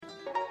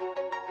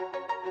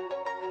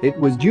It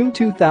was June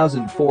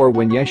 2004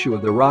 when Yeshua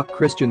the Rock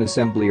Christian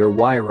Assembly, or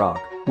Y-Rock,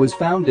 was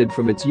founded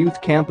from its youth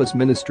campus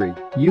ministry,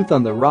 Youth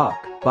on the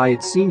Rock, by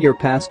its senior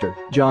pastor,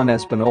 John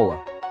Espinola.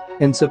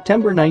 In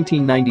September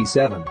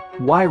 1997,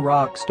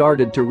 Y-Rock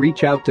started to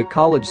reach out to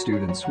college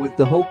students with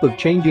the hope of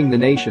changing the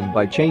nation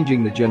by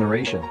changing the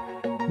generation.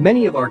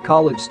 Many of our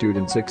college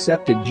students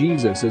accepted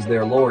Jesus as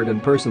their Lord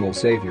and personal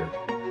Savior.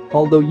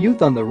 Although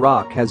Youth on the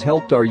Rock has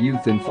helped our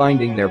youth in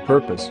finding their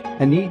purpose,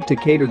 a need to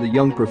cater the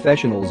young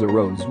professionals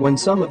arose when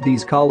some of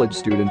these college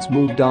students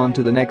moved on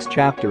to the next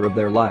chapter of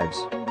their lives.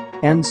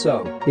 And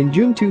so, in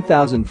June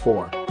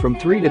 2004, from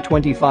 3 to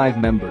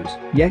 25 members,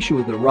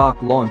 Yeshua the Rock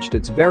launched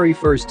its very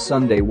first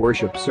Sunday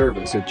worship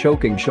service at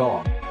Choking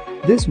Shaw.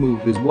 This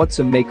move is what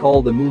some may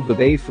call the move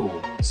of a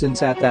fool,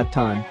 since at that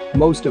time,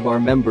 most of our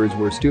members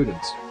were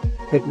students.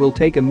 It will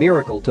take a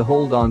miracle to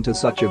hold on to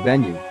such a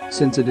venue,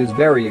 since it is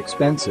very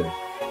expensive.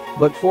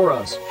 But for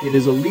us, it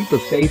is a leap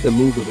of faith, a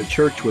move of a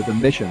church with a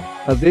mission,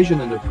 a vision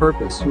and a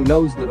purpose, who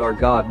knows that our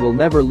God will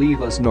never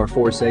leave us nor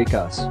forsake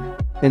us.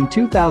 In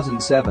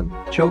 2007,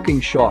 Choking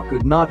Shaw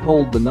could not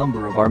hold the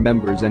number of our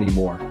members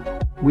anymore.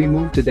 We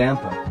moved to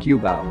Dampa,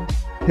 Cubao.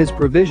 His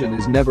provision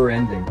is never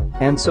ending,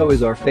 and so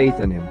is our faith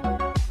in him.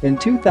 In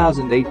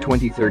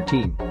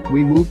 2008-2013,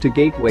 we moved to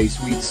Gateway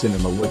Suites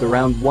Cinema with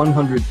around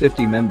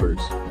 150 members.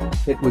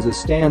 It was a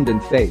stand in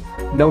faith,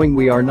 knowing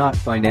we are not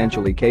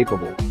financially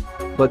capable.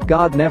 But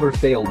God never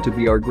failed to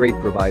be our great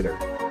provider.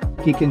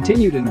 He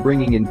continued in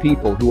bringing in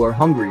people who are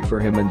hungry for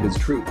him and his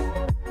truth.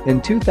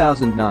 In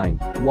 2009,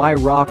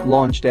 Y-Rock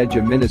launched Edge,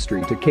 a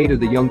ministry to cater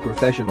the young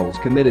professionals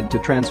committed to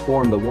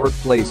transform the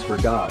workplace for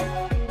God.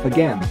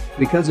 Again,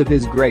 because of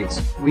his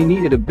grace, we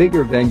needed a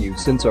bigger venue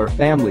since our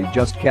family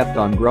just kept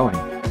on growing.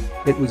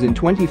 It was in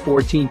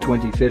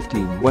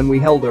 2014-2015 when we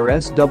held our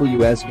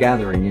SWS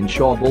gathering in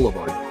Shaw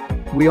Boulevard.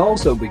 We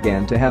also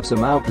began to have some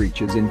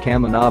outreaches in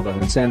Camanava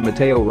and San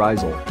Mateo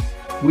Rizal.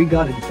 We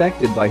got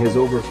infected by his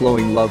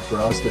overflowing love for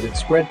us that it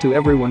spread to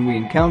everyone we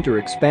encounter,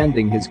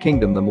 expanding his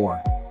kingdom the more.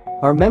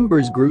 Our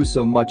members grew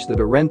so much that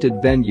a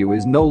rented venue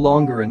is no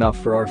longer enough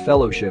for our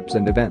fellowships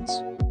and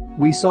events.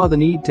 We saw the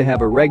need to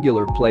have a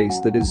regular place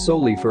that is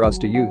solely for us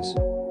to use.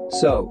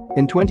 So,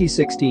 in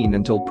 2016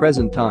 until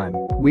present time,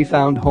 we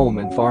found home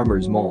in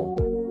Farmers Mall.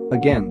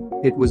 Again,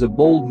 it was a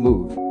bold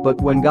move,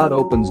 but when God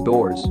opens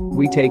doors,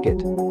 we take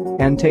it.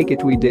 And take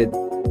it we did.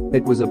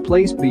 It was a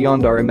place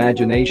beyond our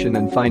imagination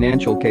and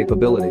financial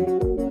capability.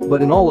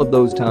 But in all of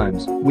those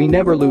times, we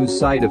never lose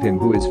sight of him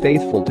who is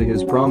faithful to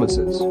his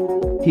promises.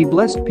 He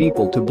blessed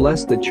people to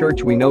bless the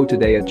church we know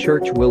today, a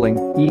church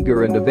willing,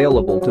 eager and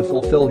available to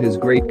fulfill his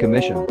great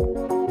commission.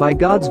 By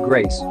God's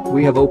grace,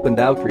 we have opened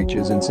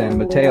outreaches in San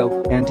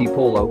Mateo,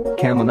 Antipolo,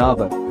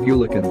 Camanava,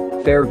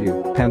 Bulacan,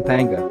 Fairview,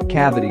 Pampanga,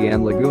 Cavite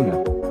and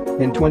Laguna.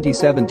 In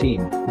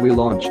 2017, we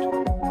launched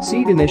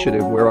Seed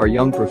Initiative, where our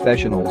young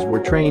professionals were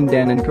trained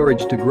and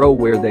encouraged to grow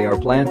where they are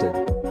planted.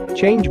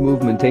 Change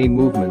Movement, a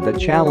movement that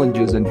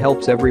challenges and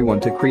helps everyone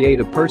to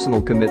create a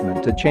personal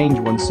commitment to change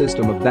one's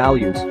system of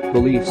values,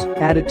 beliefs,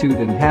 attitude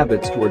and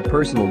habits toward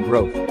personal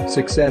growth,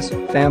 success,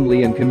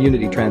 family and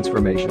community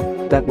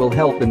transformation that will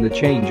help in the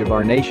change of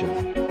our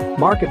nation.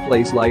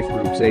 Marketplace Life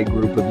Groups, a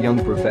group of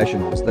young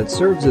professionals that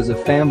serves as a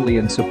family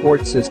and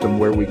support system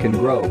where we can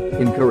grow,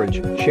 encourage,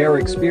 share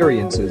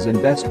experiences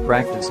and best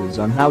practices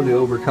on how to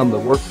overcome the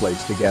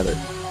workplace together.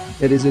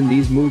 It is in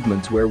these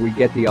movements where we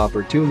get the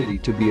opportunity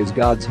to be as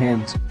God's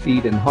hands,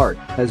 feet and heart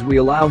as we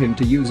allow him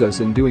to use us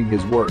in doing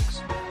his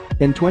works.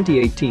 In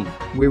 2018,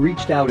 we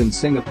reached out in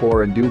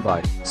Singapore and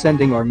Dubai,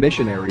 sending our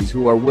missionaries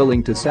who are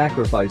willing to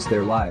sacrifice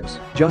their lives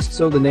just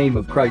so the name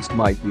of Christ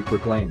might be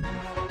proclaimed.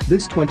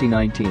 This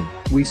 2019,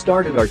 we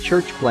started our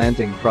church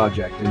planting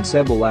project in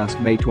Cebu last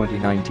May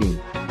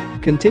 2019.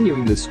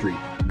 Continuing the streak,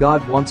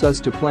 God wants us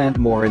to plant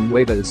more in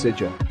Nueva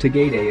Ecija,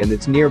 Tagaytay and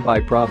its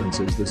nearby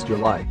provinces this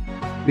July.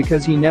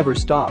 Because he never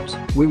stops,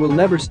 we will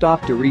never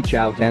stop to reach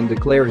out and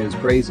declare his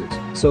praises,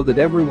 so that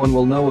everyone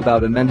will know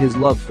about him and his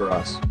love for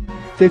us.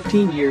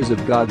 15 years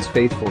of God's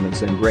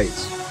faithfulness and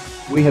grace.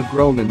 We have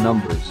grown in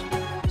numbers.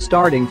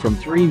 Starting from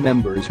 3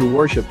 members who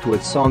worshiped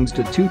with songs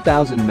to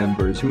 2,000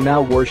 members who now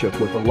worship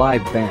with a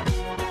live band.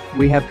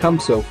 We have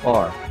come so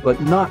far, but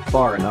not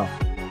far enough.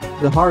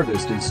 The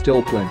harvest is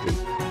still plenty.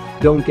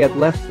 Don't get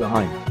left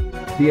behind.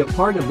 Be a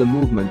part of the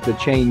movement to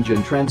change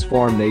and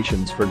transform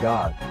nations for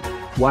God.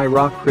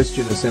 Y-Rock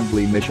Christian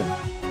Assembly Mission.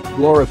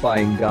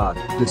 Glorifying God,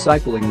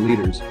 discipling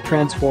leaders,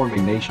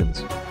 transforming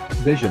nations.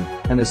 Vision,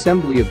 an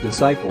assembly of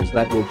disciples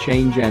that will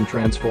change and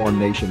transform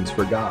nations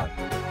for God.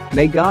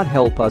 May God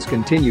help us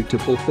continue to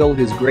fulfill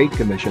his great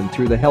commission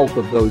through the help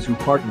of those who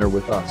partner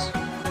with us.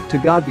 To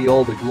God be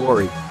all the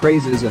glory,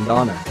 praises and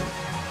honor.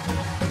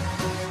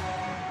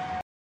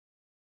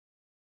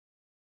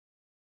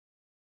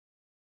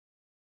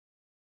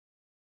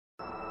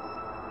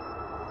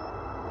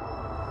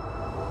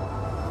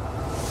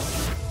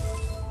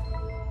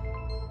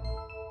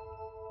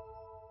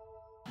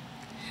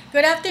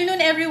 Good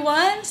afternoon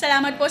everyone!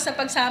 Salamat po sa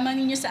pagsama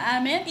ninyo sa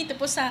amin. Ito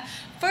po sa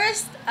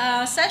first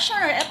session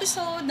or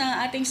episode ng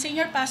ating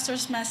Senior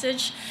Pastor's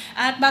Message.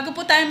 At bago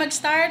po tayo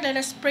mag-start, let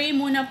us pray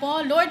muna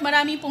po. Lord,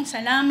 maraming pong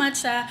salamat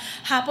sa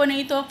hapon na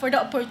ito for the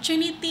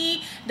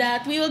opportunity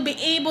that we will be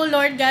able,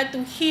 Lord God,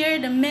 to hear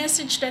the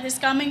message that is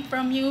coming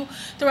from you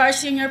through our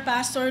Senior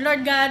Pastor.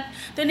 Lord God,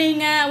 tunay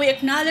nga, we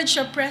acknowledge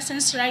your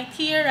presence right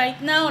here,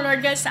 right now,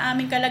 Lord God, sa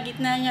aming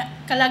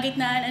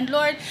kalagitnaan. And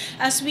Lord,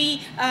 as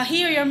we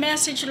hear your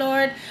message,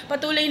 Lord,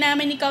 patuloy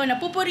namin ikaw na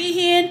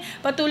pupurihin,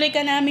 patuloy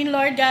ka namin,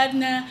 Lord God,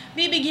 na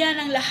bibigyan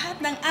ng lahat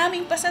ng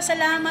aming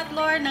pasasalamat,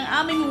 Lord, ng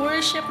aming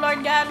worship,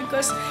 Lord God,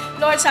 because,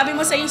 Lord, sabi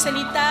mo sa iyong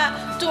salita,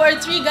 2 or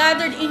 3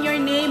 gathered in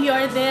your name, you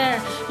are there.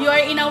 You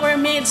are in our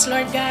midst,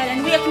 Lord God,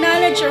 and we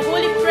acknowledge your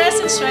holy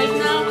presence right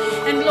now.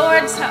 And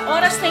Lord, sa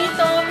oras na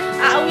ito,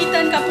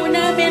 aawitan ka po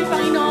namin,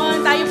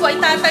 Panginoon. Tayo po ay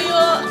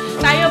tatayo,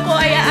 tayo po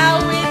ay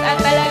aawit, at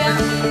talagang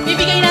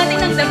bibigay natin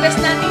ng the best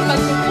nating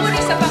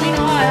pagpupuri sa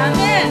Panginoon.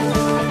 Amen.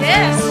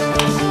 Yes.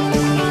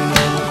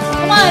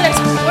 Come on,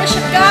 let's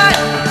worship God.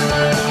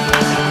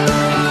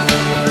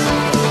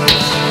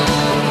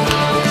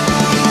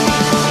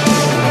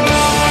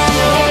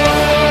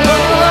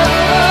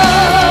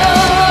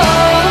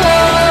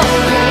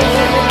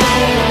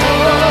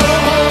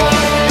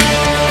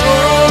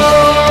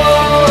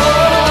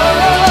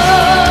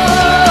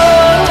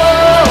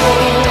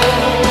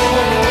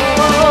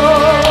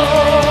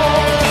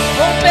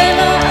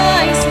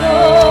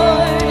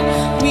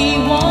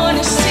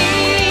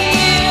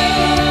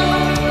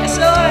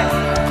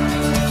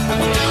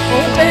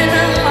 Open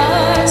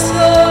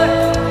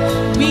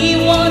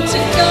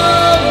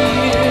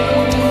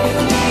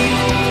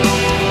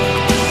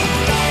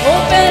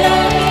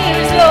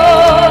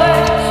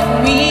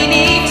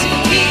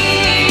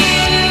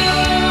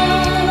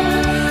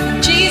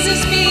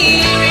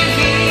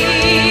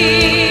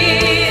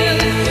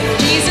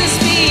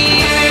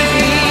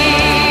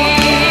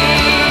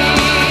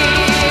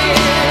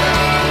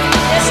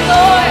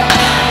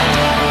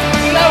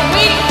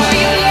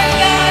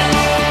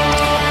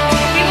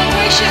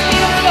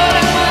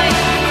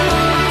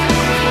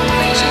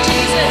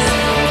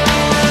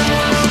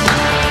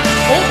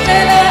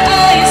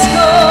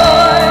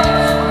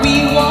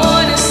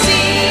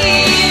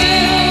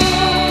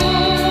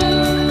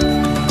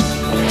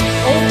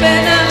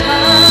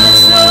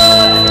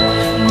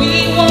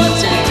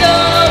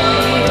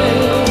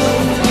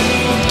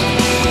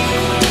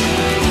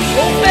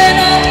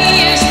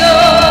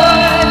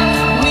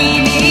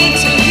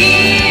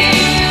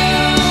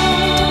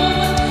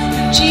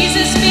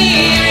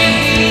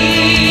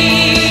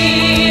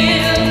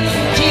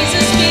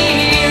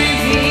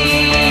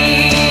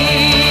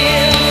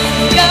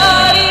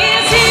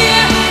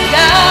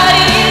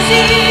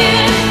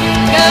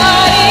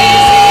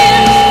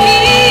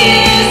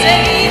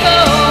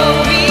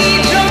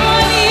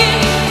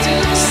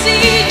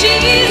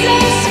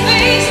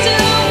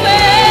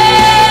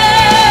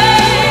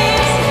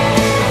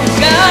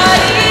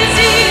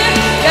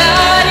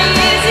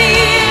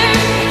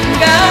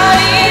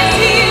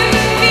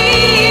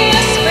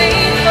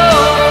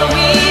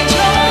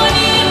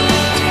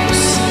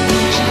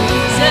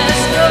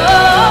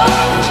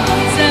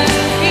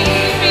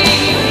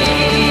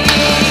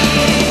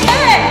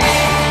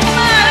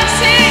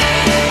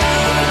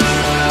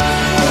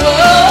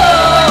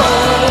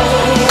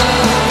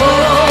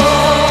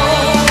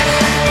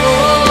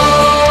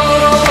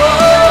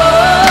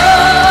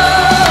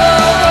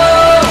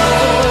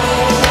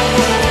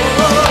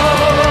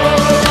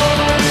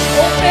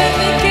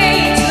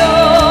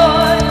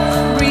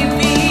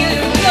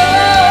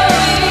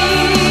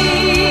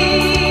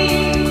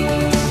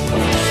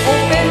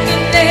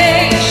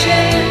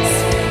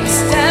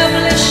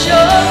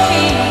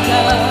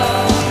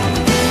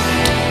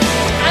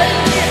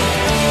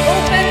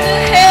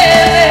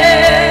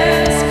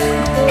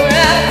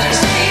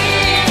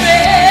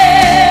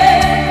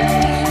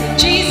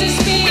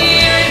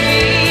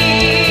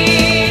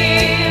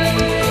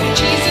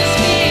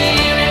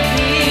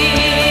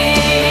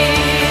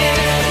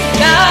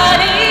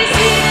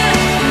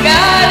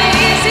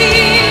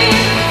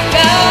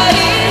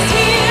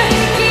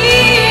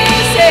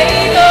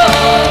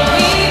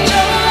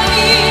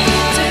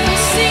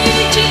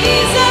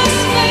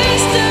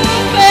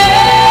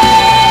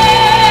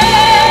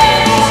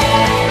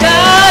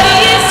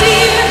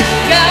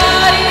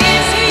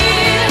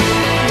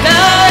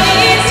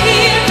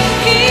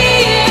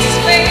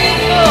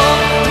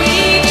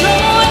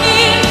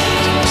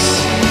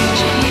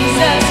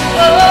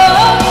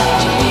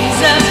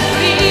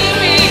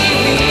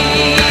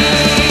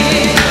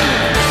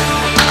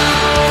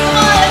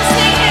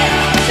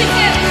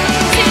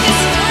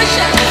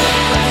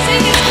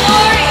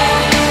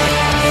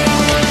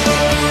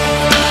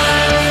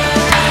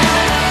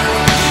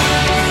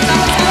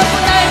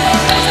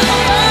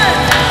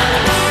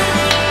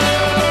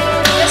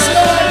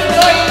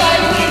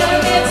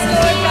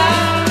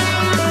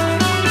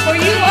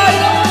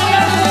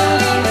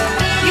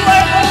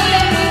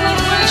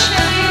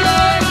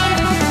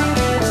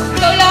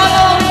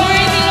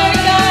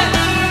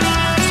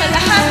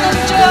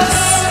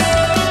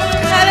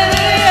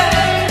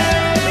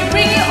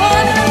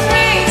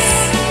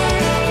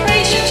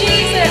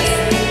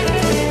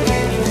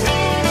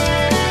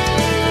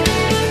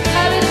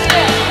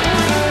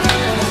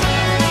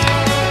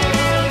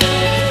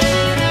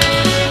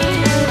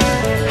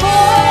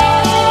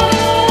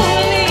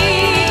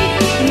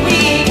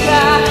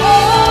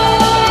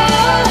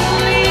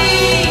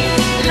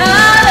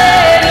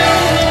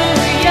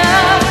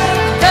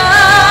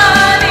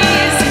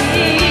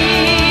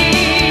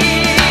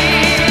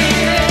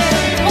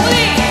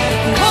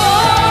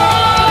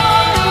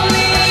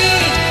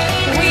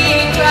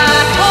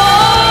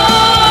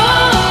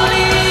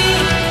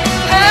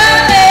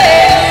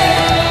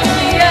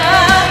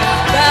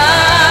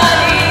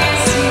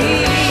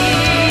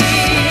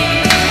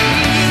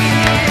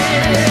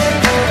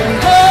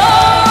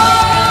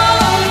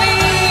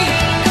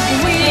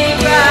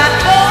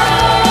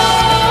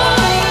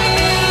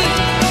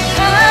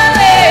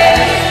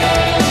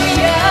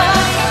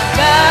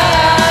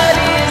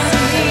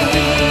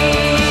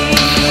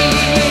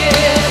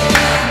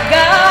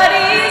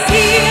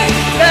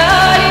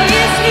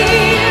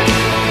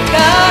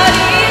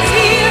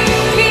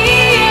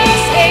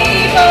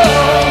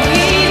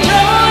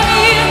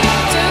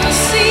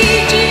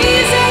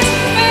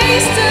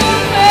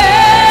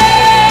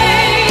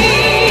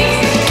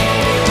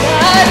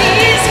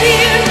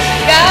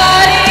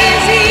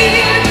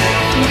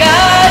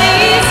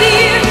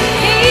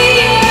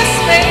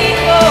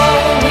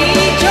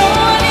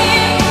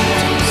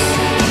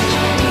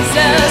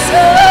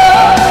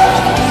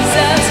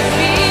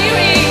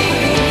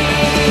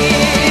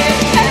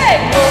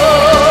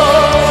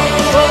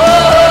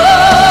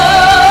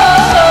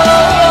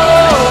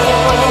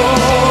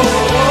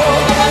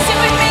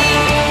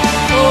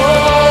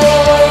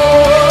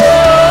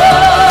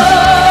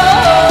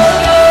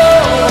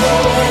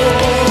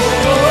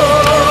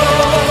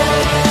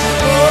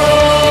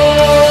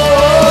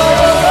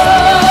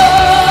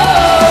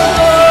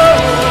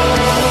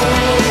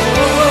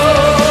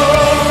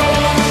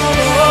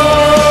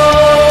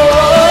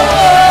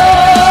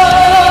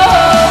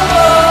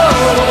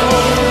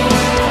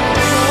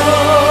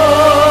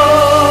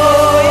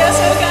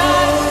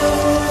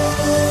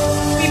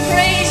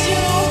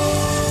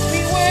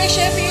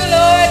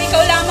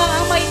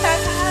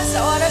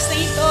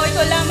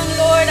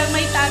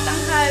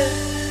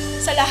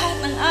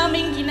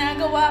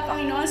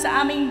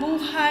sa aming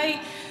buhay,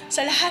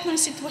 sa lahat ng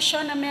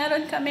sitwasyon na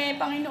meron kami,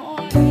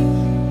 Panginoon. Thank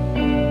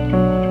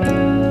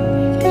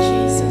you,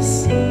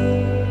 Jesus.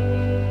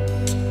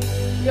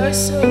 You're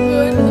so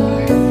good,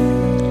 Lord.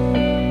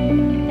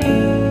 We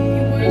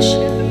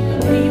worship you.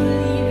 We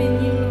believe in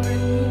you, Lord.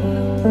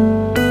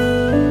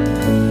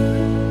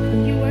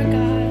 You are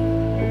God.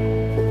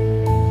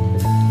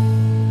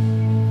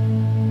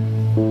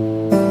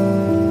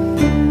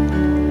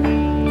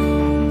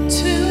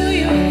 To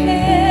your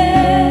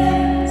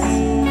hands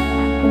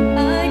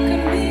I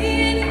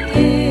commit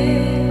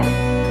it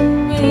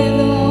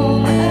with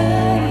all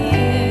I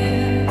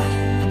am.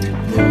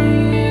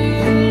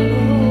 You,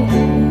 Lord.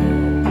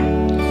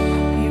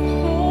 You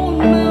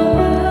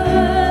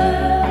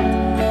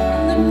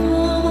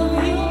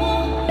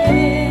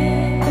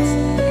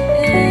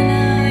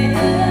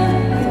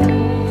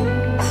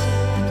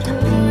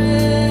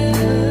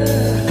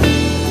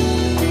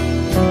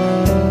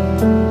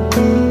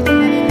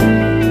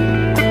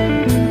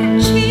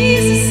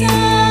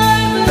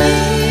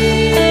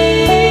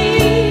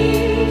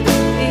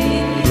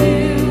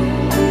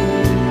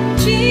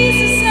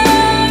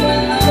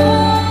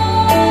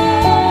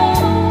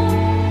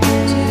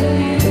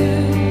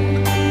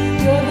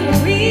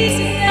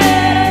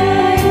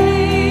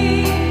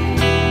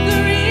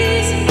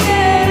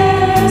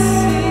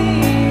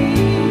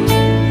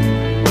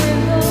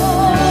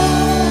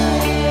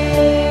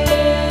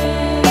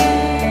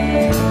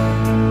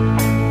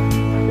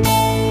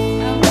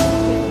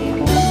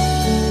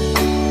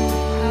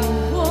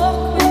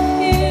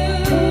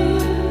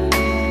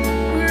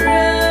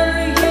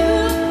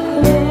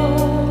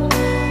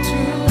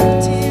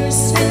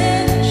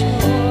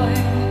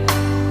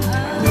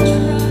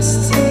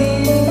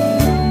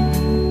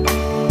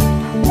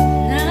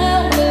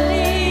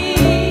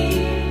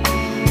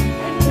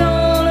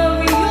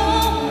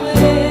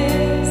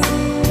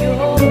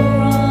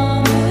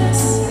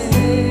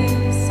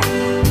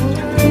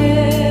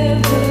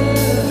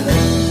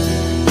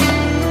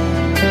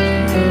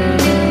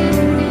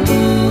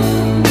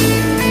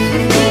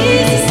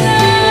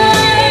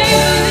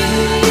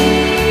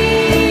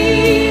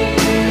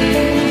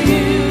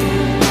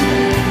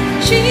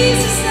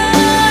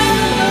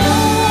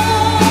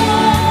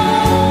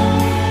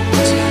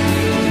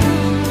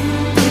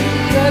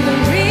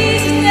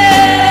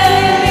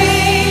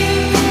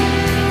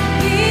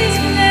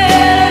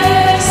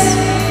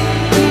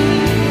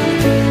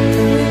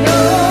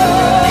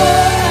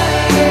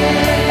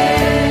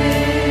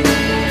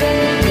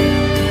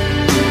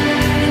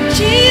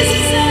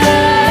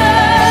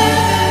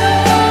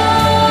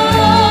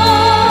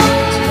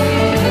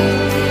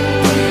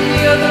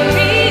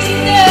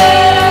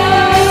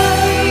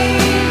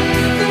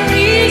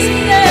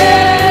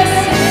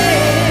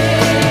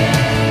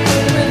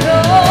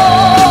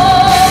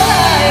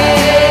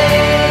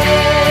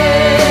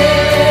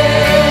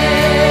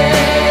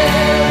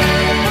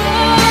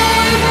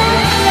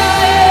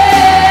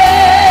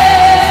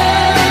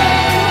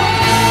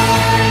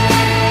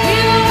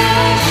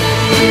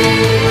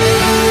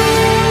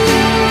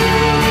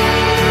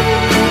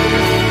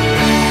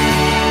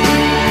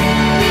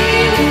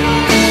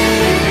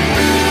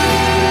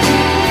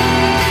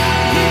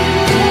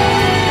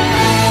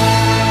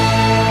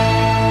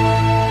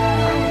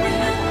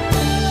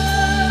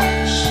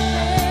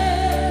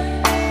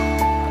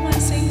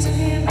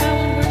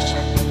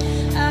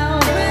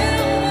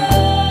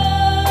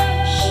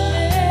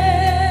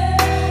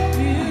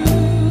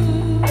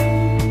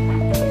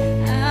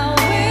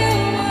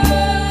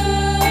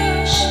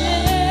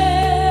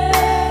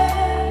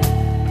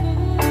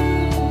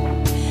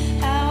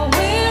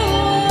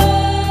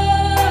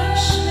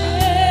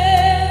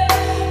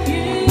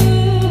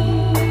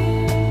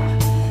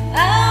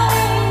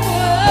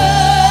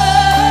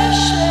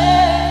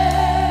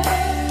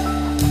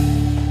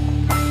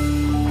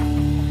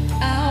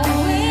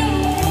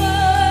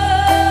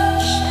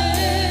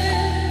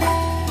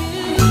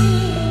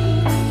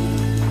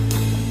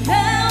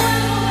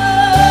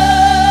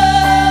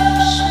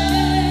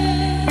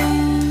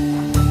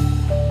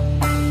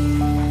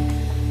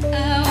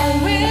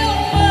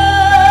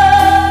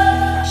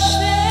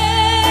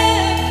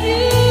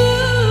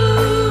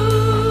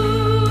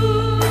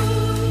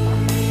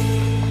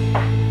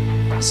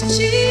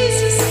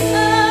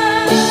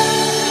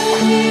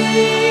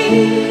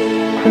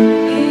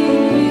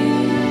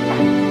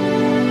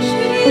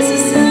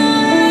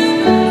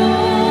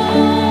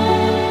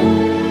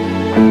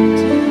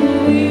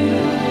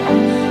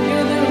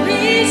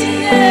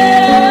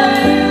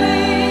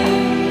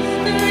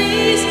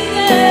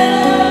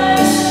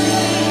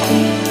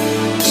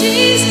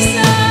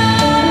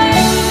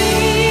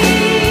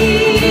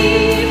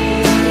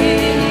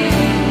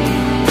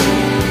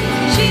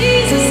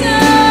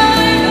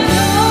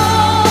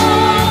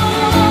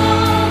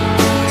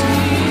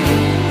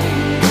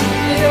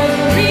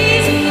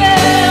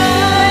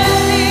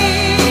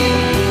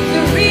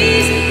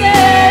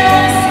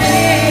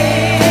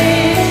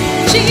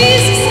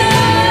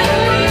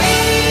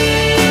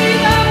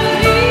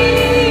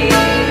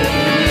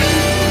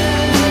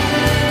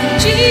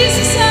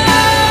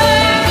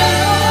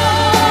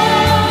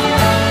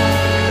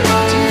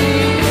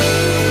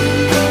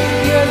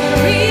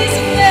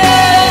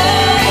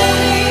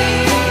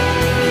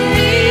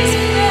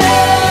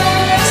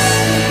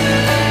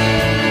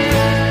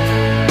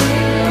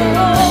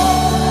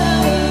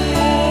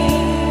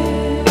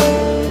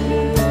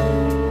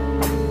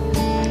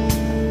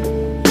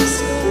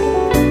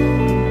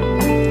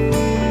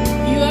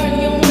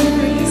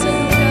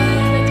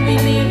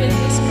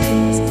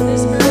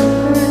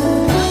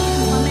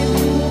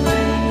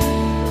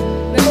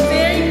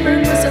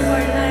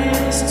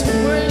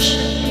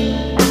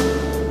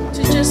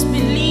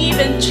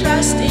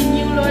trust in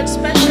you, Lord,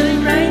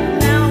 especially right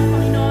now,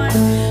 Panginoon.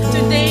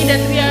 Today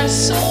that we have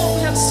so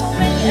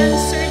many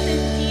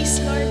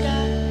uncertainties, Lord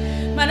God.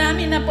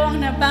 Marami na po ang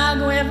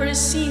nabago ever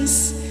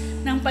since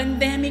ng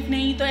pandemic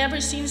na ito, ever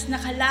since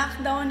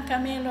naka-lockdown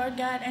kami, Lord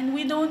God. And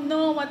we don't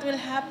know what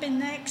will happen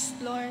next,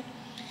 Lord.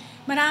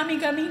 Marami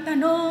kaming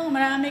tanong,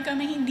 marami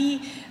kaming hindi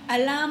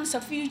alam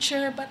sa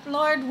future. But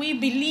Lord, we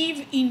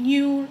believe in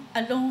you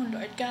alone,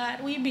 Lord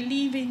God. We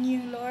believe in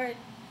you, Lord.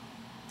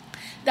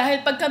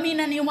 Dahil pag kami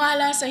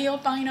naniwala sa iyo,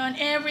 Panginoon,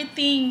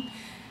 everything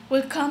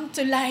will come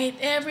to light.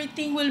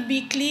 Everything will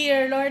be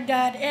clear, Lord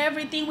God.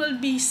 Everything will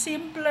be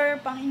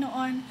simpler,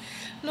 Panginoon.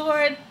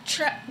 Lord,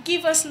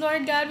 give us,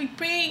 Lord God, I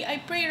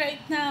pray right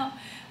now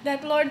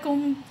that, Lord,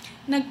 kung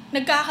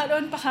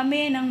nagkakaroon pa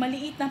kami ng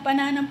maliit na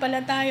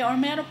pananampalataya or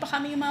meron pa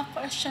kami mga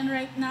question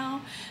right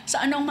now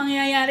sa anong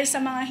mangyayari sa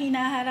mga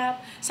hinaharap,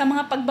 sa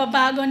mga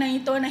pagbabago na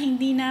ito na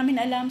hindi namin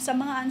alam, sa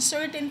mga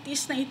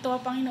uncertainties na ito,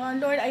 Panginoon.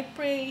 Lord,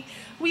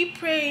 we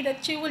pray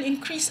that you will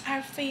increase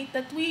our faith,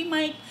 that we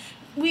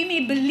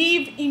may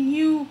believe in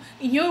you,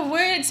 in your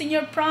words, in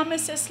your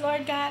promises,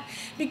 Lord God,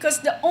 because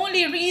the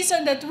only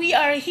reason that we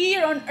are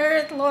here on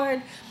earth,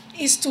 Lord,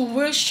 is to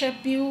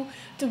worship you,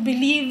 to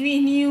believe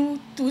in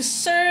you, to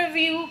serve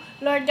you,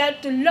 Lord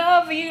God, to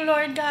love you,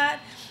 Lord God.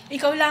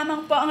 Ikaw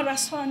lamang po ang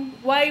rason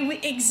why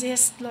we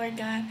exist, Lord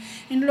God.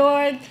 And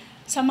Lord,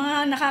 sa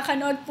mga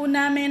nakakanood po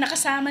namin,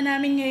 nakasama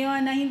namin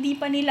ngayon na hindi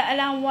pa nila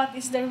alam what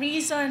is the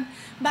reason,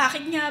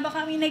 bakit nga ba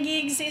kami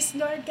nag-i-exist,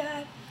 Lord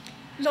God.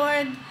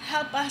 Lord,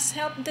 help us,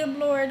 help them,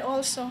 Lord,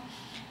 also,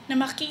 na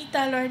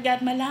makita, Lord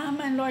God,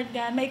 malaman, Lord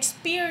God,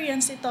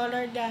 ma-experience ito,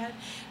 Lord God,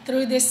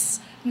 through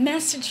this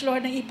message,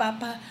 Lord, na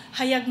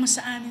ipapahayag mo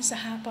sa amin sa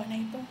hapon na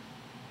ito.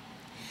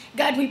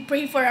 God, we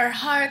pray for our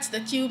hearts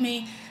that you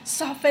may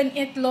soften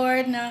it,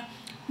 Lord, na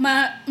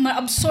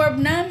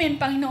ma-absorb namin,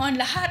 Panginoon,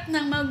 lahat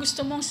ng mga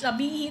gusto mong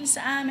sabihin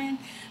sa amin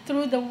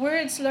through the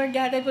words, Lord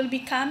God, that will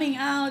be coming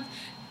out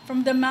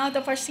from the mouth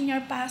of our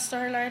senior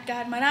pastor, Lord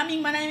God.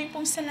 Maraming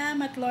pong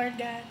salamat, Lord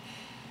God.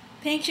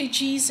 Thank you,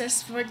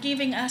 Jesus, for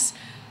giving us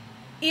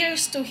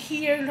ears to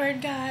hear,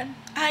 Lord God,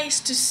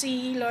 eyes to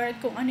see, Lord,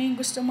 kung ano yung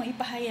gusto mo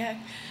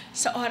ipahayag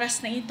sa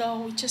oras na ito.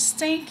 We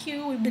just thank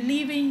you. We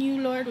believe in you,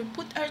 Lord. We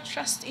put our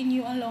trust in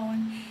you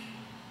alone,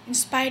 in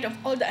spite of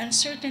all the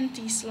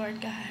uncertainties, Lord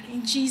God.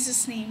 In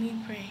Jesus' name we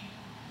pray.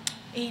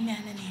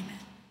 Amen and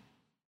amen.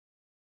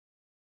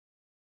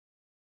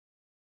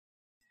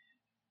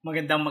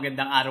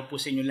 Magandang araw po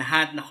sa inyo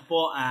lahat. Naku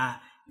po,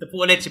 ito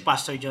po ulit si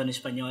Pastor John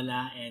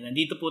Española, and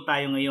nandito po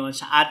tayo ngayon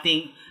sa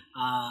ating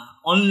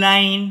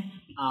online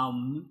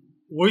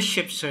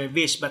worship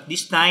service. But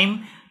this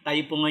time, tayo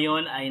po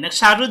ngayon ay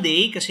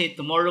nag-Saturday kasi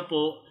tomorrow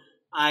po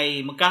ay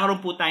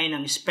magkakaroon po tayo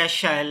ng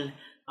special,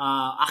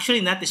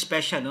 actually not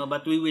special, no,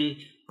 but we will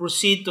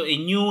proceed to a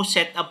new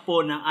setup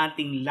po ng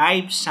ating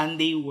live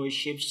Sunday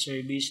worship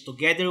service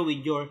together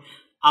with your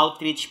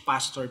outreach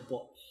pastor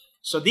po.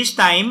 So this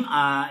time,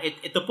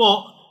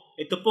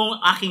 ito pong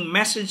aking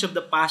message of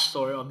the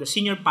pastor, of the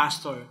senior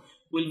pastor,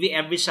 will be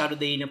every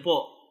Saturday na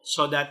po.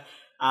 So that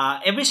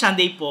every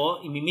Sunday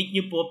po, imimit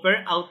nyo po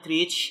per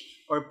outreach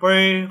or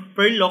per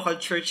local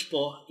church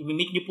po,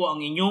 imimit nyo po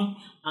ang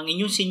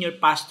inyong senior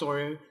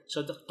pastor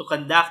so to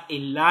conduct a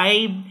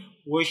live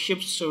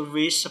worship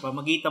service sa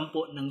pamagitan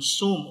po ng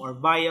Zoom or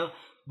via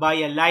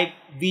live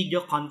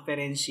video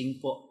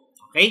conferencing po.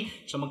 Okay?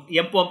 So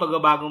yan po ang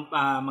pagbabagong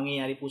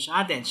mangyayari po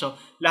sa atin. So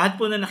lahat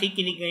po na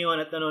nakikinig ngayon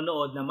at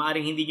nanonood na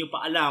maaring hindi nyo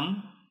pa alam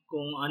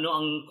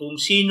kung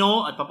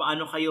sino at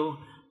paano kayo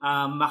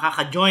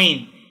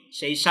makaka-join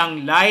sa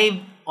isang live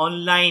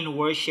online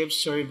worship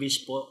service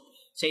po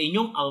sa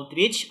inyong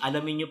outreach.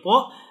 Alamin nyo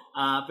po,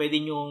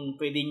 pwede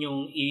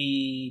nyong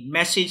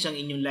i-message ang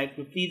inyong life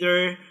group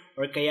leader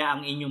or kaya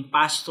ang inyong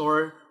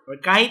pastor or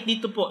kahit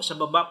dito po sa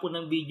baba po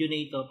ng video na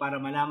ito para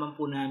malaman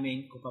po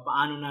namin kung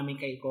paano namin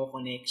kayo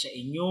i-connect sa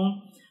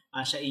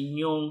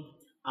inyong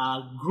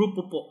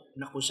grupo po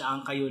na kung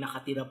saan kayo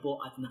nakatira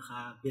po at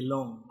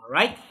naka-belong.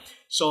 Alright?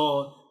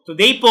 So,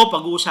 today po,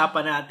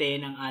 pag-uusapan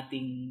natin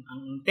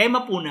ang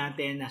tema po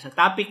natin. Nasa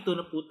topic 2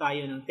 na po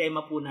tayo ng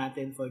tema po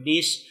natin for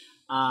this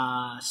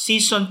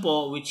season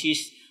po, which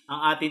is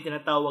ang ating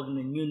tinatawag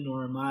na new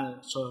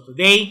normal. So,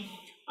 today,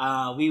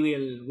 we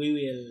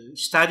will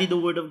study the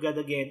Word of God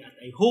again at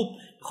I hope,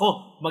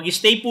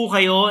 mag-stay po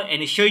kayo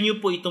and share nyo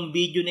po itong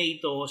video na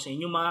ito sa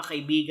inyong mga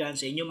kaibigan,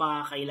 sa inyong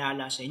mga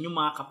kailala, sa inyong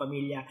mga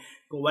kapamilya.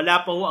 Kung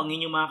wala pa ho ang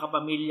inyong mga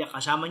kapamilya,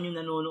 kasama nyo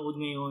nanonood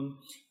ngayon,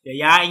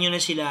 yayain nyo na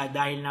sila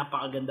dahil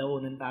napakaganda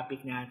ho ng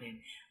topic natin.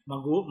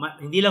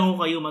 Hindi lang ho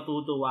kayo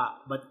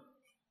matutuwa, but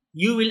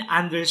you will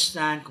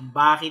understand kung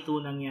bakit ito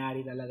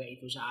nangyari talaga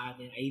ito sa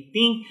atin. I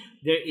think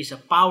there is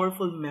a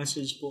powerful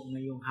message po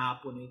ngayong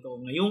hapon ito,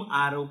 ngayong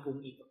araw po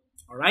ito.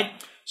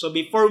 Alright? So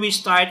before we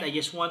start, I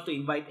just want to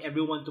invite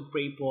everyone to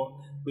pray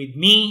po with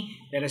me.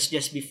 Let us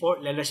just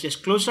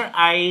close our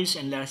eyes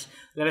and let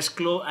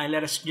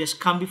us just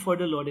come before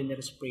the Lord and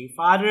let us pray.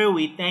 Father,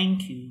 we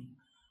thank you.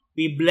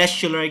 We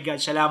bless you, Lord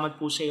God.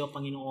 Salamat po sa iyo,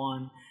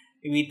 Panginoon,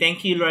 We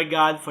thank you, Lord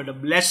God, for the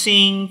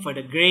blessing, for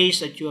the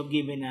grace that you have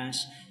given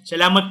us.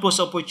 Salamat po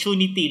sa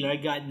opportunity,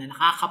 Lord God, na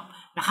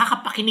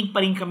nakakapakinig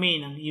pa rin kami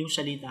ng iyong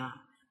salita.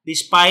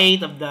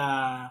 Despite of the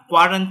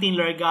quarantine,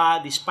 Lord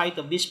God, despite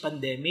of this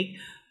pandemic,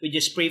 we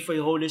just pray for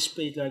your Holy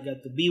Spirit, Lord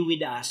God, to be with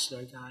us,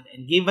 Lord God,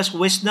 and give us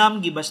wisdom,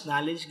 give us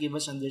knowledge, give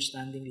us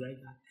understanding, Lord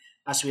God,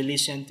 as we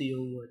listen to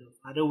your word.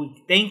 Father, we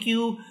thank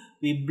you.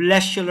 We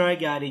bless you, Lord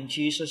God, in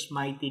Jesus'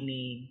 mighty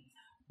name.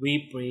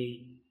 We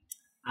pray.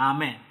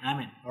 Amen.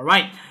 Amen.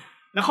 Alright.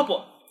 Naku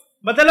po,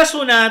 madalas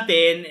po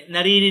natin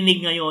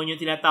naririnig ngayon yung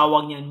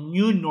tinatawag niya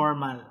new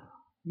normal.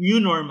 New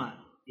normal.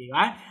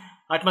 Diba?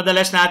 At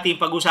madalas natin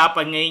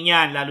pag-usapan ngayon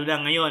yan, lalo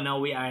na ngayon na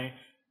we are,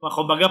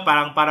 kumbaga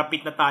parang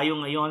parapit na tayo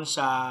ngayon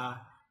sa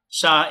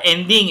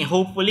ending.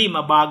 Hopefully,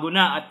 mabago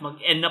na at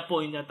mag-end na po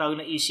yung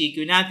tinatawag na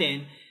ECQ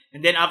natin. And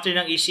then after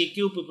ng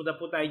ECQ, pupunta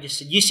po tayo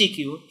sa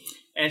GCQ.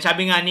 And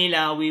sabi nga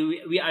nila,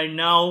 we are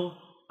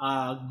now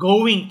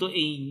going to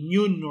a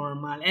new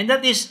normal. And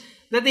that is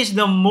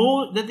the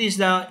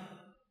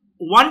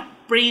one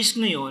phrase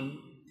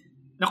ngayon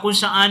na kung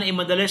saan ay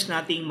madalas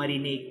nating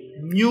marinig.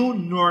 New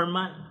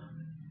normal.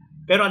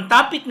 Pero ang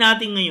topic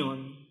natin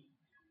ngayon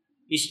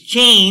is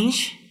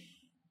change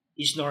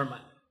is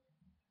normal.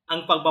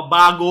 Ang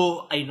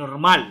pagbabago ay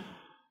normal.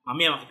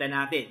 Mamaya makita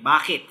natin.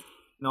 Bakit?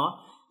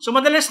 No? So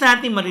madalas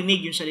natin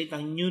marinig yung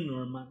salitang new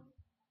normal.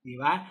 Di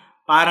ba?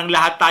 Parang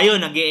lahat tayo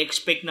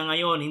nag-e-expect na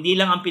ngayon, hindi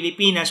lang ang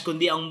Pilipinas,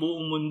 kundi ang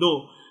buong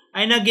mundo,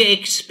 ay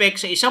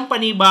nag-e-expect sa isang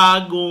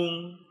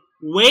panibagong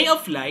way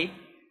of life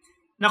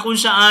na kung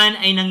saan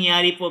ay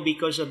nangyari po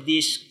because of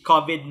this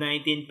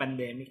COVID-19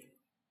 pandemic.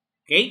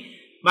 Okay?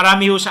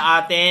 Marami ho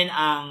sa atin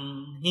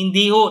ang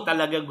hindi ho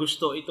talaga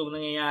gusto itong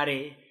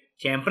nangyayari.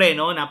 Siyempre,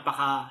 no,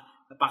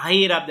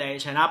 napakahirap dahil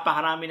sa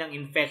napakarami ng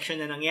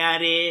infection na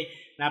nangyari,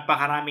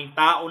 napakaraming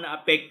tao na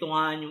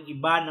apektuhan, yung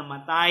iba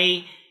namatay,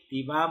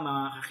 diba?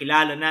 Mga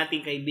kakilala natin,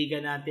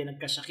 kaibigan natin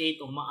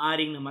nagkasakit o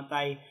maaring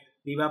namatay.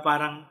 Diba?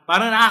 Parang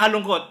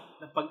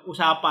nakakalungkot na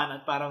pag-usapan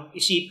at parang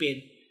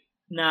isipin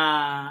na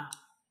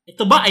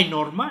ito ba ay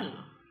normal?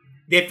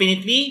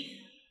 Definitely,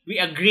 we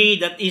agree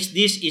that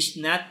this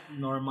is not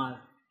normal.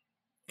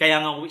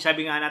 Kaya nga,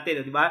 sabi nga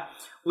natin, diba?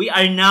 We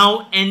are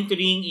now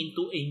entering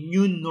into a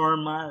new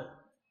normal.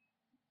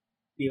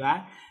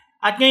 Diba?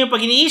 At ngayon,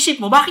 pag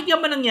iniisip mo, bakit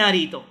nga ba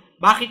nangyari ito?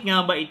 Bakit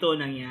nga ba ito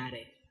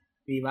nangyari?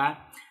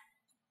 Diba?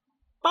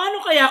 Paano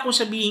kaya kung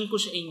sabihin ko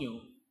sa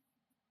inyo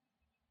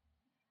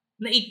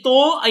na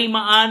ito ay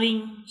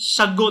maaring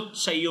sagot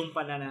sa iyong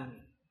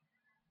panalangin?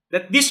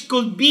 That this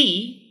could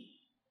be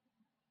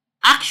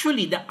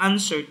actually the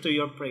answer to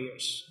your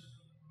prayers.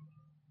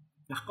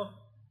 Nako.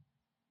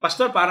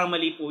 Pastor, parang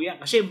mali po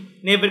yan. Kasi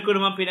never ko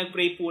naman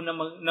pinag-pray po na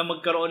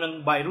magkaroon ng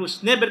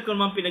virus. Never ko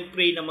naman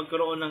pinag-pray na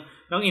magkaroon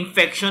ng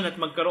infection at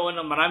magkaroon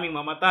ng maraming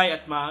mamatay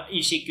at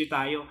ma-ECQ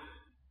tayo.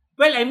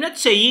 Well, I'm not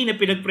saying na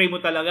pinag-pray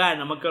mo talaga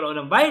na magkaroon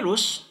ng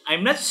virus.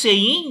 I'm not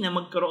saying na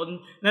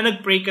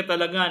nag-pray ka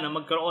talaga na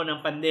magkaroon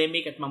ng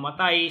pandemic at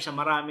mamatay sa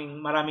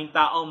maraming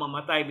tao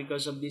mamatay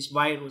because of this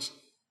virus.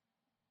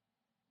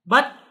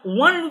 But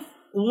one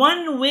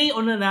way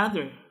or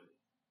another,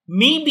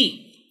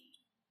 maybe,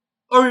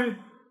 or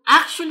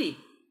actually,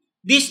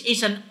 this is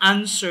an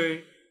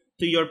answer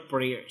to your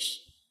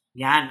prayers.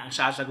 Yan ang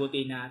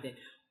sasagutin natin.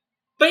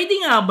 Pwede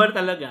nga ba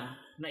talaga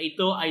na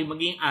ito ay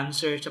maging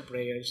answer sa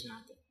prayers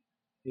natin?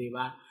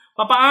 Diba?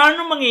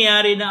 Paano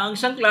mangyayari na ang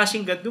isang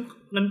klaseng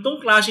ganitong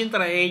klaseng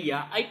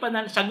trahedya ay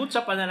sagot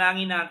sa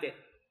panalangin natin?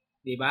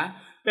 Diba?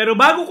 Pero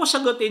bago ko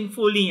sagutin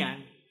fully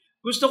yan,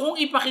 gusto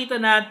kong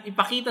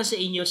ipakita sa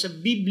inyo sa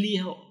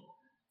Biblia ho.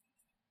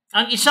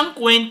 Ang isang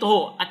kwento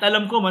ho, at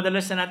alam ko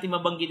madalas na natin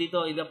mabanggit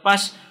ito in the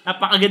past,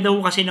 napakaganda ho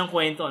kasi ng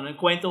kwento. Ang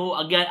kwento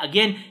ho,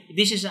 again,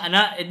 this is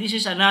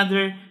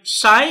another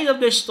side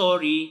of the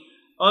story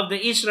of the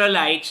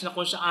Israelites na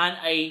kung saan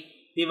ay,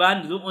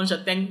 diba, doon sa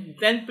 10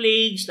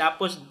 plagues,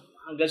 tapos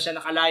hanggang sa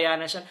nakalaya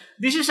na siya.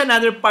 This is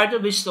another part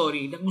of the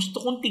story na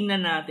gusto kong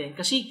tingnan natin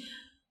kasi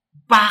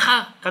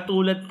baka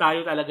katulad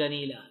tayo talaga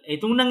nila.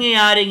 Itong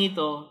nangyayaring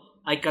ito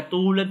ay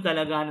katulad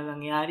talaga na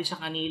nangyari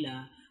sa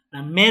kanila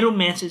na merong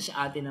message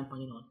sa atin ng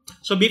Panginoon.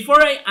 So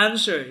before I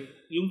answer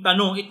yung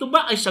tanong, ito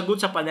ba ay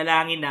sagot sa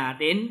panalangin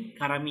natin,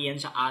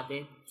 karamihan sa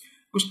atin?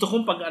 Gusto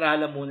kong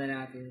pag-aralan muna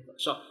natin ito.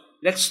 So,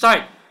 let's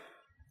start.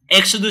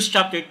 Exodus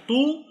chapter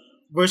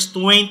 2, verse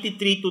 23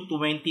 to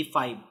 25.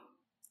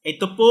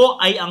 Ito po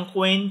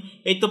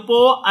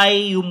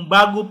ay yung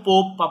bago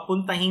po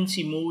papuntahin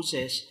si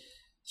Moses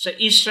sa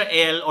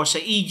Israel o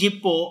sa Egypt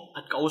po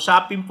at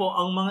kausapin po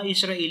ang mga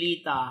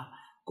Israelita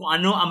kung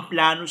ano ang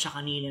plano sa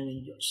kanila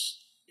ng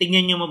Diyos.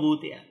 Tingnan niyo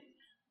mabuti yan.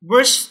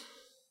 Verse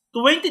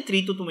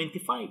 23 to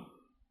 25.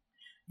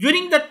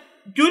 During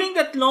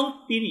that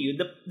long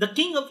period, the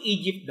king of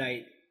Egypt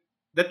died.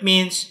 That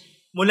means,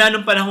 mula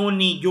nung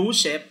panahon ni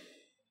Joseph,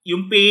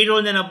 yung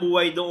Pharaoh na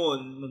nabuhay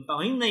doon, nung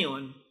taon na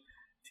yon,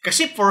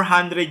 kasi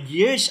 400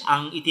 years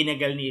ang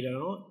itinagal nila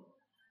roon.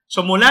 So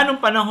mula nung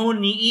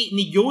panahon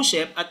ni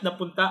Joseph at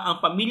napunta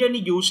ang pamilya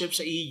ni Joseph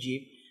sa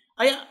Egypt,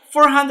 ay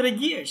 400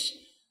 years.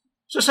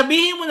 So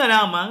sabihin mo na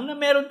lamang na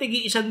meron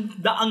tigi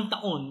 100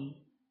 taon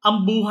ang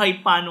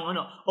buhay pa nung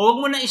ano. O wag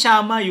mo na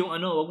isama yung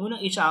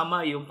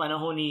yung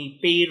panahon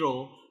ni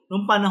Pharaoh,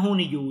 nung panahon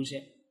ni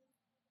Joseph.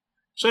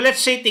 So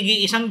let's say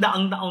tigi 100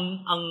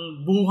 taon ang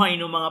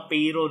buhay ng mga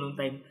Pharaoh nung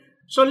time.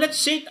 So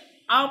let's say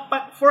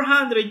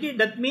 400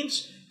 years. That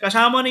means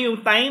kasama na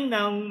yung time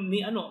ng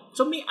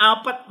So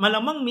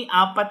malamang may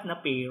 4 na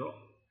Pharaoh.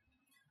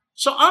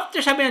 So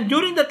after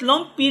during that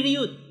long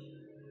period,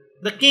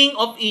 the king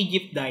of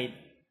Egypt died.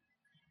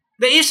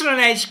 The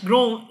Israelites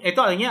groaned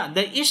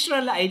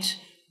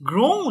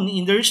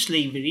in their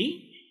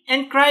slavery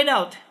and cried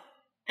out.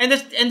 And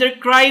their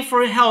cry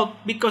for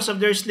help because of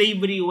their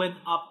slavery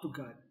went up to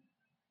God.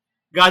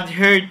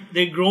 God heard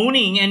their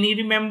groaning and He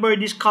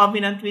remembered His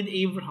covenant with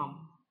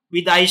Abraham,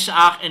 with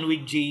Isaac, and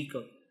with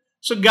Jacob.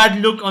 So God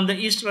looked on the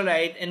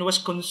Israelites and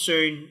was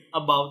concerned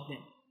about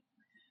them.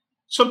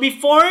 So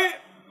before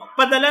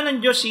padala ng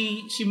Diyos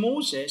si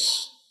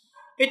Moses,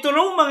 ito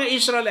raw mga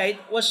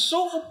Israelite was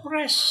so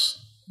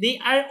oppressed. They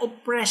are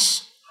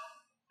oppressed.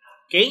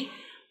 Okay?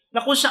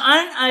 Na kung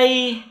saan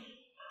ay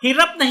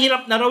hirap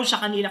na raw sa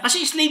kanila.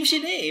 Kasi slave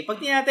sila eh. Pag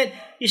natin,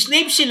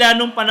 slave sila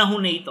nung panahon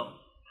na ito.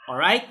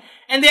 Alright?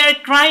 And they are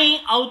crying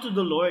out to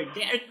the Lord.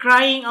 They are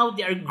crying out.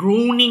 They are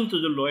groaning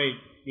to the Lord.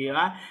 Di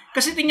ba?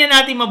 Kasi tingnan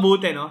natin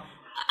mabuti, no?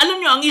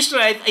 Alam nyo, ang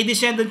Israelite ay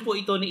descendant po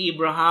ito ni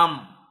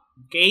Abraham.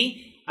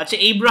 Okay? At si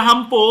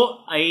Abraham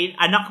po ay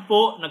anak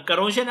po.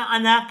 Nagkaroon siya ng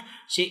anak.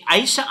 Si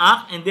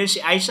Isaac, and then si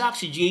Isaac,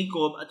 si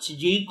Jacob, at si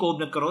Jacob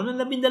nagkaroon ng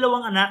 12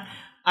 anak,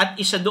 at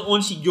isa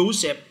doon si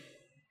Joseph.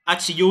 At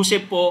si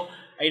Joseph po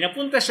ay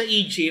napunta sa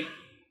Egypt,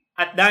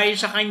 at dahil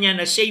sa kanya,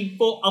 na-save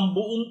po ang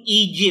buong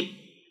Egypt.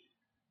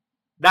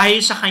 Dahil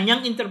sa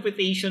kanyang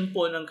interpretation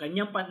po ng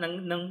kanyang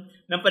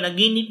ng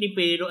panaginip ni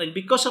Pharaoh, and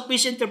because of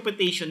his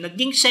interpretation,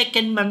 naging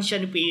second man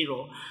siya ni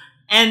Pharaoh.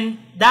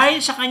 And dahil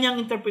sa kanyang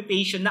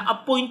interpretation,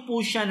 na-appoint po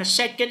siya na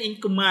second in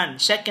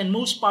command, second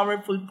most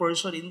powerful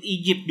person in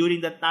Egypt during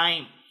that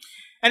time.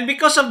 And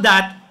because of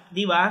that,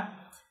 di ba,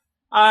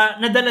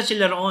 nadala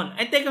sila roon.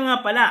 Ay, teka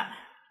nga pala,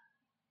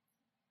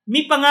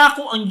 may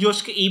pangako ang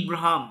Diyos kay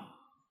Abraham.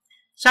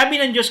 Sabi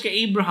ng Diyos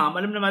kay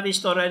Abraham, alam naman natin yung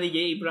story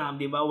ni Abraham,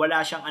 di ba?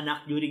 Wala siyang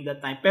anak during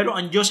that time. Pero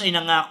ang Diyos ay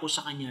nangako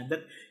sa kanya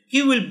that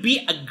he will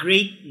be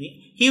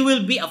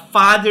a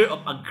father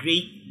of a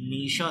great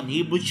nation.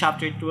 Hebrews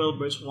chapter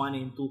 12 verse 1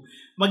 and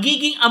 2.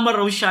 Magiging ama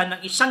raw siya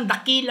ng isang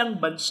dakilang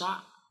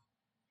bansa.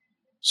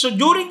 So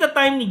during the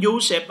time ni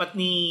Joseph at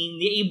ni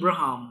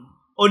Abraham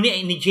o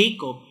ni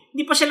Jacob,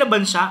 hindi pa sila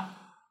bansa.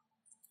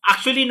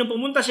 Actually, nung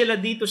pumunta sila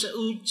dito sa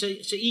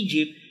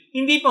Egypt,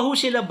 hindi pa ho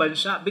sila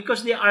bansa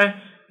because they are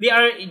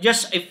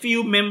just a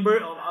few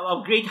member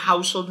of great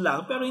household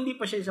lang, pero hindi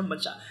pa siya isang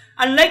bansa.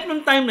 Unlike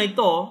nung time na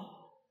ito,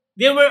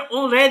 they were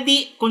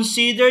already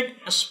considered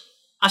as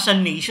a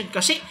nation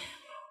kasi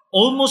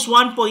almost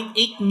 1.8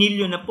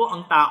 million na po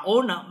ang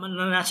tao na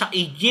nasa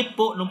Egypt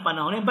po nung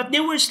panahon na, but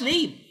they were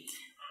slave.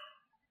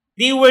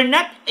 They were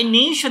not a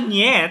nation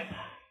yet,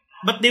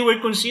 but they were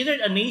considered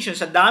a nation.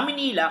 Sa dami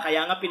nila,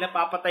 kaya nga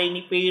pinapapatay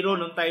ni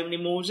Pharaoh nung time ni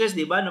Moses,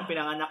 di ba? Nung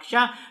pinanganak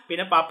siya,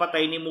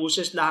 pinapapatay ni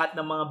Moses lahat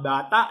ng mga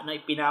bata na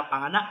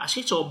ipinapanganak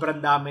kasi sobrang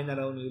dami na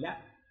raw nila.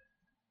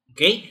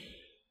 Okay?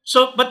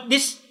 So, but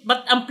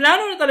ang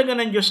plano na talaga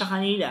ng Diyos sa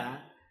kanila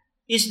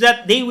is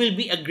that they will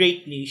be a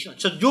great nation.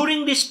 So,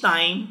 during this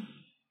time,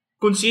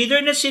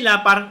 consider na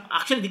sila, parang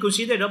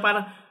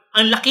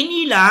ang laki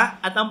nila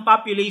at ang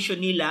population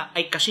nila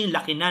ay kasing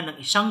laki na ng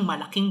isang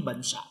malaking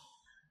bansa.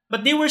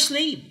 But they were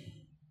slave.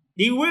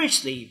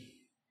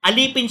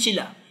 Alipin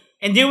sila.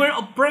 And they were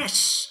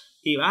oppressed.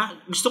 Diba?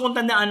 Gusto kong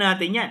tandaan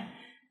natin yan.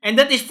 And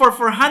that is for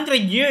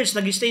 400 years,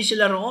 nag-stay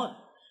sila roon.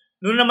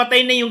 Noong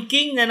namatay na yung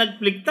king na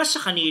nagpligtas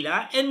sa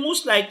kanila, and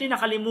most likely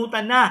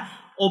nakalimutan na,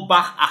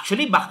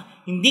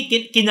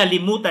 hindi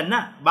kinalimutan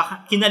na.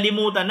 Baka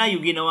kinalimutan na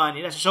yung ginawa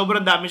nila. So,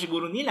 sobrang dami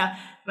siguro nila,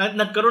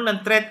 nagkaroon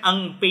ng threat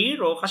ang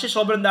Pharaoh, kasi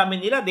sobrang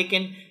dami nila,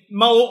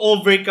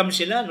 ma-overcome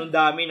sila nung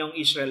dami ng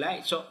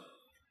Israelites. So,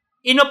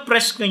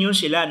 inoppress ngayon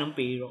sila ng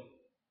Pharaoh.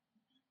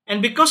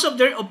 And because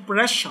of their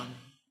oppression,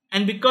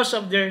 and because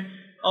of their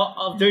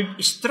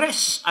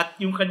stress at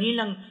yung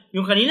kanilang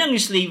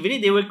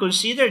slavery, they were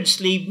considered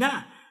slave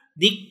na.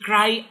 They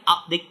cried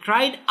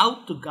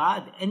out to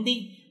God, and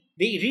they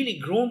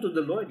really groaned to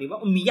the Lord, di ba?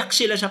 Umiyak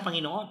sila sa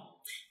Panginoon.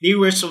 They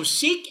were so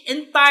sick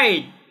and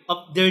tired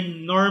of their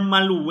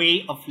normal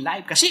way of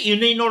life. Kasi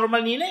yun na yung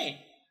normal nila eh.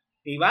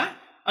 Di ba?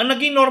 Ang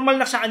naging normal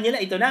na sa kanila,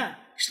 ito na.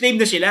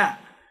 Slave na sila.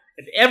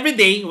 At every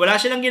day, wala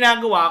silang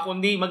ginagawa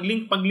kundi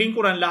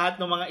paglingkuran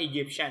lahat ng mga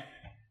Egyptian.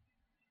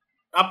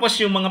 Tapos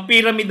yung mga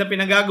pyramid na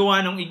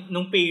pinagagawa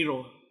ng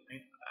Pharaoh,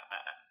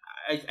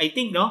 I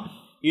think, no?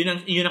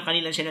 Yun ang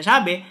kanilang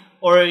sinasabi,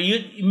 or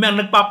yun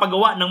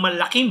nagpapagawa ng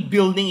malaking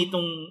building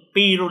itong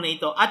Pharaoh na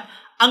ito. At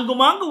ang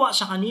gumagawa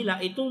sa kanila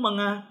itong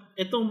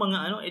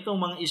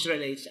mga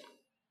Israelites.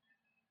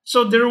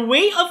 So their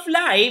way of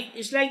life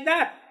is like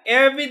that.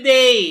 Every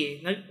day,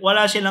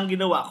 wala silang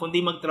ginawa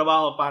kundi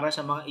magtrabaho para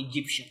sa mga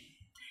Egyptian.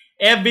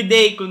 Every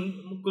day, kung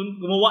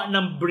gumawa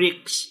ng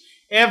bricks.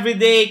 every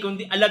day,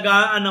 kundi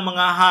alagaan ng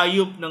mga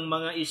hayop ng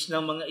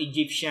mga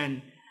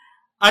Egyptian.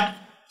 At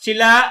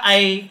sila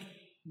ay,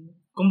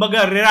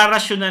 kumbaga,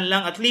 rarasyonan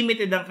lang at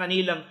limited ang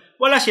kanilang,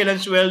 wala silang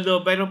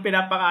sweldo, pero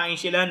pinapakain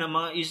sila ng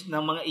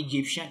mga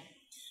Egyptian.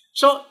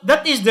 So,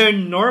 that is their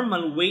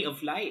normal way of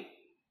life.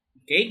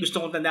 Okay?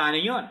 Gusto kong tandaan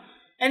ninyo.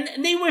 And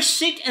they were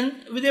sick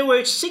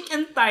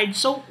and tired.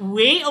 So,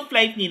 way of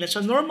life nila,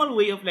 so normal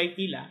way of life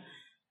nila,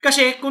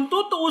 kasi kung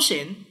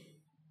tutuusin,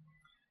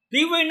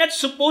 they were not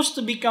supposed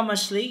to become a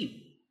slave.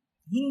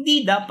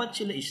 Hindi dapat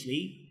sila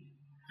slave.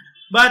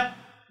 But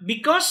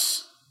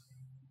because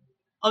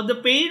of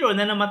the Pharaoh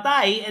na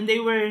namatay and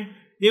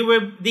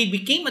they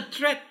became a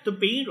threat to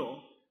Pharaoh,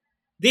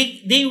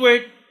 they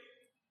were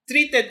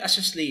treated as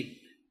a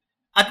slave.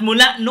 At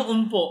mula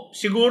noon po,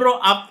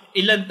 siguro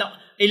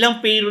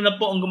ilang Pharaoh na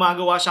po ang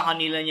gumagawa sa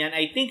kanila niyan.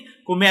 I think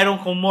kung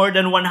more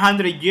than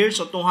 100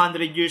 years o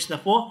 200 years na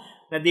po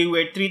na they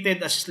were treated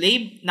as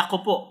slave,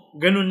 nako po,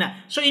 ganun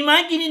na. So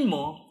imaginein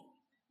mo,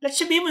 let's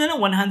sabihin mo na lang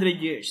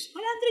 100 years.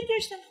 100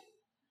 years na lang.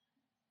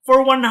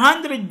 For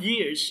 100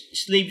 years,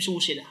 slaves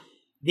po sila.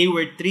 They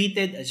were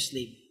treated as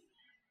slave.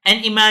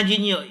 And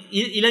imagine nyo,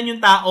 ilan yung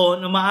tao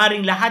na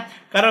maaring lahat,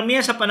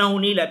 karamihan sa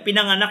panahon nila,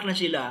 pinanganak na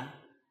sila,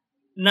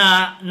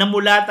 na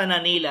namulatan na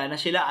nila na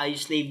sila ay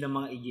slave ng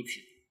mga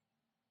Egyptian.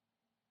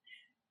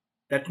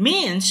 That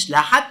means,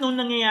 lahat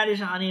nung nangyayari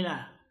sa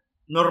kanila,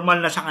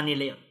 normal na sa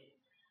kanila yun.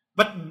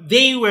 But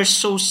they were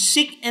so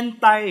sick and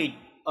tired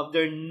of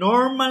their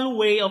normal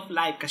way of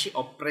life kasi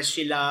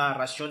oppressed sila,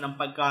 rasyon ang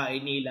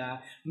pagkain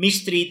nila,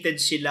 mistreated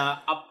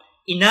sila,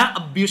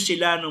 ina-abuse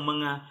sila ng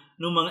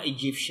mga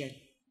Egyptian.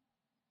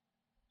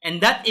 And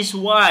that is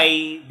why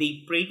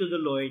they pray to the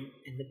Lord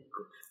and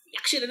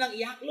iyak sila ng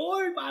iyak,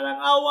 Lord, parang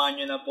awa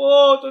nyo na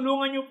po,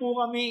 tulungan nyo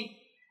po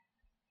kami.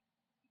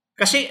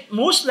 Kasi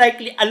most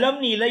likely,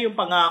 alam nila yung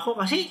pangako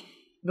kasi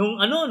nung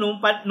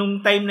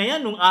time na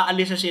yan, nung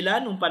aalis na sila,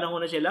 nung panahon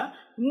na sila,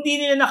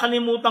 hindi nila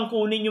nakalimutan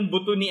kunin yung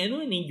buto ni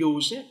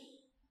Joseph.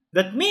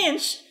 That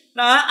means,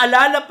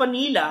 naaalala pa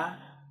nila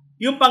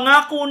yung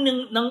pangako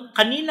ng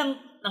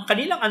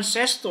kanilang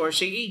ancestor,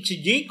 si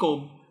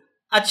Jacob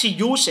at si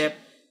Joseph,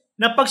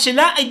 na pag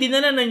sila ay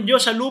dinala ng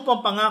Diyos sa lupang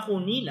pangako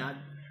nila,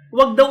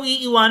 huwag daw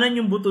iiwanan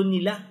yung buto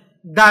nila.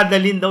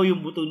 Dadalin daw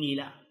yung buto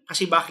nila.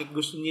 Kasi bakit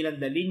gusto nilang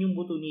dalhin yung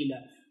buto nila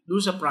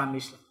doon sa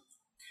promised land?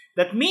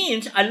 That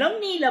means,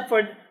 alam nila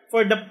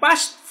for the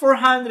past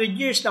 400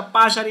 years na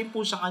pasa rin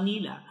po sa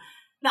kanila,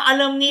 na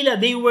alam nila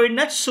they were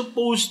not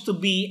supposed to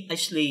be a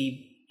slave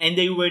and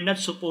they were not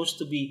supposed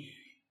to be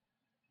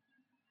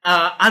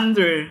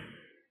under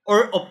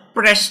or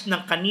oppressed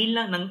ng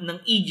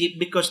Egypt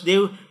because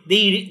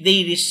they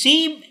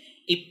received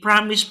a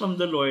promise from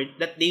the Lord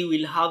that they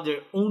will have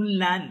their own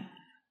land.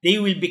 They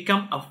will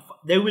become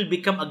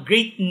a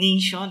great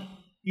nation.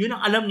 Yun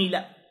ang alam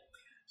nila.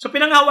 So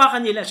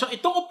pinanghawakan nila. So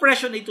itong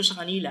oppression na ito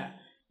sa kanila,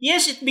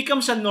 yes, it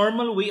becomes a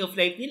normal way of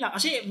life nila.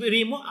 Kasi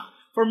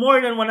for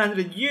more than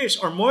 100 years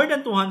or more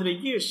than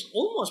 200 years,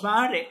 almost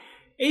maaari,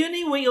 yun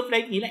yung way of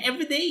life nila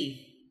every day.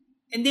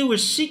 And they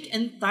were sick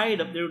and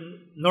tired of their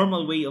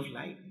normal way of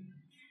life.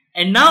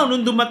 And now,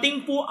 nung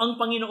dumating po ang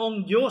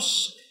Panginoong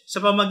Diyos, sa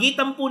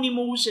pamagitan po ni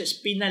Moses,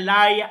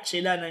 pinalaya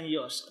sila ng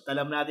Diyos. At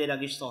alam natin ang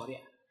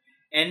istorya.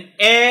 And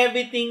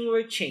everything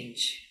were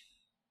changed.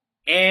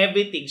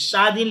 Everything.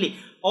 Suddenly,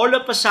 all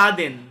of a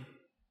sudden,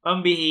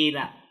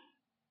 pambihira.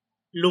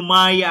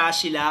 Lumaya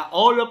sila.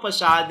 All of a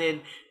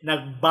sudden,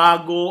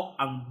 nagbago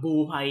ang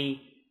buhay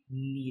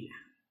nila.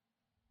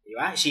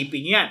 Diba?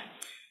 Isipin niyo yan.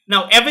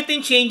 Now,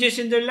 everything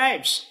changes in their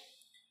lives.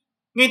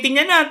 Ngayon,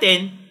 tingnan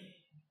natin,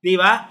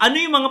 diba? Ano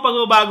yung mga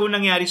pagbabago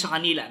nangyari sa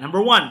kanila?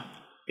 Number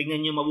 1, tingnan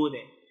niyo mabuti.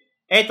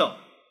 Eto,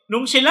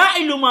 nung sila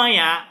ay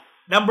lumaya,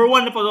 number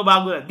 1 na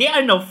pagbabago na, they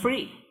are now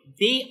free.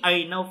 They are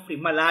now free.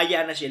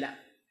 Malaya na sila.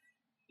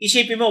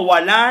 Isipin mo,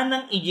 wala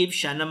ng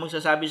Egyptian na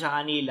magsasabi sa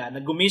kanila na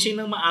gumising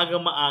ng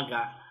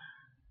maaga-maaga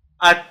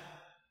at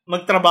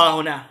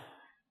magtrabaho na.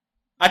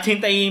 At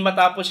hintayin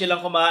matapos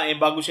silang kumain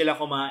bago sila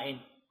kumain.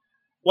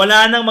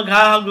 Wala nang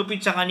maghahagupit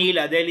sa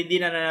kanila dahil hindi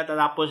na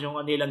natatapos yung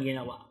kanilang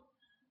ginawa.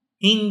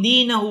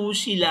 Hindi na ho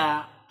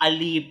sila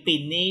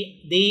alipin.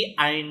 They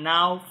are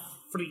now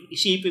free.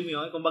 Isipin mo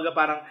yun. Kumbaga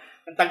parang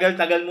ang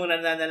tagal-tagal mo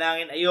na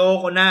nanalangin.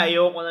 Ayoko na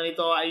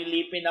nito.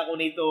 Alipin ako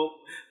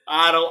nito.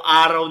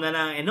 Araw-araw na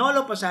lang. And all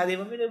of a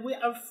sudden, we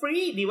are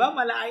free. Di ba?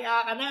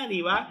 Malaya ka na.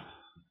 Di ba?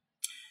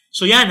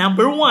 So yan,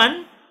 number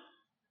 1,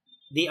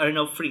 they are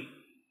now free.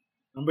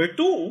 Number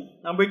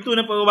 2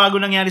 na pagbabago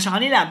nangyari sa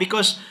kanila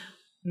because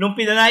nung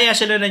pinalaya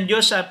sila ng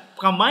Diyos sa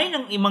kamay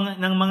ng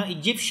mga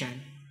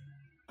Egyptian,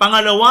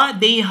 pangalawa,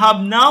 they have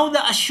now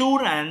the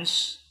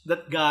assurance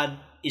that God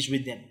is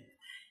with them.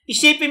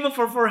 Isipin mo,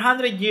 for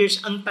 400 years,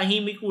 ang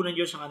tahimik ko ng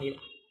Diyos sa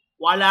kanila.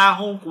 Wala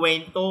akong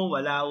kwento,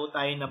 wala akong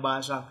tayong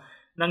nabasang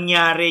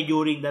nangyari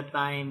during that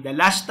time. The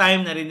last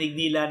time narinig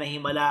nila na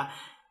himala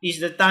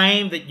is the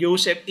time that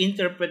Joseph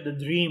interpreted the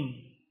dream.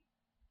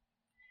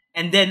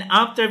 And then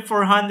after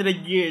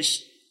 400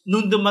 years,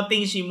 nung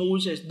dumating si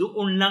Moses,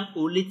 doon lang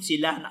ulit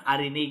sila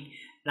nakarinig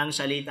ng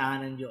salita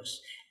ng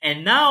Diyos.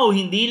 And now,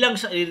 hindi lang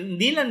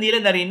nila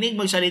narinig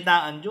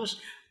magsalita ang Diyos,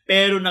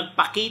 pero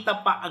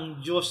nagpakita pa ang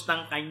Diyos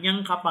ng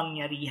kanyang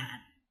kapangyarihan.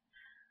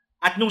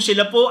 At nung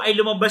sila po ay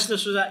lumabas na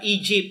sa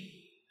Egypt,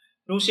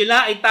 nung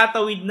sila ay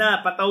patawid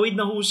na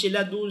ho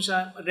sila doon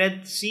sa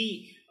Red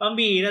Sea,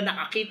 pambihira,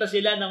 nakakita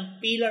sila ng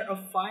pillar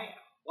of fire.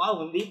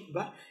 Wow, hindi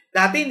ba?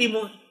 Dati hindi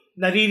mo,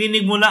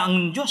 naririnig mo na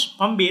ang Diyos,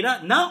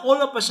 pambihira. Now, all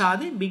of a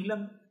sudden,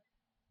 biglang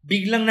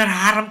di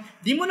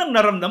mo lang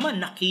naramdaman,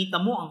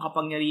 nakita mo ang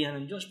kapangyarihan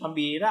ng Diyos,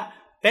 pambihira.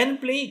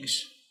 10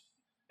 plagues.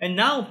 And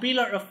now,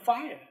 pillar of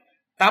fire.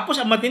 Tapos,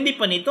 ang matindi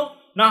pa nito,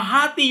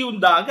 nahati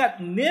yung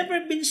dagat,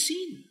 never been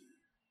seen.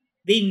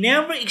 They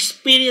never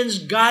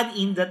experienced God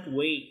in that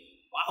way.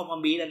 Wow,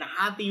 pambihira,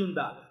 nahati yung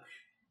dagat.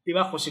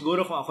 Diba?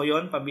 Kung ako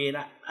yon,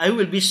 pambihira, I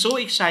will be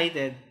so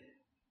excited.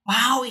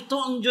 Wow, ito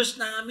ang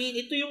Diyos namin.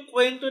 Ito yung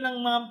kwento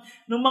ng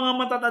mga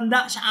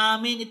matatanda sa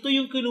amin. Ito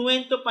yung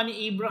kinuwento pa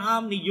ni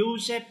Abraham, ni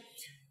Joseph,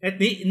 at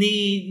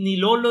ni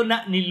Lolo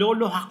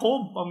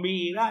Jacob,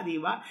 pambihira, di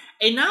ba?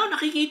 And now,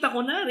 nakikita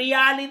ko na,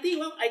 reality.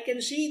 Well, I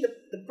can see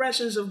the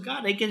presence of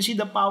God. I can see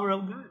the power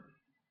of God.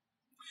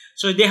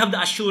 So, they have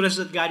the assurance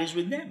that God is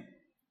with them.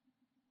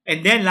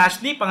 And then,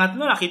 lastly,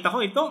 pangatlo, nakita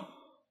ko ito.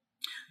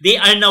 They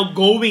are now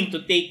going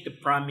to take the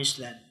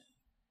promised land.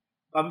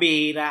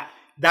 Pambihira.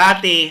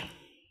 Dati,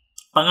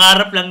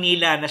 pangarap lang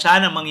nila na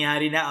sana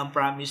mangyari na ang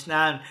promised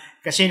land.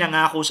 Kasi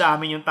nangako sa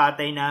amin yung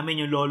tatay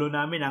namin, yung lolo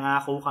namin,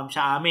 nangako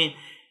sa amin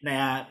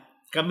na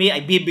kami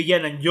ay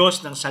bibigyan ng Diyos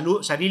ng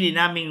sarili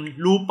naming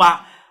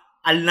lupa,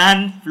 a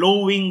land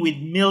flowing with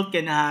milk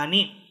and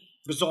honey.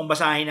 Gusto kong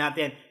basahin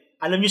natin.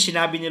 Alam niyo,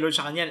 sinabi ni Lord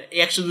sa kanya,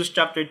 Exodus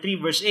chapter 3,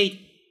 verse 8.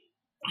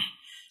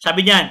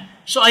 Sabi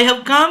niyan, So I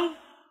have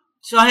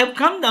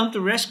come down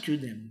to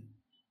rescue them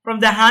from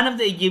the hand of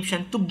the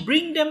Egyptian, to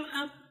bring them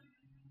up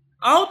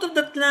out of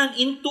that land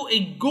into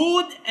a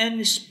good and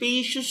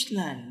spacious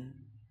land,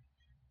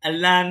 a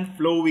land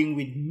flowing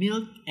with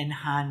milk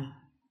and honey,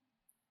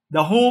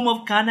 the home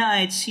of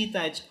Canaanites,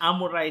 Hittites,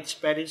 Amorites,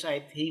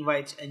 Perizzites,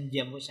 Hivites, and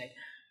Jebusites.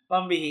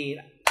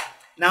 Pambihira.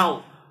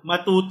 Now,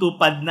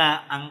 matutupad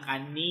na ang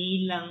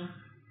kanilang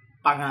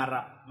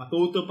pangarap.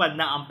 Matutupad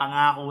na ang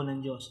pangako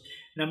ng Diyos.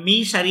 Na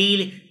may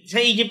sarili. Sa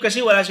Egypt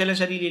kasi wala silang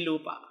sarili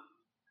lupa.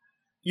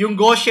 Yung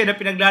Goshen na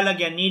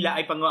pinaglalagyan nila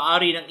ay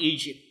pang-aari ng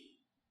Egypt.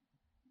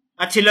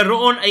 At sila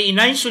roon ay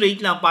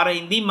in-isolate lang para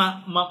hindi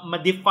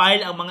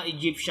ma-defile ang mga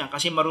Egyptian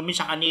kasi marumi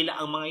sa kanila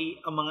ang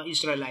mga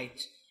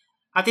Israelites.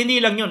 At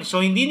hindi lang yun. So,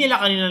 hindi nila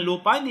kanilang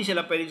lupa, hindi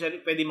sila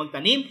pwede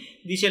magtanim,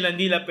 hindi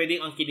nila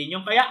pwedeng angkinin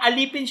yun. Kaya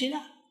alipin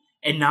sila.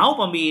 And now,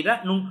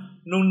 pambihira, nung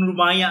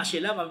lumaya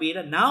sila,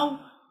 pambihira,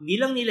 now, hindi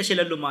lang nila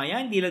sila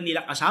lumaya, hindi lang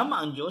nila kasama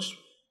ang Diyos.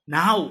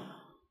 Now,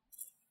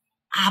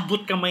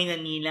 abot kamay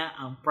na nila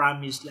ang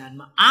promised land.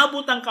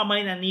 Maabot ang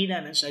kamay na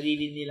nila ng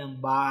sarili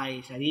nilang bahay,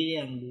 sarili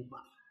nilang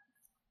lupa.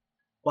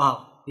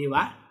 Wow, di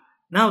ba?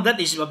 Now, that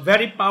is a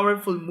very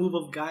powerful move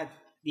of God.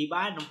 Di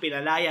ba? Nung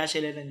pinalaya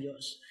sila ng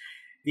Diyos.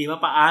 Di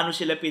ba? Paano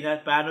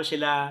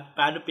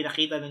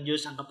pinakita ng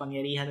Diyos ang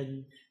kapangyarihan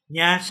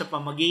niya sa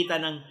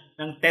pamagitan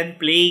ng 10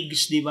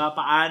 plagues, di ba?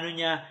 Paano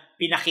niya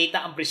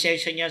pinakita ang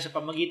presensya niya sa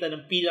pamagitan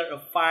ng pillar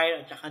of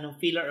fire at saka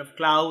ng pillar of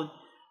cloud.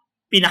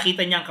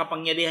 Pinakita niya ang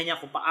kapangyarihan niya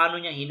kung paano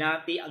niya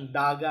hinati ang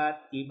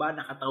dagat, di ba?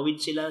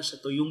 Nakatawid sila sa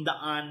tuyong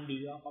daan,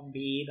 di ba?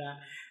 Pambihira.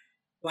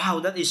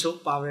 Wow, that is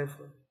so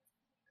powerful.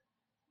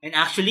 And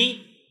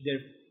actually,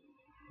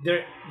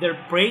 their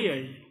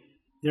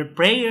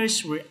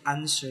prayers were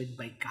answered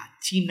by God.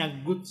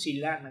 Sinagot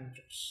sila ng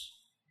Diyos.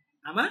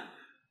 Tama?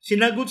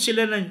 Sinagot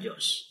sila ng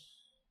Diyos.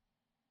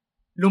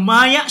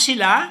 Lumaya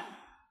sila,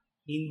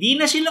 hindi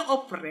na sila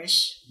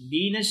oppressed,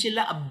 hindi na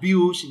sila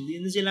abused, hindi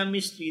na sila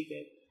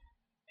mistreated.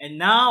 And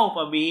now,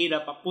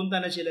 pabihira,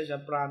 papunta na sila sa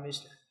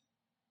promised land.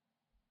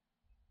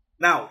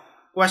 Now,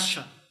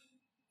 question.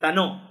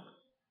 Tanong.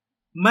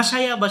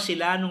 Masaya ba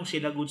sila nung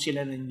sinagot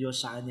sila ng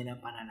Diyos sa kanilang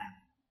panalangin?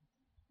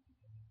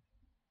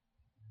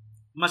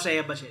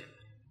 Masaya ba sila?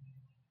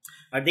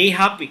 Are they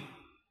happy?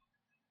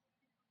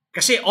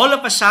 Kasi all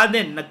of a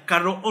sudden,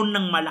 nagkaroon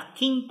ng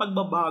malaking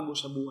pagbabago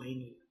sa buhay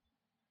nila.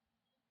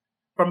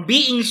 From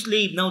being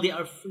slave, now they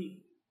are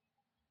free.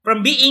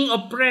 From being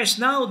oppressed,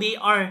 now they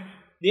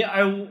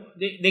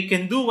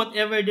can do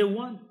whatever they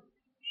want.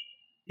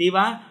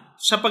 Diba?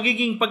 Sa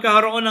pagiging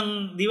pagkakaroon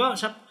ng, diba?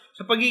 Sa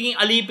pagiging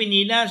alipin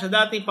nila, sa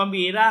dating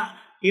pambihira,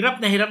 hirap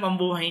na hirap ang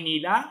buhay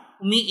nila,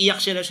 umiiyak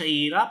sila sa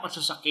hirap at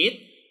sa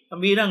sakit,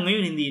 pambihira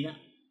ngayon hindi na.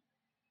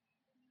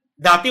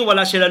 Dati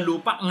wala sila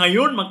lupa,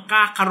 ngayon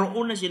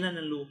magkakaroon na sila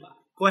ng lupa.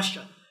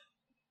 Question,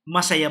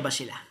 masaya ba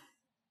sila?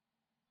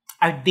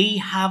 Are they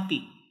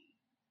happy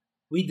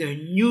with their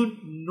new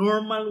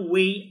normal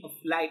way of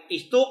life?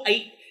 Ito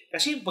ay,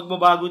 kasi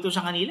pagbabago ito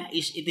sa kanila,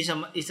 it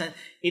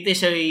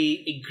is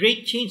a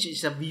great change,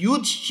 it's a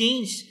huge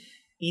change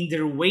in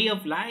their way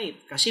of life.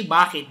 Kasi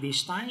bakit?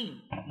 This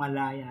time,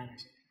 malaya na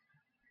sila.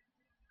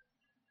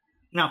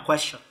 Now,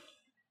 question.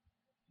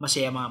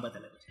 Masaya mga ba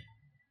talaga sila?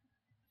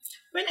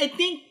 Well, I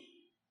think,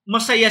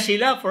 masaya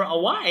sila for a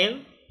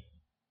while.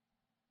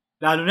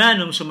 Lalo na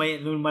nung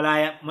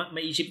malaya,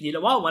 maisip nila,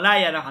 wow,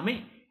 malaya na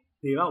kami.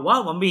 Di ba?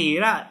 Wow,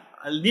 mambihira.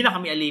 Hindi na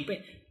kami alipin.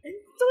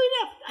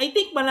 I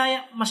think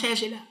masaya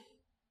sila.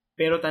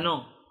 Pero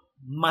tanong,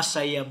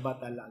 masaya ba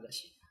talaga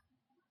sila?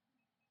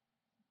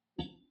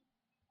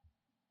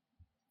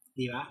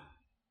 Di ba?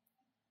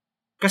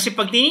 Kasi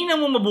pag tinignan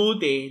mo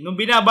mabuti, nung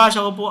binabasa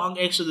ko po ang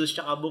Exodus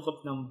tsaka Book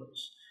of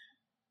Numbers,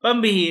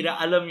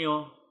 pambihira, alam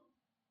nyo,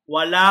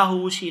 wala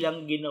ho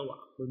silang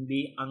ginawa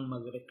kundi ang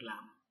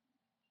magreklamo.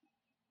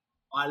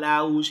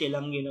 Wala ho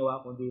silang ginawa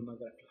kundi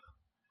magreklamo.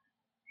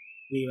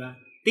 Di ba?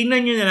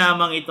 Tingnan nyo na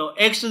lamang ito.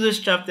 Exodus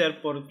chapter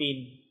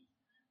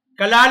 14.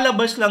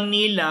 Kalalabas lang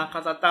nila,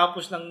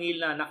 katatapos lang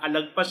nila,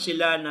 nakalagpas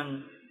sila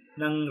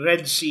ng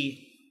Red Sea.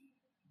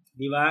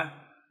 Di ba?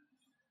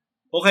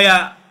 O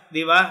kaya,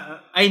 di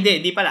ba? Ay,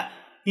 hindi pala.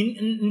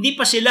 Hindi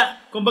pa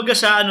sila, kumbaga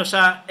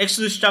sa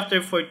Exodus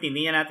chapter 14,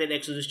 tingnan natin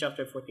Exodus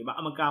chapter 14.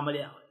 Baka magkamali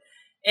ako.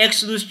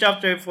 Exodus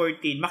chapter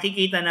 14,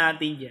 makikita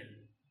natin diyan.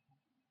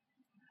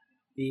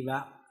 Di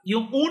ba?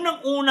 Yung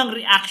unang-unang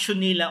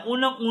reaction nila,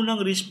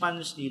 unang-unang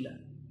response nila.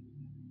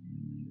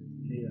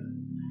 Di ba?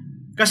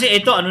 Kasi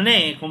ito,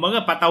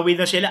 kumbaga patawid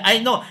na sila.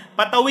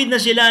 Patawid na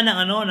sila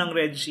ng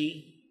Red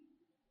Sea.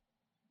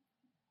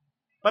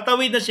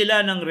 Patawid na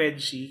sila ng Red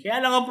Sea.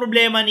 Kaya lang ang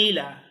problema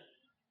nila,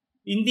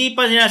 hindi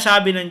pa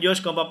sinasabi ng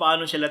Diyos kung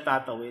paano sila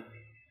tatawid.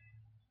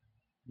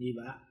 Di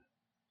ba?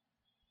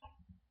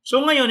 So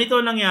ngayon, ito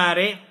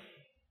nangyari.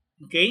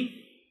 Okay?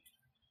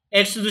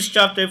 Exodus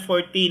chapter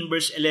 14,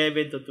 verse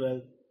 11 to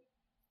 12.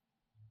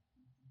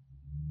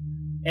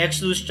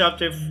 Exodus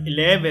chapter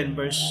 11,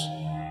 verse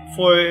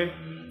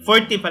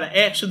 14 pala.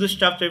 Exodus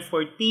chapter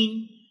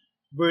 14,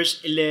 verse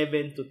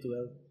 11 to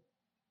 12.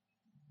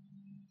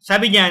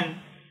 Sabi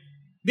niyan,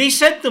 they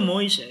said to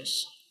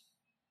Moses,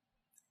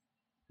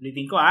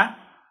 ulitin ko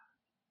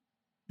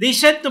They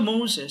said to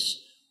Moses,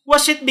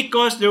 was it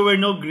because there were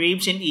no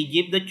grapes in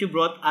Egypt that you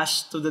brought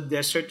us to the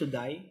desert to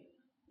die?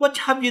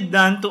 What have you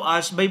done to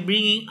us by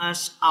bringing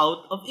us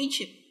out of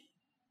Egypt?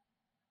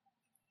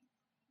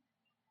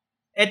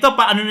 Ito,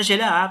 paano na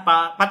sila?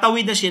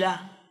 Patawid na sila.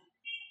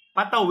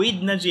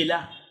 Patawid na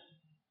sila.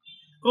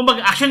 Kung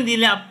actually,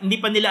 hindi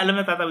pa nila alam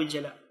na tatawid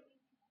sila.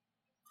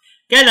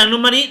 Kaya lang,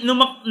 nung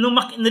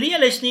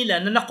realize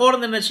nila na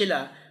na-corner na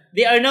sila,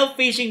 they are now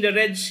facing the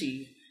Red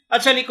Sea.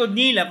 At sa likod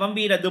nila,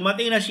 pambira,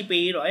 dumating na si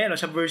Pharaoh. Ayan,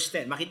 sa verse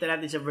 10. Makita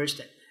natin sa verse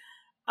 10.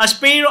 As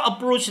Pharaoh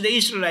approached the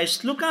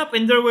Israelites, look up,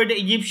 and there were the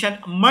Egyptians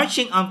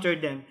marching after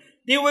them.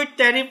 They were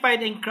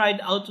terrified and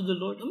cried out to the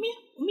Lord.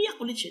 Umiyak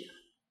ulit sila.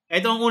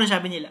 Ito ang unang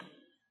sabi nila.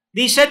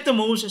 They said to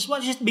Moses,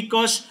 was it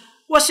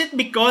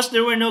because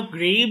there were no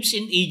grapes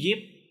in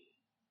Egypt?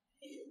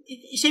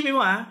 Isipin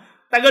mo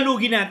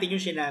tagalugin natin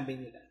yung sinabi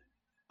nila.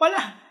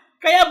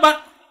 Kaya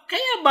ba,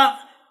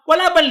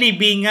 wala bang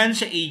libingan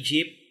sa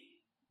Egypt?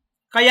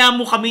 Kaya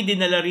mo kami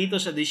dinala rito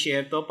sa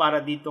disyerto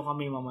para dito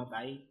kami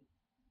mamatay?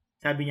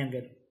 Sabi niya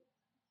gano'n.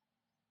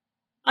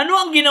 Ano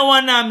ang ginawa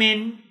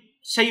namin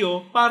sa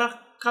iyo para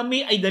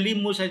kami ay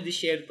dalhin mo sa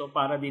disyerto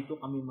para dito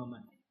kami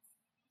mamatay?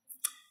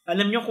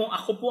 Alam niyo, kung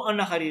ako po ang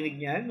nakarinig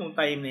niyan nung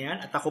time na yan,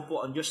 at ako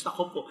po ang Diyos,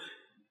 ako po,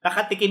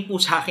 nakatikim po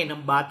sa akin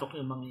ng batok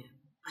yung mga yan.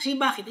 Kasi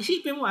bakit?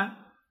 Isipin mo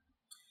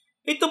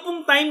ito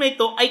pong time na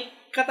ito ay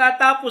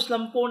katatapos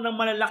lang po ng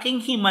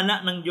malalaking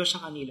himala ng Diyos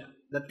sa kanila.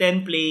 The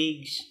 10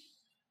 plagues,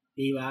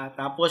 diba?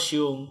 Tapos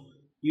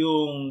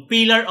yung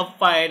pillar of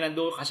fire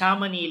nandoon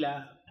kasama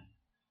nila.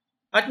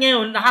 At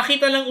ngayon,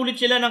 nakakita lang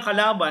ulit sila ng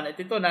kalaban at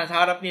ito, nasa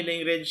harap nila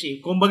yung Red Sea.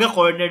 Kumbaga,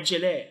 cornered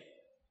sila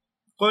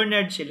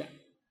Cornered sila.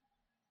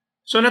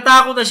 So,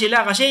 natakot na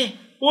sila kasi,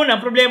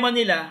 problema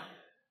nila,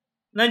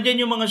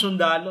 nandyan yung mga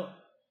sundalo.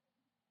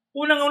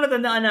 Unang-una,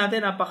 tandaan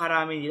natin,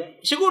 napakarami nila.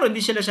 Siguro,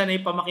 hindi sila sanay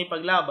pa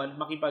makipaglaban,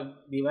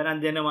 di ba,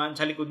 nandyan naman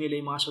sa likod nila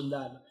yung mga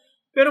sundalo.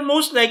 Pero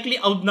most likely,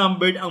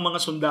 outnumbered ang mga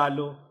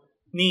sundalo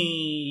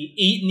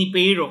ni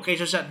Pharaoh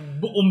kaysa sa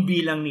buong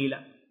bilang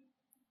nila.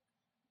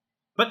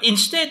 But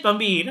instead,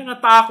 pambihira,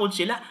 natakot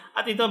sila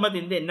at ito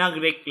matindi,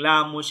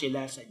 nagreklamo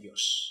sila sa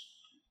Diyos.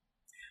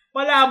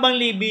 Wala bang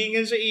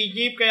libingan sa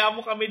Egypt, kaya mo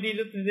kami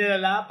dito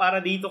dinala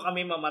para dito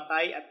kami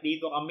mamatay at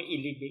dito kami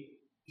ilibing.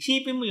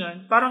 Isipin mo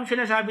yan, parang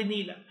sinasabi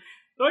nila,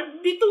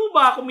 Lord, dito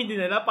ba kami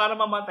dinala para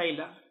mamatay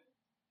lang?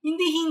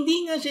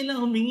 Hindi nga sila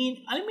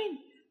humingi.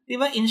 Di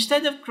ba,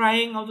 instead of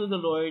crying out to the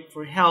Lord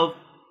for help,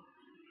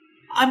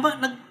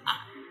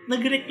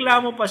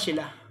 nagreklamo pa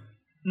sila.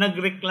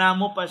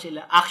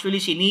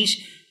 Actually,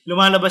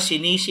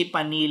 sinisi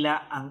pa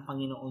nila ang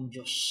Panginoon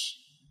Diyos.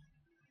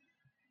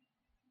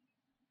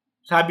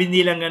 Sabi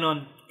nila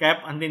ganon.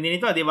 Kaya, andin din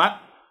ito, di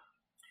ba?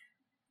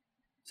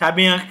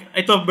 Sabi nga,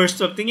 ito verse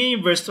 12. Tingnan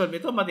yung verse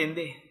 12. Ito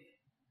matindi.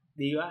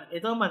 Di ba?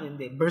 Ito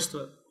matindi. Verse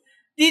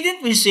 12.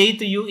 Didn't we say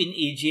to you in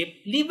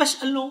Egypt, leave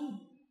us alone?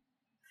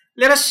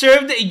 Let us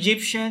serve the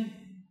Egyptian.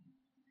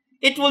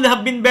 It would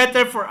have been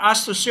better for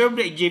us to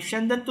serve the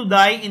Egyptian than to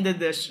die in the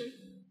desert.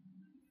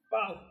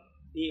 Wow.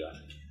 Di ba?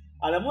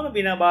 Alam mo na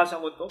binabasa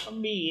ko ito,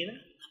 pambihira,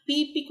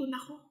 pipikon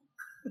ako.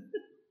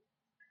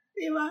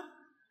 Di ba?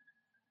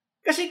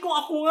 Kasi kung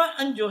ako nga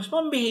ang Diyos,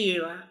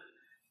 pambihira,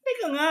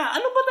 Teka nga,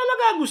 ano ba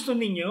talaga gusto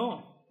ninyo?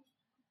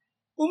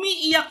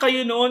 Umiiyak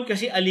kayo noon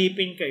kasi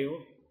alipin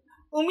kayo.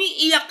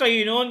 Umiiyak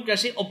kayo noon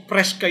kasi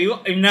oppressed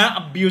kayo,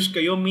 na-abuse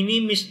kayo,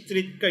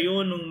 mini-mistreat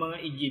kayo ng mga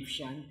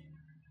Egyptian.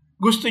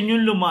 Gusto nyo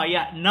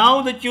lumaya.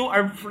 Now that you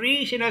are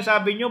free,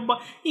 sinasabi nyo,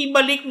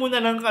 ibalik mo na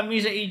lang kami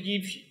sa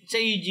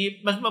Egypt.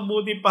 Mas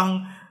mabuti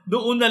pang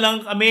doon na lang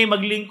kami,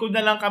 maglingkod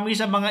na lang kami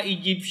sa mga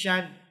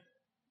Egyptian.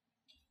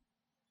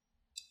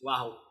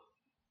 Wow.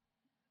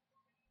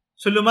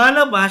 So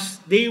lumalabas,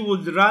 they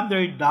would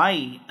rather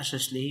die as a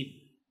slave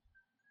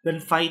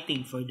than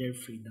fighting for their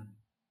freedom.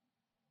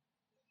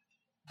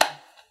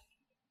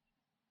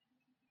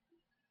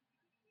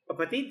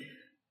 Kapatid,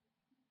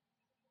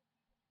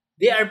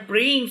 they are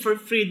praying for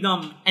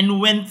freedom,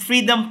 and when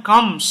freedom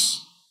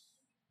comes,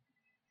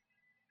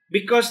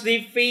 because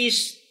they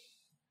face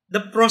the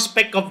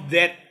prospect of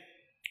death,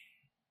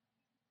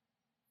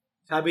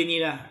 sabi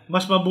nila,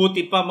 mas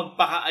mabuti pa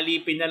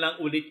magpakaalipin na lang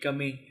ulit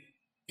kami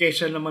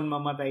kaysa naman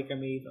mamatay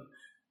kami ito.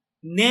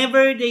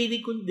 Never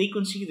they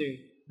consider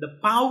the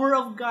power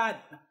of God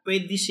na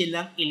pwede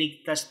silang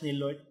iligtas ni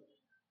Lord.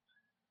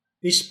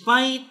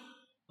 Despite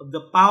of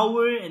the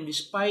power and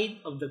despite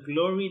of the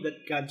glory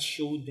that God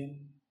showed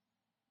them,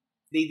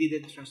 they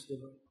didn't trust the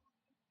Lord.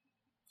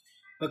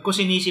 Pagko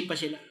sinisi pa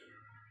sila.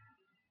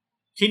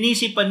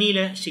 Sinisi pa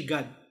nila si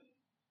God.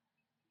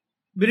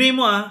 Biruin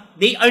mo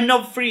they are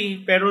now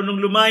free, pero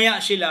nung lumaya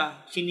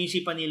sila,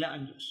 sinisi pa nila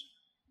ang Diyos.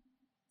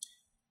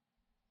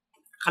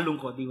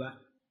 Kalungkot, di ba?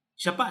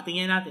 Isa pa,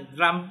 tingnan natin.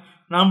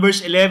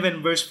 Numbers 11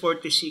 verse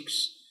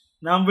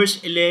 46. Numbers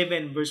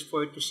 11 verse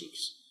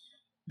 46.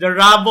 The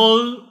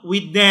rabble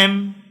with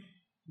them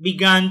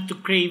began to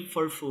crave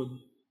for food.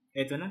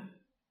 Ito na.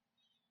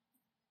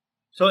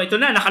 So, ito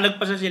na,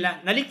 nakalagpas na sila.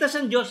 Naligtas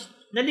ng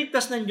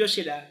Diyos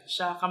sila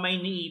sa kamay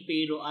ni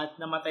Pharaoh at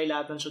namatay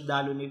lahat ng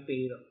sundalo ni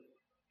Pharaoh.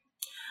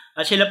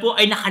 At sila po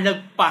ay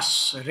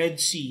nakalagpas sa Red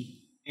Sea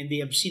and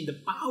they have seen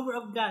the power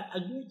of God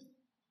again.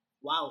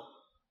 Wow.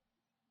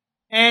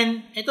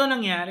 And ito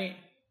nangyari.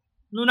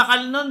 Nung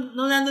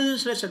nandun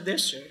sila sa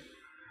desert,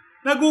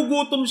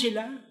 nagugutom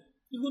sila.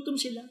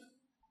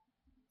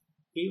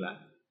 Diba?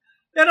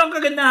 Pero ang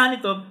kagandahan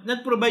nito,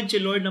 nag-provide si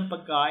Lord ng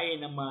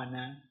pagkain ng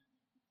mana.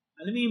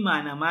 Alam mo yung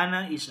mana?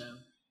 Mana is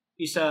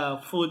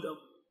a food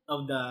of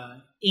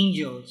the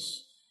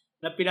angels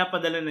na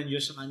pinapadala ng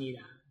Diyos sa kanila.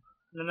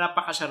 Na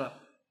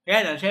napakasarap.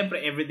 Kaya lang, siyempre,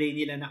 everyday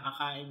nila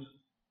nakakain.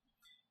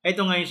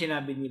 Ito nga yung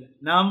sinabi nila.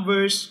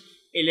 Numbers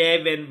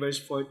 11 verse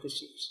 4 to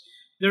 6.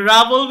 The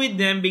rabble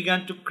with them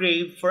began to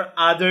crave for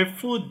other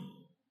food.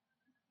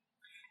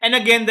 And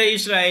again, the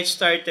Israelites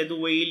started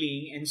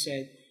wailing and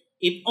said,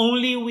 if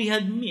only we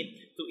had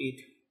meat to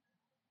eat.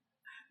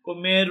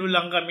 Kung meron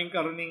lang kaming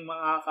karning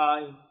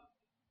makakain.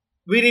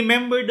 We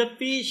remember the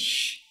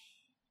fish.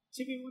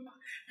 Sige mo na.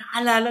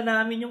 Naalala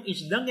namin yung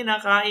isdang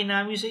kinakain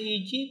namin sa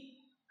Egypt.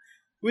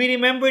 We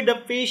remember the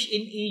fish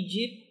in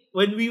Egypt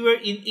when we were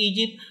in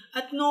Egypt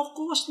at no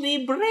cost,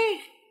 libre.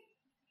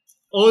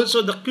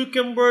 Also the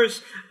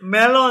cucumbers,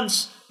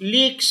 melons,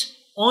 leeks,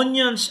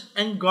 onions,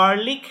 and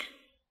garlic.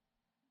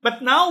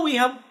 But now we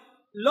have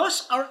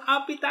lost our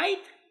appetite.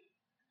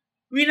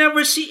 We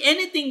never see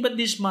anything but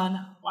this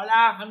manna.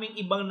 Wala kaming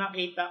ibang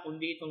nakita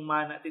kundi itong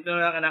manna. Ito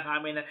na lang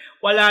kami na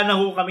wala na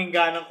ho kaming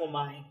ganang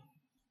kumain.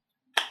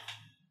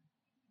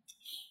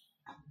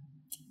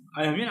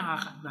 Alam niyo,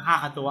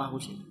 nakakatuwa ko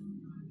sila.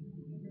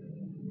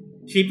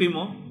 Isipin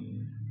mo,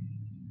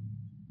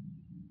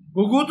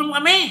 gugutom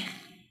kami.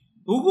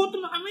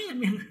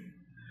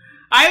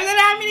 Ayaw na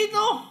namin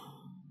ito.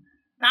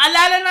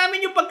 Naalala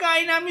namin yung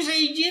pagkain namin sa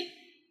Egypt.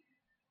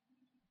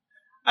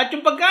 At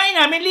yung pagkain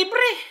namin,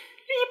 libre.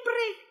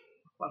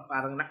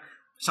 Parang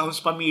sounds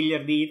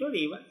familiar dito,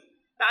 di ba?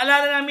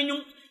 Naalala namin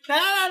yung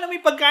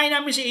pagkain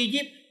namin sa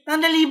Egypt,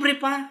 libre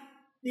pa.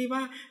 Di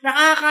ba?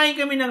 Nakakain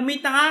kami ng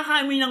meat,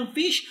 nakakain kami ng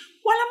fish,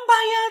 walang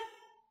bayad.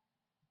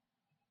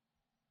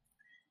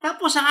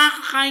 Tapos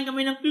nakakain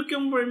kami ng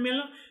cucumber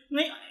melon.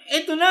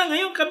 Ito na,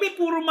 ngayon kami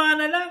puro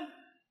mana lang.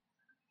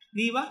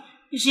 Di ba?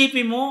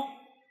 Isipin mo,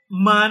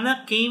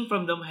 mana came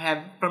from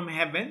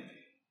heaven.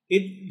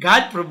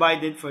 God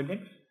provided for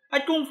them.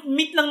 At kung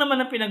meat lang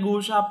naman ang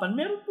pinag-uusapan,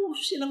 meron po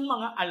silang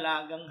mga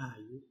alagang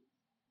hayop.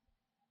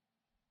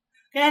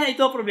 Kaya na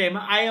ito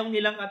problema, ayaw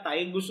nilang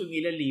katayin, gusto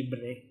nila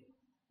libre.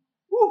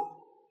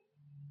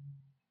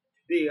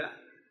 Di ba?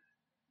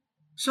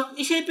 So,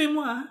 isipin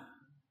mo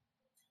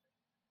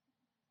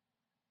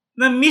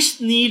na-miss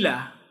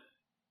nila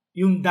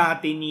yung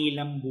dati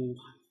nilang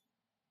buhay.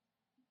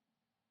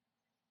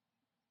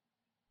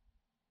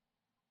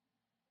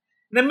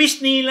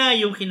 Na-miss nila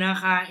yung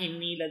kinakain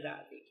nila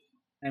dati.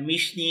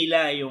 Na-miss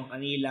nila yung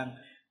kanilang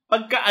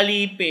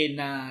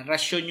pagkaalipin na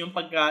rasyon yung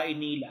pagkain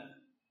nila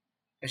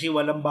kasi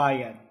walang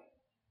bayad.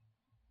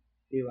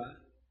 Di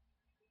ba?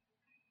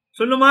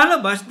 So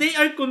lumalabas, they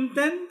are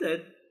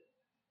contented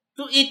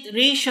to eat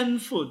ration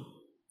food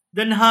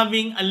than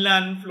having a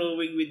land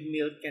flowing with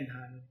milk and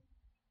honey.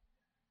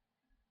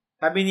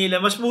 Sabi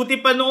nila, mas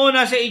buti pa noon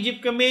nasa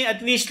Egypt kami,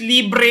 at least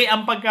libre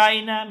ang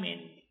pagkain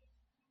namin.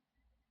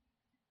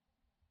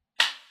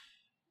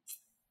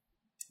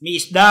 May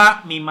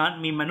isda, may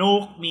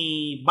manok,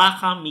 may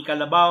baka, may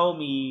kalabaw,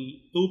 may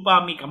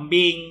tupa, may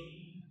kambing.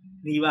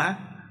 Di ba?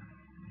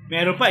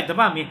 Meron pa, ito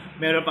pa,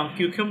 meron pang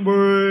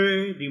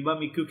cucumber, di ba?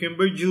 May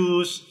cucumber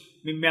juice,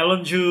 may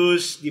melon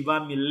juice, di ba?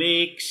 May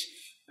leeks.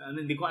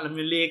 Hindi ko alam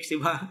yung leeks, di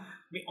ba?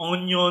 May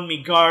onion, may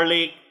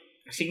garlic.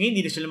 Kasi ngayon,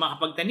 hindi na sila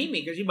makapagtanim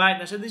Kasi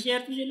bakit? Nasa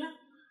desyerto sila.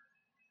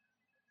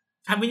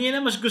 Sabi nila,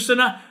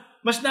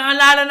 mas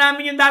naalala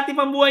namin yung dati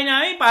pang buhay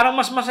namin. Parang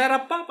mas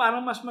masarap pa,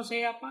 parang mas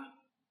masaya pa.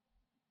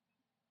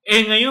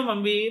 Ngayon,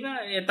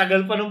 pambihira.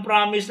 Tagal pa nung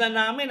promise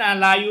na namin.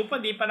 Layo pa,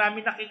 di pa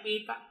namin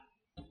nakikita.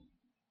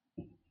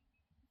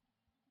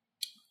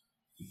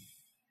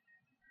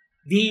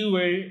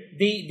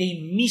 They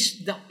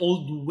missed the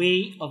old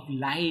way of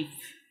life.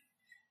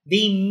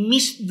 They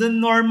missed the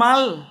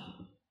normal.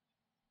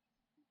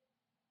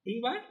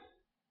 Diba?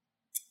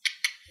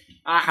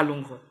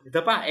 Kalungkot.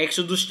 Ito pa,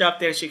 Exodus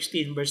chapter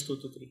 16, verse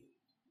 2-3.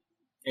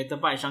 Ito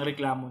pa, isang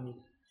reklamo nila.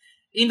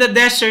 In the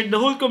desert, the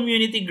whole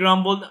community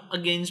grumbled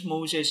against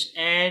Moses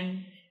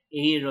and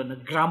Aaron.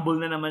 Nag-grumble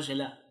na naman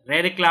sila.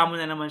 Re-reklamo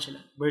na naman sila.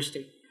 Verse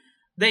 3.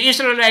 The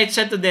Israelites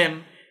said to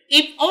them,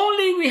 if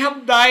only we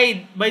have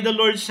died by the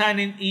Lord's hand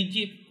in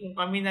Egypt. Kung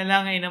kami na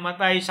lang ay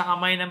namatay sa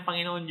kamay ng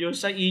Panginoon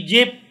Diyos sa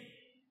Egypt.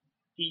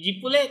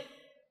 Egypt ulit.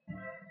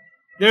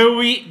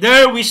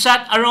 There we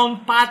sat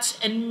around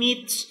pots and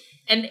meats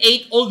and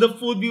ate all the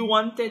food we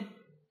wanted.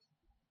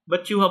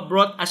 But you have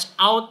brought us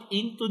out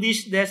into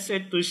this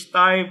desert to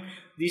starve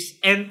this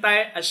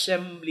entire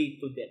assembly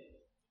to death.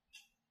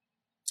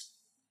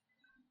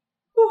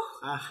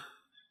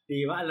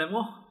 Diba? Alam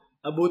mo,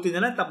 abuti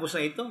na lang, tapos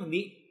na ito.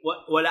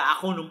 Wala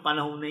ako nung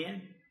panahon na yan.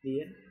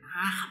 Diba?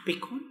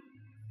 Nakakapikon.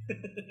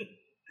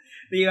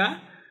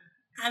 Diba?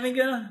 Sabi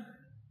gano'n.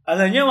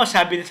 Alam niyo,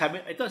 sabi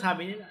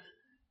nila.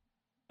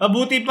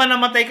 Mabuti pa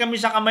namatay kami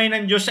sa kamay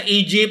ng Diyos sa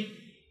Egypt.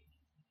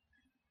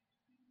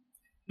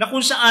 Na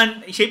kung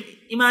saan,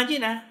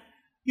 imagine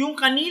yung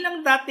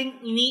kanilang dating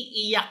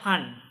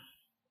iniiyakan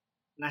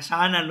na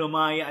sana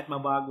lumaya at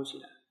mabago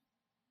sila.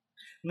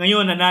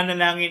 Ngayon,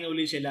 nananalangin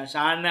uli sila,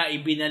 sana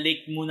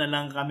ibinalik mo na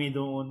lang kami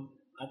doon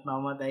at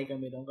mamatay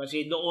kami doon.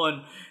 Kasi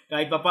doon,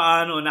 kahit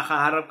papaano,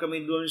 nakaharap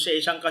kami doon sa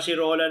isang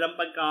kasirola ng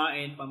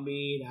pagkain,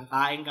 pambihira,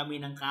 kain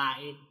kami ng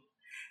kain.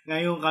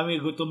 Ngayon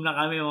kami, gutom na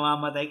kami,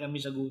 mamamatay kami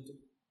sa gutom.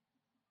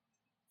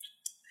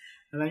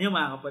 Alam niyo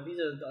mga kapatid,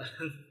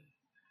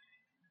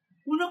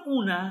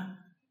 unang-una,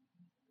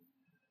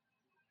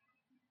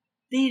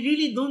 they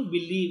really don't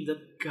believe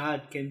that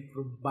God can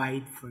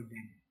provide for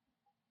them.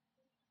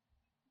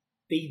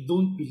 They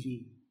don't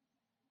believe.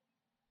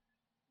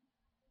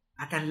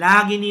 At ang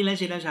lagi nila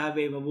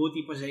sinasabi,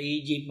 mabuti pa sa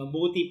Egypt,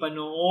 mabuti pa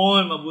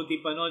noon,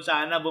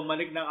 sana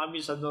bumalik na kami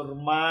sa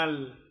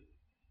normal.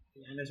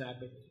 Yan ang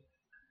sabi nila.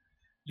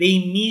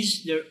 They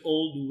miss their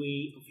old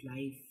way of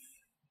life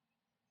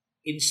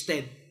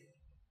instead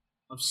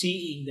of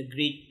seeing the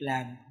great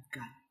plan of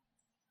God.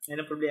 Yan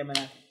ang problema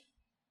natin.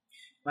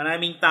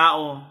 Maraming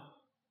tao,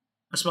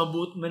 mas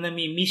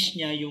manami-miss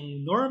niya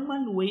yung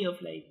normal way of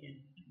life niya.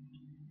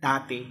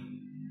 Dati,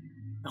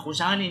 na kung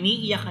saan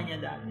iniiyakan niya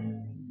dati,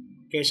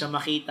 kaysa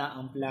makita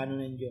ang plano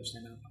ng Diyos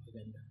na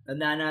napakaganda.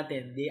 Tandaan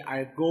natin, they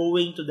are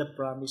going to the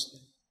promised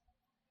land.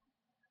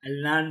 A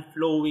land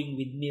flowing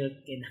with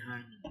milk and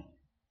honey.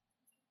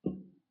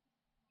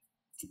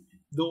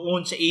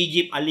 Doon sa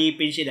Egypt,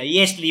 alipin sila.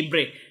 Yes,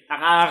 libre.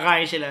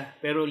 Nakakakain sila,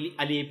 pero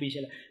alipin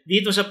sila.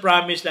 Dito sa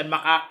promised land,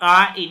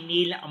 makakain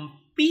nila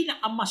ang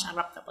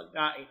pinakamasarap na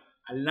pagkain.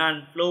 A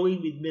land flowing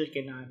with milk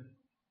and honey.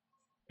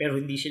 Pero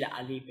hindi sila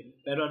alipin.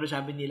 Pero ano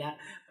sabi nila?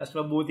 Mas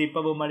mabuti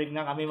pa bumalik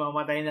na kami,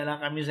 mamatay na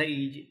lang kami sa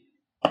Egypt.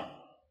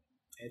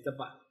 Ito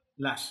pa.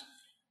 Last.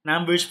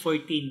 Numbers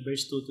 14,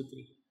 verse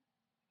 2-3.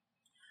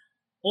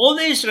 All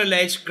the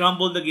Israelites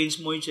grumbled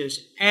against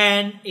Moses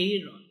and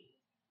Aaron.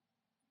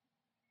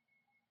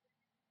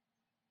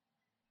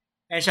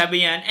 And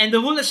sabi niyan, and the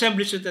whole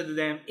assembly said to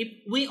them, if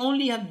we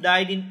only have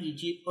died in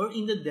Egypt or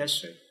in the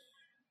desert,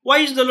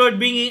 why is the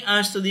Lord bringing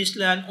us to this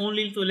land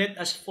only to let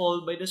us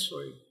fall by the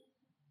sword?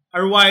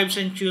 Our wives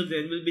and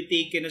children will be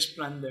taken as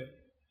plunder.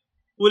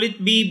 Will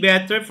it be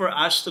better for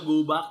us to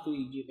go back to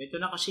Egypt? Ito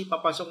na kasi,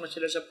 papasok na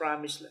sila sa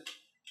promised land.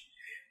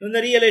 Nung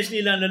na-realize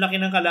nila, ang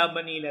lalaki ng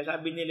kalaban nila,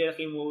 sabi nila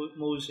kay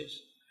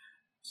Moses,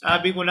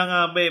 sabi ko na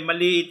nga ba,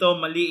 mali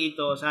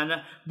ito.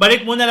 Sana,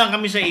 balik mo na lang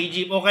kami sa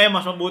Egypt o kaya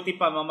mas mabuti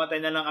pa,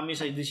 mamatay na lang kami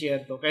sa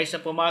disyerto.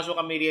 Kaysa pumasok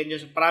kami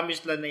riyan sa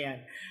promised land na yan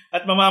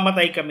at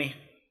mamamatay kami.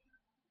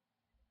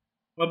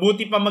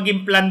 Mabuti pa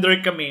maging plunder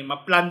kami,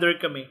 ma-plunder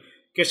kami,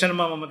 kaysa na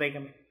mamamatay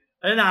kami.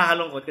 Ano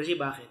nakakalungkot? Kasi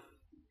bakit?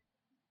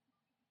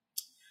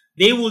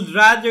 They would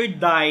rather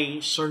die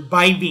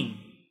surviving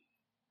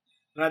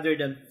rather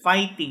than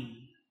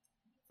fighting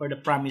for the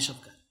promise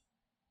of God.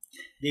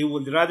 They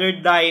would rather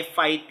die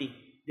fighting.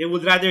 They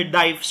would rather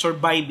die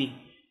surviving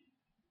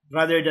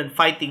rather than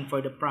fighting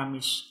for the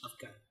promise of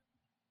God.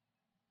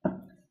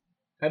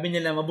 Sabi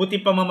nila, mabuti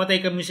pa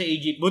mamatay kami sa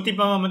Egypt, buti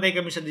pa mamatay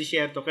kami sa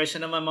disyerto,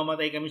 kaysa naman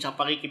mamatay kami sa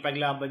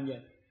pakikipaglaban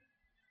dyan.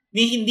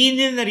 Hindi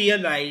nila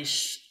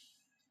na-realize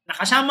na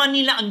kasama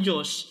nila ang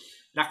Diyos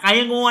na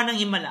kayang gumawa ng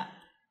himala,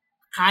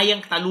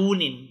 kayang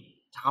talunin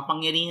sa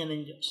kapangyarihan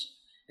ng Diyos.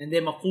 And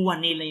then makuha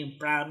nila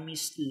yung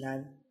promised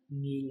land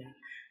nila.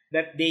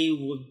 That they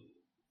would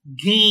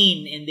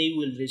gain and they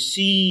will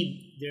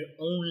receive their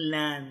own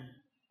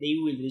land. They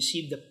will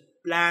receive the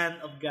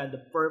plan of God,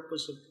 the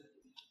purpose of God.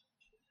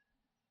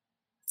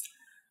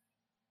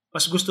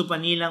 Mas gusto pa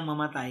nilang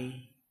mamatay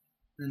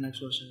na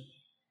nagsusunod.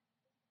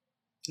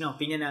 No,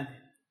 tingnan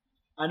natin.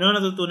 Ano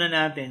natutunan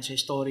natin sa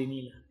story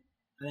nila?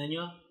 Alam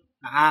nyo,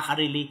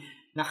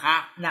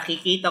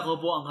 nakikita ko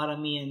po ang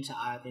karamihan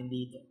sa atin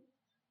dito.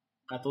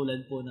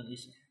 Katulad po ng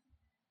isa.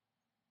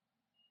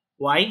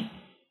 Why?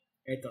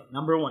 Ito,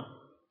 number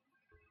 1.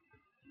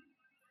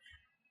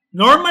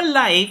 Normal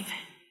life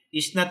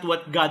is not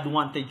what God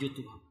wanted you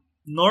to have.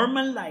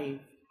 Normal life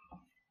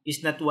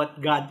is not what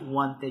God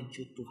wanted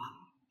you to have.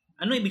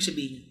 Ano ibig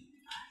sabihin?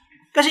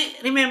 Kasi,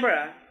 remember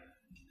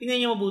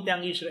tingnan niyo mabuti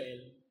ang Israel.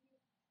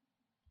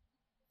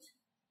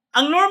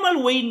 Ang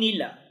normal way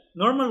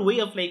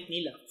of life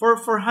nila, for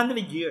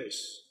 400 years,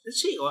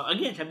 let's say,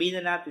 again, sabihin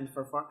na natin,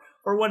 for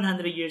 100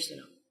 years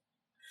na lang.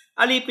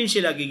 Alipin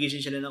sila,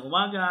 gigising sila ng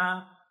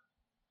umaga,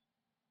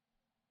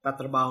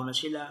 tatrabaho na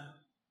sila,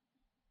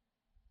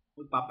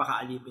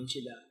 magpapakaalipin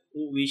sila,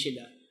 uuwi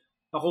sila,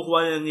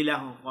 makukuha na nila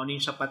kung ano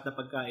yung sapat na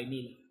pagkain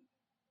nila.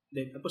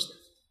 Then, tapos na.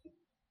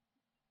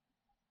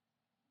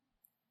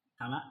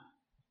 Tama?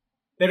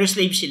 Pero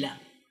slave sila.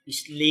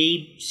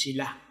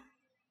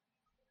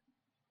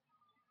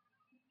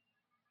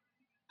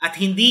 At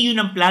hindi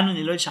yun ang plano ni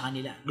Lord sa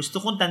kanila.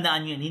 Gusto kong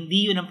tandaan yun.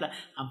 Hindi yun ang plano.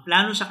 Ang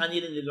plano sa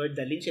kanila ni Lord,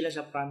 dalhin sila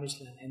sa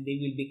promised land and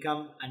they will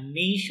become a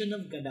nation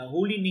of God, a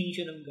holy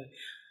nation of God.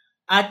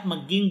 At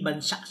maging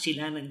bansa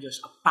sila ng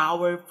Diyos, a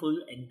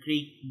powerful and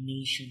great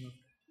nation of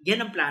God.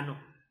 Yan ang plano.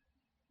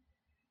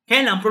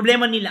 Kaya lang, ang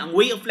problema nila, ang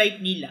way of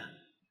life nila,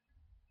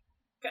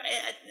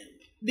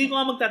 di ko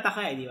nga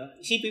magtataka di ba?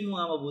 Isipin mo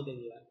nga mabuti,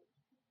 di ba?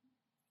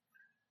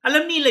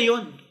 Alam nila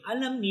yun.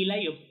 Alam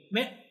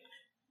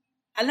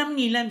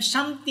nila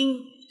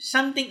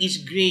something is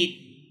great.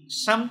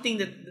 Something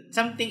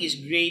is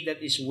great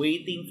that is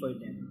waiting for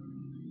them.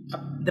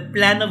 The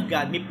plan of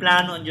God, may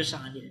plano ang Diyos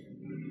sa kanila.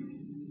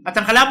 At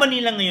ang kalaban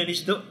nila ngayon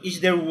is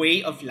their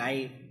way of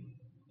life.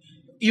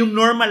 Yung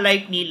normal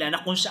life nila na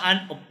kung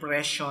saan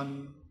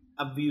oppression,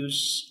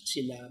 abuse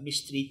sila,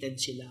 mistreated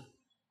sila,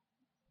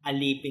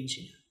 alipin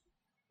sila.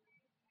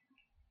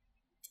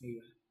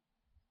 Diba?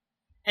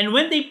 And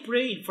when they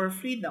prayed for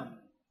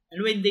freedom, and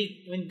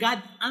when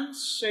God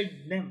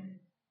answered them,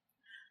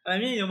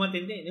 alam niyo yung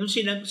matindi, yung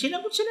sinagot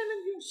sila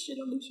ng Diyos.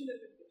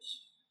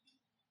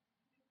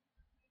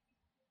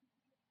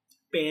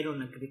 Pero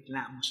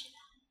nagreklamo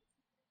sila.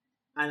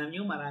 Alam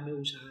niyo, marami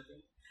ho sa atin.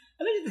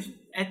 Alam niyo,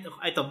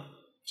 ito,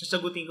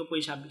 sasagutin ko po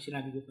yung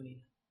sinabi ko kanina.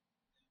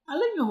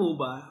 Alam niyo ho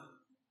ba,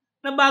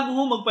 na bago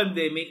ho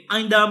mag-pandemic,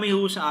 ang dami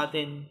ho sa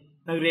atin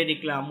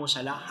nagre-reklamo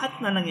sa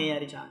lahat na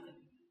nangyayari sa atin.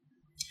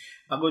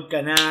 Pagod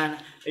ka na,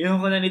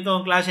 ayoko na nito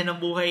ang klase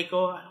ng buhay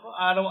ko.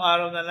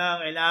 Araw-araw na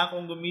lang, kailangan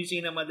kong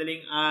gumising na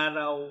madaling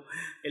araw.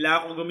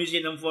 Kailangan kong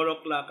gumising ng 4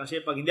 o'clock. Kasi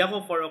pag hindi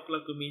ako 4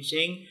 o'clock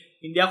gumising,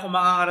 hindi ako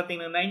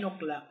makakarating ng 9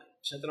 o'clock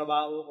sa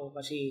trabaho ko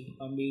kasi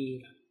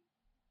pambihira.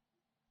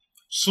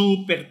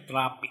 Super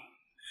traffic.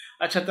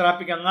 At sa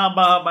traffic, ang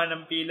haba-haba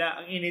ng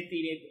pila, ang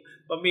init-init.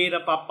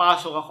 Pambihira,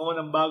 papasok ako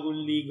ng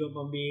bagong ligo,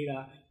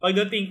 pambihira.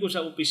 Pagdating ko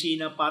sa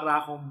opisina,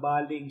 para akong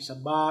galing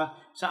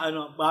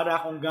para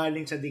akong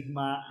galing sa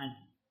digmaan.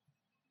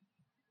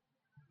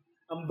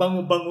 Ang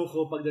bango-bango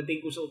ko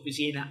pagdating ko sa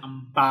opisina,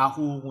 ang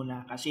baho ko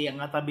na kasi ang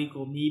katabi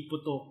ko may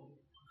putok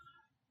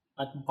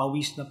at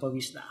pawis na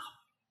ako.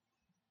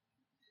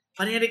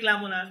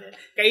 Panireklamo natin.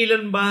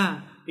 Kailan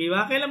ba?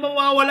 Diba? Kailan ba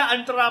mawawala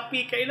ang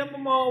traffic? Kailan ba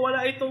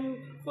mawawala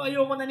itong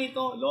ayoko na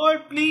nito?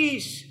 Lord,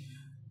 please.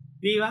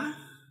 Diba?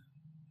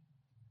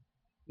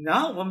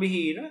 Now,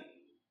 pambihira.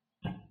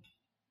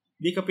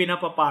 Di ka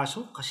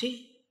pinapapasok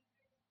kasi,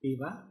 di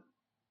ba?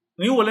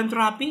 Ngayon, walang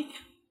traffic.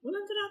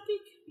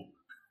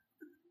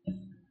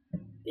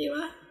 Di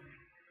ba?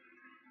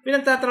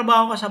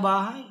 Pinagtatrabaho ka sa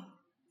bahay.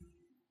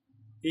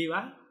 Di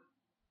ba?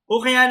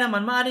 O kaya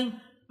naman, maaaring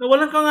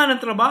nawalan ka nga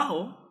ng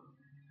trabaho,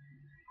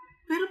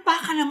 pero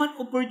baka naman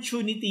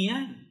opportunity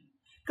yan.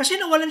 Kasi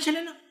nawalan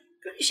sila ng,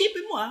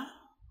 isipin mo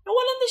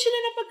nawalan din sila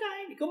ng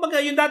pagkain. Kumbaga,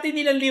 yung dati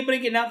nilang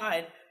libre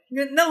kinakain,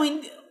 now,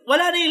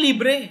 wala na yung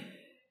libre.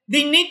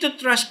 They need to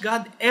trust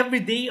God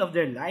every day of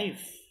their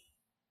life.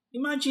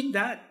 Imagine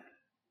that.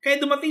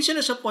 Kaya dumating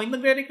sila sa point,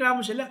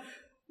 nagre-reklamo sila,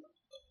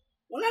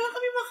 wala lang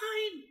kami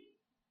makain.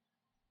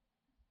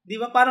 Di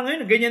ba? Parang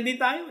ngayon, ganyan din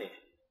tayo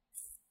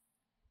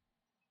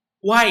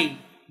Why?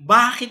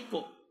 Bakit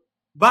po?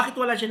 Bakit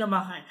wala sila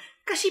makain?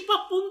 Kasi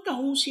papunta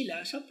ho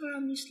sila sa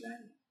promised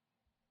land.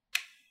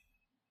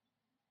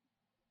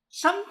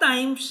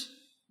 Sometimes,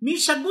 may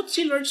sagot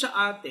si Lord sa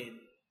atin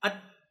at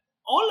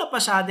all of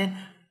a sudden,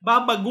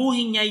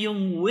 babaguhin niya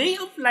yung way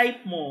of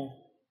life mo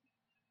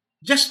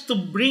just to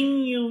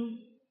bring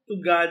you to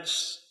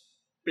God's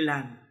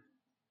plan,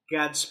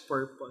 God's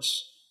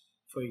purpose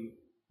for you.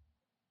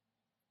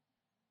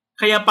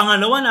 Kaya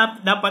pangalawa na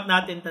dapat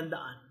natin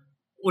tandaan.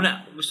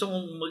 Una, gusto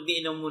kong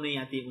magdiinaw muna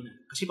yati una.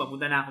 Kasi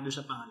papunta na ako doon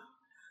sa pangalawa.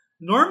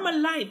 Normal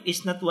life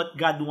is not what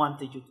God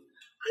wanted you to.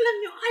 Alam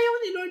nyo, ayaw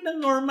ni Lord ng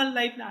normal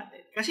life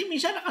natin. Kasi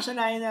minsan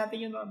nakasanayan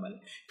natin yung normal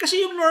life. Kasi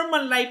yung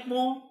normal life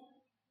mo,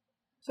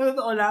 sa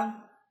totoo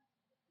lang,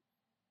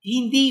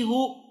 hindi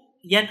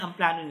yan ang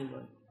plano ni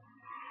Lord.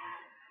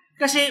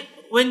 Kasi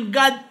when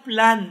God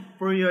planned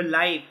for your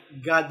life,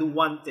 God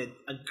wanted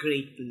a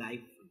great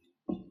life.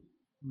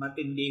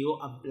 Matindi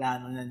ang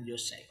plano ng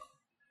Diyos sa iyo.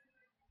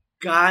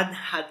 God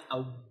had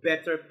a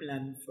better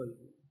plan for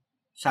you.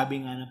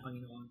 Sabi nga ng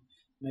Panginoon,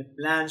 my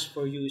plans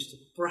for you is to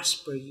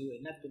prosper you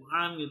and not to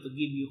harm you, to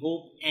give you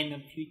hope and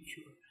a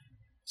future.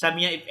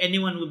 Sabi niya, if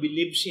anyone who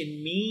believes in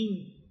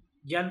me,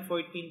 John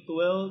 14:12,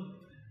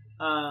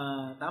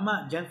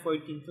 John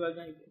 14:12,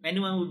 if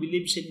anyone who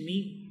believes in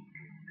me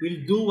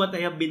will do what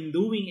I have been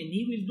doing and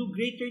he will do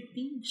greater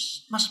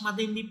things. Mas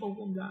matindi pa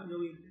kung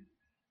gagawin.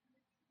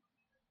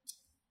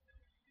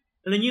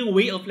 Alam niyo yung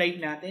way of life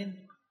natin?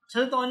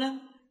 Sa totoo lang,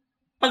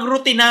 pag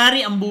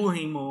routinary ang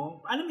buhay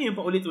mo, alam mo yung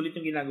paulit-ulit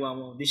yung ginagawa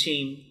mo, the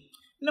same.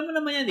 Alam mo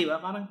naman yan, di ba?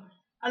 Parang,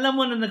 alam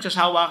mo na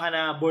nagsasawa ka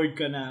na, bored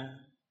ka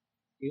na.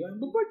 Di ba?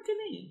 Bored ka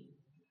na yun.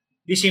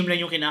 The same lang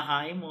yung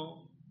kinakain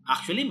mo.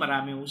 Actually,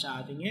 marami mo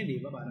sa atin yan,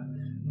 di ba? Parang,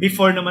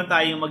 before naman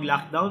tayo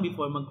mag-lockdown,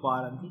 before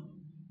mag-quarantine,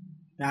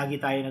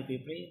 lagi tayo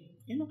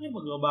nagpipray. Ano kaya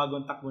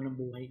magbabago ang takbo ng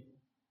buhay?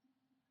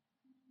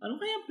 Ano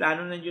kaya ang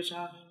plano ng Diyos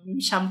sa akin? May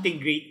something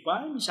great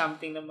pa? May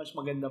something na mas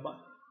maganda pa?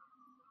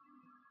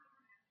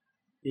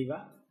 Di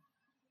ba?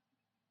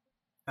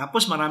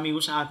 Tapos marami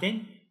ko sa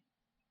atin.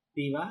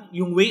 Di ba?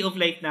 Yung way of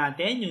life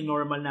natin, yung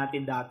normal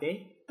natin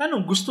dati.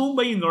 Tanong, gusto mo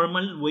ba yung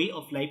normal way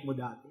of life mo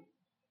dati?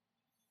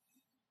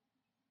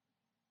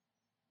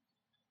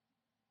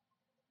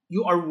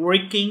 You are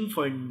working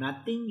for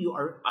nothing. You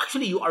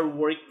are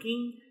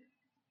working,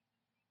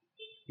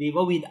 di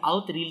ba,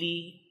 without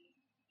really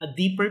a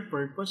deeper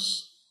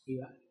purpose. Di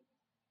ba?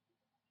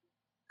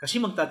 Kasi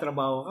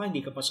magtatrabaho ka,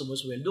 hindi ka pa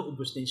sumusweldo,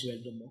 ubos na yung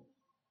sweldo mo.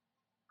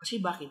 Kasi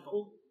bakit?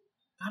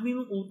 Dami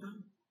mong utang.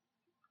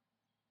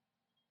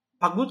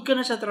 Pagod ka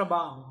na sa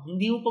trabaho,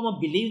 hindi mo pa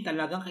mabili yung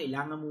talagang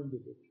kailangan mong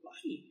bili.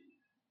 Why?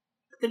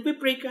 At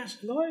nagpipray ka,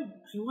 Lord,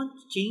 I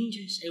want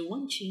changes.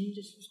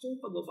 Gusto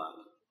mong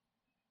pagbabago.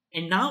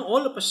 And now,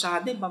 all of a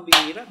sudden,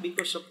 pambihira,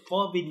 because of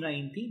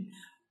COVID-19,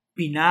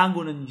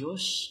 pinago ng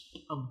Diyos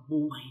ang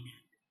buhay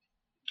natin.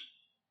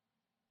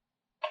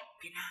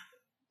 Pinago.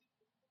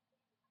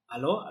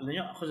 Alam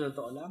niyo, ako sa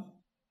totoo lang,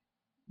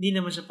 hindi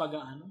naman sa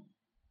pag-aano,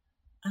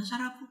 ang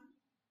sarap.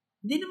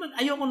 Hindi naman,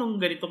 ayoko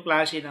nung ganitong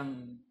klase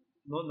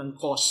ng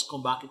cause kung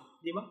bakit,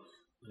 di ba?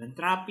 Walang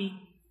traffic,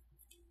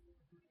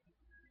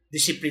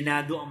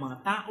 disiplinado ang mga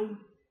tao,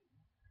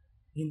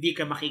 hindi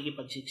ka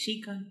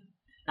makikipagsiksikan,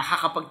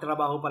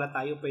 nakakapagtrabaho pala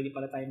tayo, pwede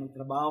pala tayo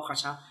magtrabaho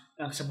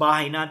sa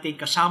bahay natin,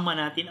 kasama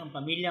natin ang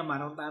pamilya,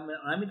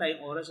 marami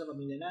tayong oras sa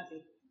pamilya natin.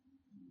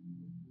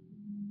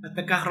 At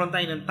nagkakaroon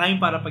tayo ng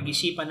time para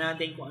pag-isipan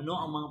natin kung ano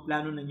ang mga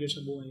plano ng Diyos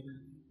sa buhay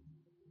natin.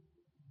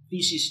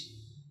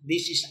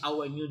 This is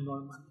our new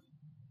normal.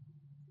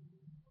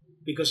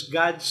 Because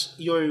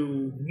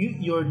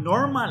your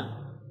normal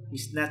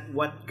is not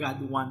what God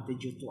wanted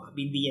you to have.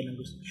 Hindi yan ang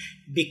gusto.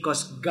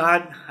 Because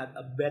God had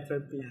a better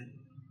plan.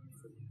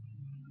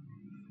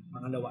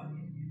 Pangalawa,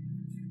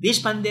 this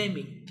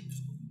pandemic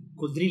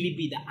could really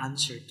be the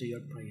answer to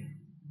your prayer.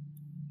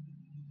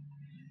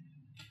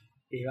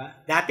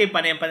 Diba? Dati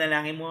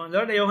panalangin mo,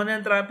 Lord, ayoko na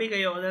ng traffic,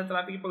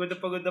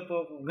 pagod na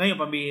po ako. Ngayon,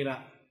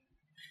 pambihira.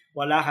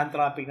 Wala kang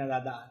traffic na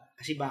dadaan.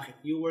 Kasi bakit?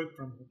 You work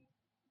from home.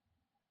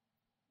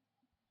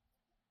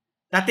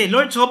 Dati,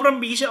 Lord, sobrang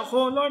busy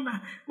ako. Lord,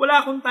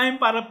 wala akong time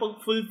para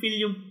pag-fulfill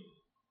yung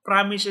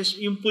promises,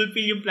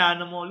 fulfill yung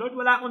plano mo. Lord,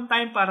 wala akong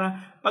time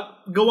para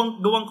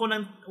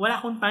wala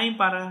akong time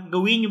para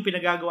gawin yung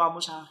pinagagawa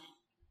mo sa akin.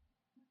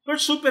 Lord,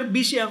 super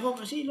busy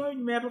ako kasi, Lord,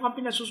 meron kang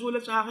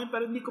pinasusulat sa akin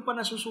pero hindi ko pa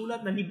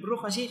nasusulat na libro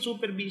kasi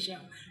super busy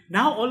ako.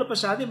 Now, all of a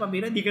sudden,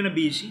 pamira, hindi ka na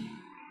busy.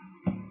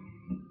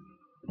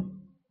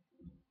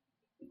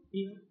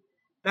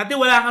 Dati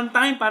wala kang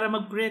time para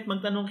mag-pray at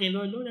magtanong kay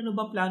Lord, Lord, ano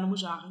ba plano mo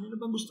sa akin? Ano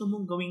ba gusto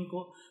mong gawin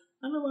ko?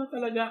 Ano ba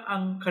talaga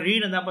ang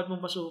career na dapat mong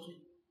pasukin?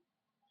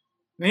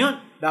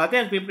 Ngayon, dati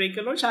nagpipray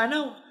ka, Lord,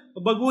 sana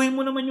baguhin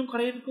mo naman yung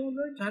career ko,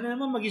 Lord. Sana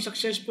naman maging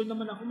successful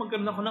naman ako,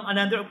 magkaroon ako ng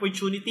another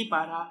opportunity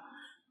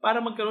para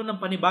magkaroon ng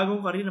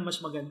panibagong career na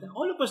mas maganda.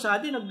 All of a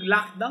sudden,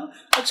 nag-lockdown,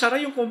 nagsara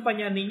yung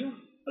kumpanya ninyo.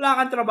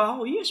 Wala kang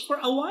trabaho. Yes, for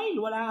a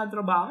while, wala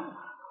kang trabaho.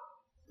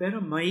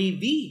 Pero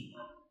maybe,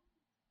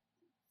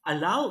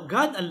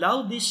 God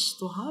allow this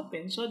to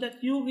happen so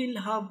that you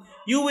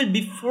will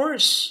be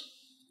forced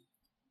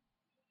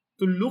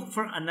to look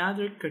for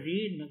another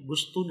career na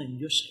gusto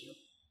ng Diyos sa'yo.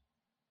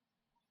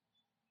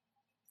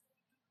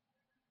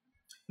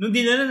 Nung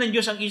dinala ng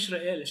Diyos ang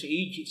Israel sa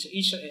Egypt,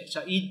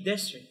 sa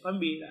desert,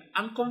 pambira,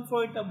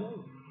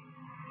 uncomfortable.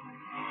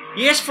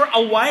 Yes, for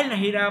a while,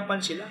 nahirapan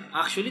sila.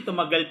 Actually,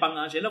 tumagal pa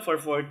nga sila for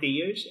 40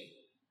 years.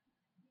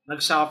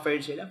 Nag-suffer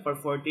sila for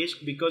 40 years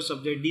because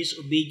of their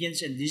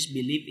disobedience and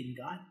disbelief in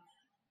God.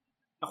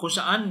 Na kung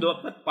saan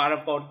dapat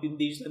parang 14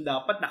 days na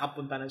dapat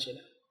nakapunta na sila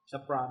sa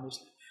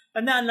promise.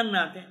 Tandaan lang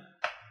natin,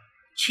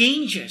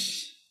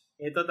 changes.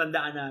 Ito,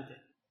 tandaan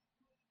natin.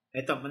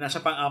 Ito,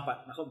 nasa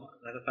pang-apat. Naku,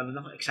 natatalon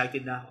ako,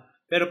 excited na ako.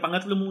 Pero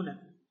pangatlo muna,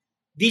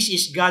 this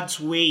is God's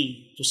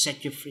way to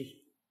set you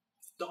free.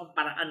 Ito ang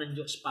paraan ng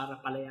Diyos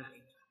para palayain.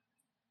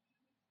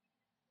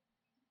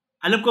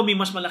 Alam ko may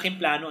mas malaking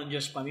plano ang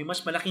Diyos pa. May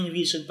mas malaking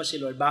reason pa si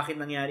Lord bakit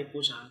nangyari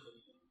po sa atin.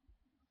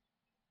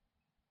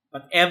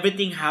 But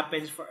everything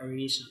happens for a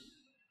reason.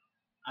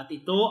 At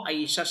ito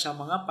ay isa sa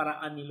mga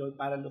paraan ni Lord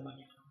para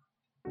lumaya.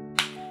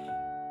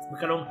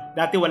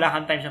 Dati wala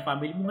kang time sa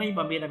family mo. Ngayon,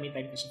 may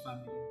time ka sa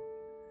family.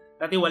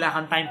 Dati wala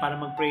kang time para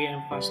mag-prayer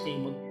and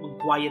fasting,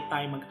 mag-quiet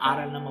time,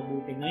 mag-aral na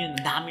mabuti. Ngayon,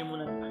 ang dami mo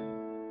ng time.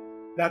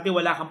 Dati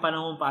wala kang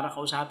panahon para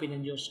kausapin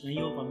ng Diyos.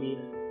 Ngayon,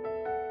 pamilya.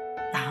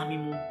 Dami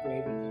mong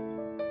pwede.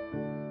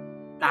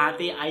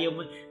 Dati, ayaw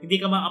mo, hindi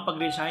ka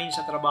makapag-resign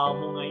sa trabaho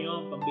mo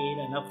ngayon,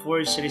 pamilya, na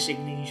forced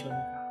resignation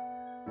ka.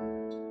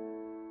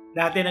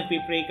 Dati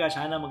nagpipray ka,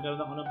 sana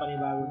magkaroon ako ng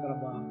panibagong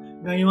trabaho.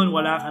 Ngayon,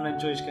 wala ka ng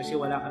choice kasi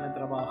wala ka ng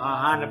trabaho.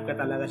 Hahanap ka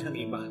talaga ng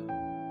iba.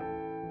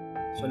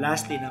 So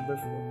lastly, number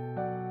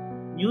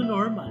 4. New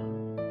normal.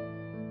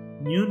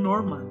 New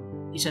normal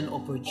is an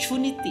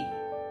opportunity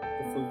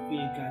to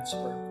fulfill God's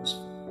purpose.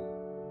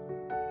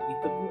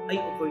 Ito po ay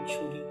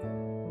opportunity.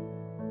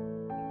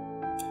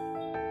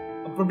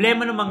 Ang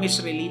problema ng mga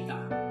Israelita,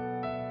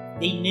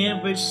 they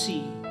never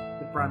see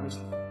the promised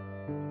land.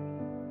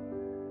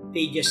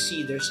 They just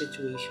see their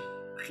situation.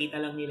 Nakita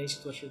lang nila yung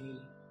sitwasyon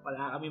nila.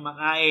 Wala kami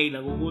makain,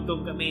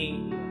 nagugutom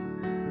kami.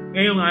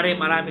 Ngayon nga rin,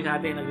 marami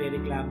sa atin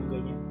nagre-reklamo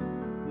ganyan.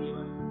 Di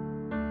ba?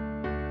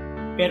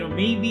 Pero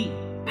maybe,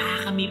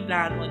 kami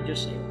plano ang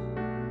Diyos sa'yo.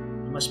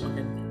 Mas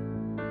maganda.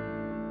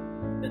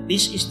 That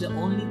this is the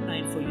only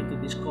time for you to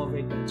discover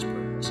God's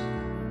purpose.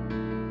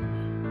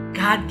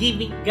 God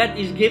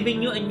is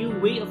giving you a new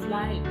way of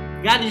life.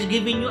 God is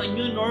giving you a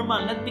new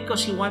normal, not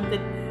because He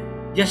wanted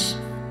just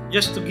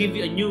to give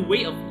you a new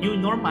way of new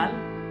normal,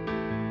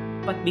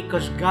 but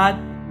because God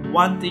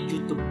wanted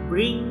you to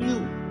bring you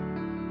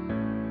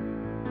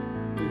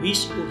to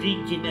His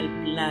original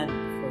plan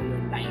for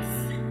your life.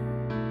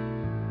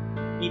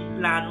 May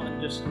plano ang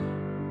Diyos.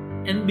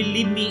 And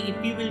believe me, if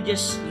you will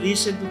just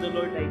listen to the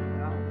Lord right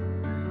now,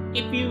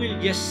 if you will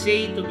just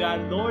say to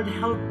God, Lord,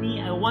 help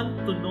me, I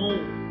want to know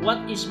what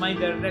is my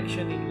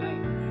direction in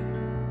life.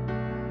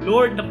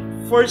 Lord,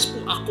 first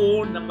po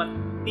ako na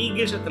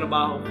matigil sa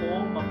trabaho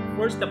ko,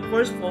 the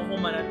first po ako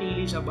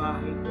manatili sa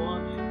bahay ko,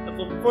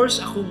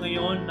 first ako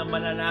ngayon na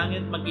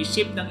manalangin at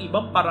mag-isip ng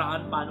ibang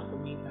paraan paano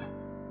kumita.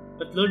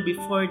 But Lord,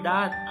 before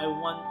that, I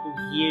want to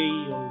hear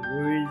your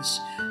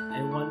words.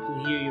 I want to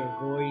hear your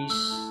voice.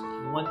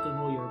 I want to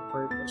know your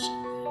purpose.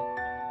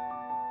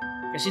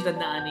 Kasi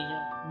tandaan ninyo,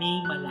 may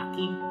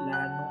malaking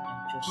plano ang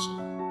Diyos.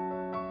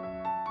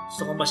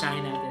 Gusto kong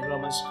basahin natin,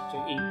 Romans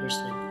chapter 8, verse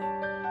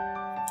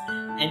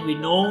 20. And we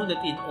know that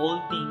in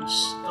all things,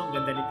 ang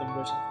ganda nitong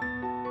verse.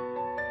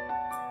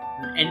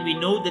 And we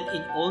know that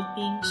in all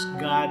things,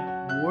 God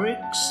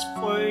works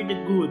for the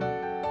good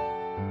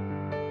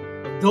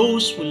of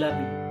those who love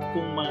Him.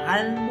 Kung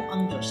mahal mo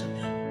ang Diyos,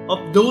 of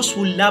those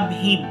who love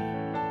Him.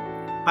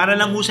 Para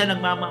lang mo siya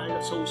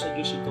nagmamahal sa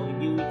usagis ito,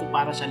 hindi ito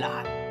para sa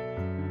lahat.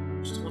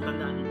 Gusto kong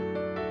tandaan ito.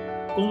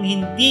 Kung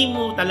hindi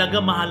mo talaga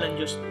mahal ang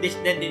Diyos,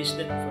 then this is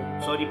the for you.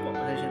 Sorry po,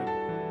 pasensya na po.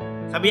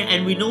 Sabi niya,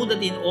 and we know that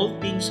in all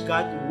things,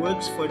 God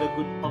works for the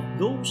good of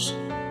those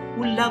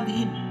who love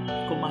Him.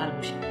 Kung mahal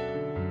mo siya.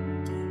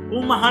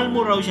 Kung mahal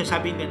mo raw siya,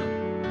 sabi nga,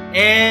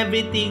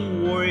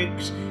 everything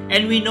works.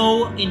 And we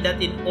know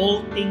that in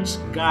all things,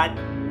 God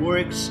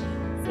works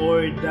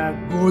for the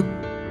good.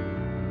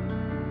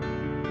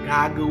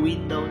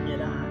 Gagawin daw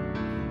niya lahat.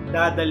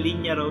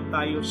 Dadalhin niya raw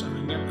tayo sa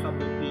kanyang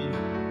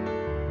kabutihan.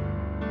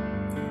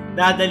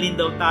 Dadalhin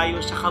daw tayo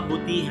sa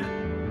kabutihan.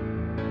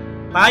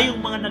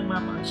 Tayong mga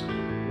nagmamahal sa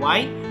kanya.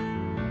 Why?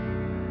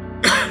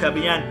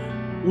 Sabi niyan,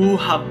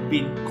 who have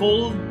been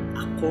called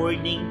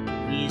according to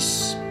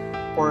His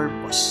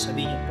purpose.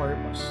 Sabi niya,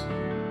 purpose.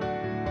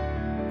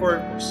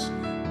 Purpose.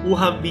 Who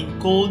have been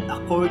called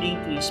according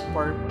to His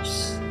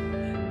purpose.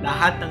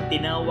 Lahat ng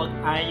tinawag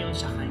ayon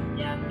sa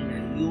kanyang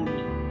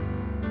layunin.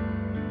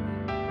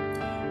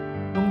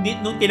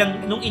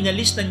 Nung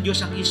inalis ng Diyos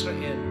ang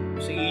Israel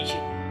sa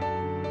Egypt,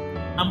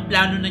 ang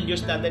plano ng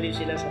Diyos, dadalhin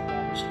sila sa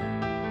promised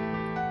land.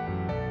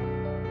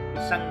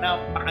 Isang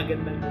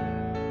napakagandang lugar.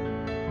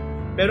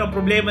 Pero ang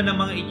problema ng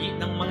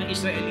mga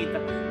Israelita,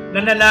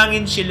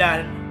 nanalangin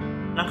sila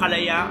ng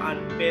kalayaan,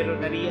 pero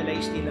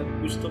na-realize nila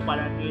gusto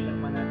pala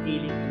nilang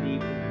manatiling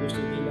alipin.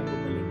 Gusto nilang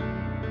bumalik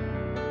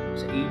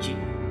sa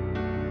Egypt.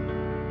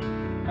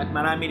 At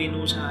marami rin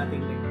sa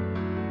ating ganyan.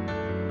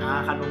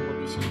 Nakakalungkot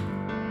isipin.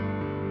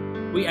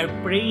 We are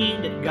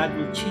praying that God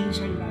will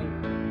change our life.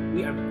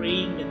 We are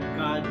praying that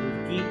God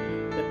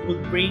will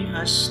bring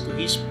us to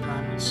His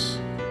promise.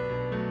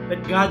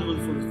 That God will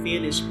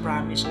fulfill His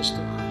promises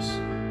to us.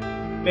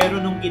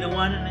 Pero nung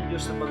ginawa na ng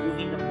Diyos na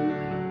baguhin ang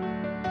buhay,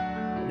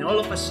 and all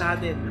of a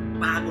sudden,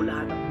 nabago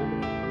lahat ang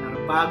buhay.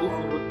 nagbago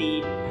ang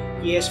routine.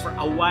 Yes, for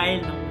a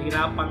while,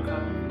 nahihirapan ka.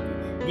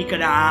 Hindi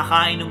ka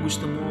nakakain ng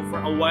gusto mo.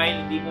 For a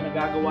while, hindi mo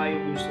nagagawa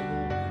yung gusto mo.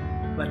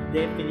 But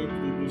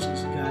definitely, this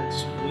is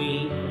God's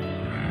way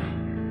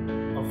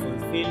of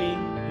fulfilling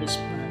His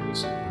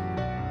promise.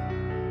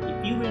 If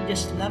you will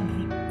just love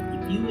Him,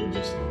 if you will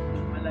just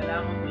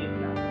malalaman mo yung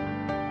love,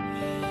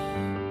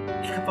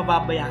 hindi ka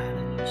pababayaan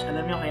ng Diyos.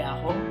 Alam niyo kaya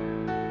ako?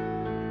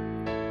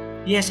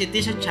 Yes, it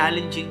is a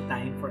challenging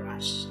time for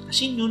us.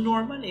 Kasi new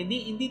normal eh.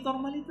 Hindi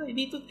normal ito.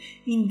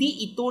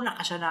 Hindi ito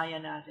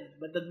nakasanayan natin.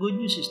 But the good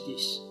news is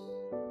this.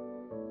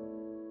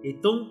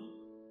 Itong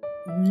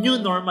new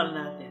normal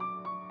natin,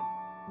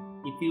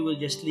 if you will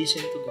just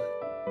listen to God,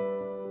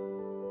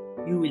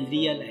 you will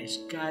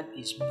realize God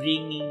is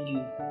bringing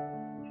you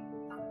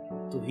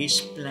to His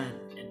plan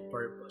and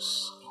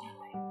purpose in your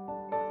life.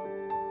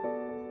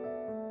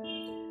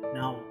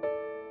 Now,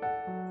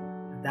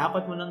 ang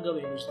dapat mo nang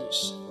gawin is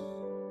this.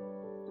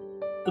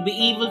 To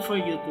be able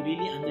for you to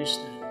really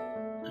understand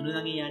ano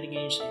nangyayari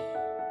ngayon sa'yo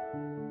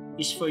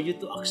is for you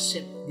to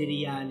accept the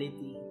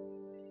reality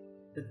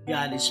that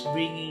God is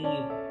bringing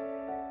you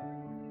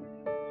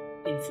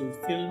in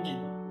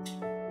fulfillment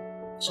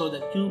so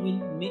that you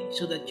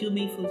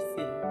may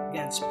fulfill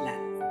God's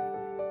plan.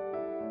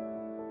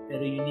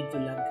 Pero you need to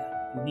love God.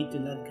 You need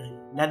to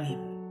love Him.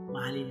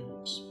 Mahalin ang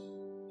Diyos.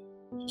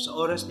 So sa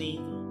oras na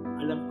ito,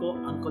 alam ko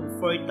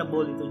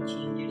uncomfortable itong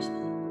changes na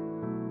ito.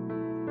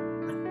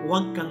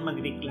 Huwag kang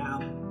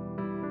magreklamo.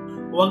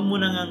 Huwag mo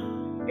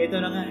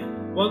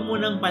huwag mo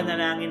nang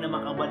panalangin na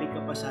makabalik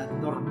ka pa sa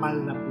normal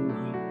na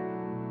buhay.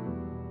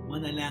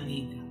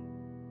 Manalangin ka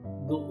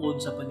doon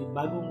sa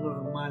panibagong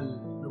normal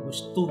na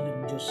gusto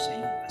ng Diyos sa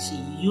iyo. Kasi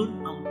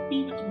yun ang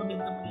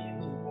pinakamagandang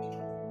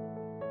mangyayari.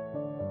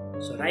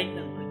 So right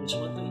now, I just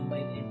want to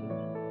invite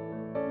everyone.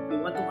 If you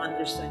want to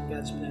understand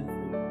God's plan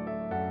for you,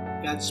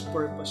 God's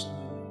purpose in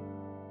your life,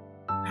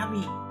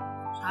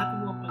 sabi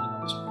mo ang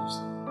Panginoon sa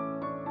Kristo.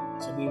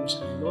 Sabihin mo sa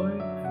akin, Lord,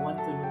 I want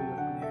to know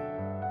your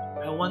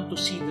plan. I want to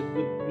see the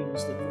good things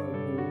that you are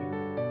doing.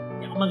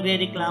 Hindi ako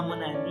magre-reklamo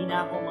na. Hindi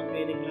na ako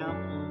magre-reklamo.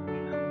 Hindi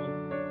na ako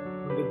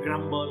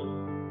mag-grumble.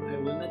 I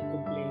will not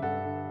complain.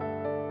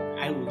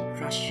 I will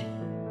trust you.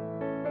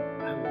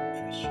 I will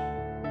trust you.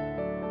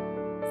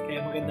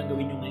 Kaya magandang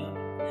gawin nyo ngayon.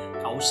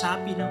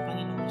 Kausapin ng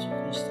Panginoon sa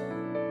Kristo.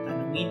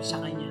 Tanungin sa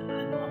Kanya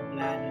ano ang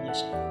plano niya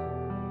sa iyo.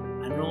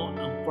 Ano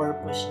ang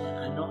purpose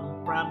niya. Ano ang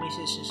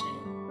promises niya sa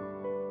iyo.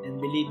 And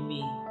believe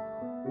me,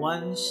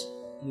 once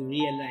you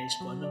realize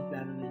kung anong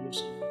plano ng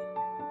Diyos sa'yo,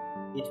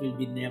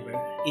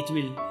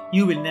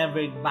 you will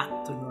never back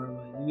to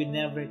normal. You will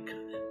never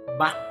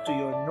back to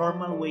your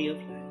normal way of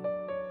life.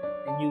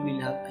 And you will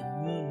have a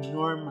new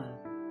normal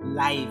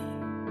life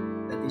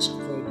that is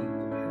according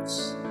to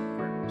God's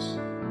purpose.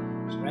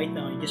 So right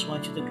now, I just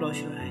want you to close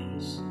your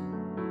eyes.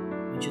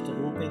 I want you to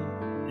open.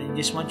 And I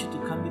just want you to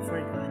come before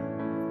God.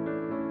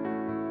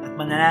 At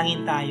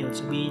manalangin tayo at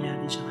sabihin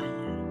natin sa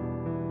Kanya,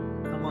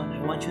 come on,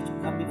 I want you to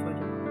come before the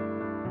Lord.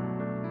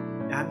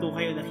 Lahat po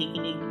kayo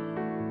nakikinig,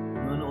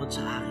 nanonood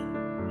sa akin.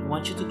 I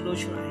want you to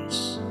close your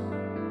eyes.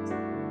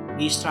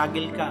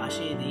 Di-struggle ka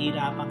kasi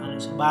nahihirapan ka na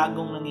sa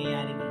bagong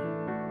nangyayari ngayon,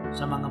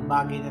 sa mga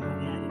bagay na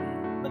nangyayari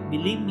ngayon. But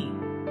believe me,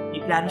 may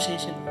plano sa'yo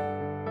sa Lord.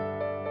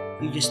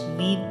 You just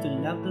need to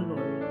love the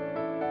Lord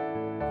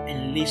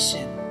and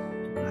listen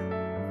to God.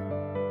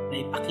 Na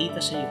ipakita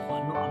sa'yo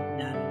kung ano ang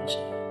plano niya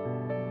sa'yo.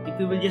 If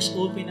you will just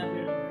open up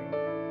your heart,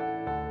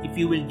 if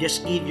you will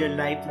just give your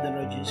life to the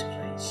Lord Jesus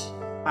Christ,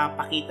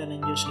 papakita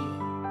ng Diyos sa iyo.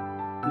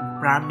 Yung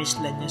promise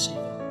lang niya sa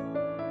iyo.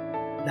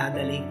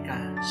 Dadalhin ka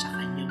sa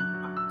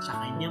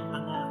kanyang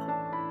pangako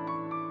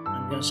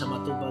hanggang sa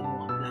matupad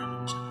mo ang plano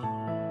mo sa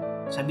Kanya.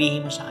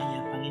 Sabihin mo sa Kanya,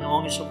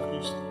 Panginoong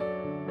Jesucristo,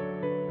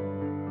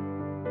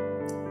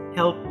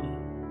 help me.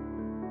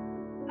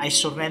 I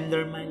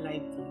surrender my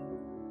life to you.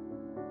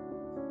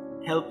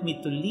 Help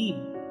me to live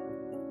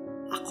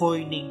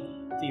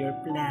according to your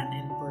plan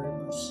and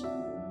purpose.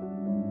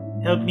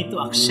 Help me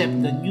to accept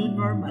the new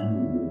normal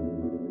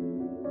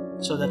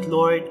so that,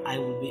 Lord, I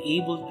will be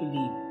able to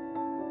live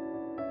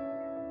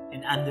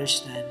and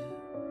understand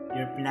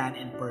your plan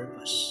and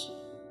purpose.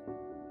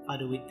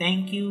 Father, we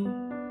thank you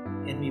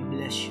and we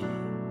bless you.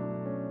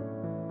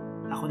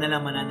 Ako na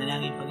lang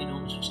mananalangin,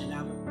 Panginoon,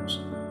 salamat po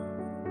sa iyo.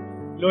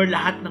 Lord,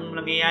 lahat ng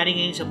nangyayari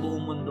ngayon sa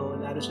buong mundo,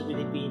 lalo sa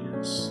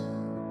Pilipinas,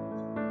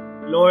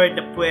 Lord,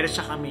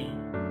 napuwersa kami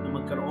na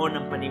magkaroon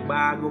ng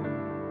panibagong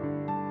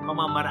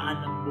pamamaraan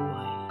ng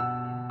buhay.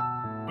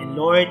 And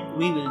Lord,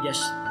 we will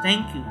just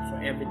thank you for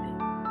everything.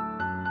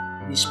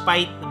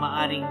 Despite na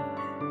maaring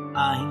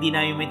hindi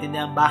namin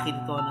maintindihan bakit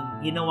ito ang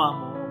ginawa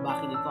mo o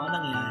bakit ito ang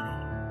nangyari.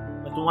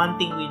 But one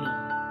thing we know,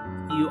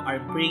 you are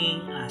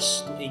bringing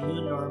us to a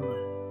new normal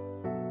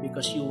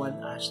because you want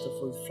us to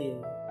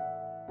fulfill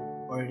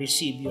or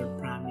receive your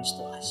promise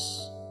to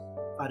us.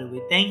 Father,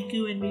 we thank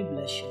you and we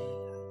bless you.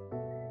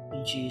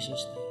 In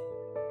Jesus' name.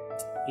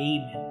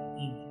 Amen.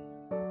 Amen.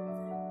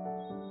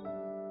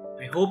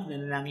 I hope na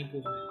nalangin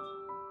po kayo.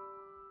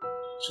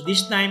 So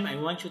this time, I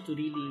want you to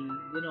really,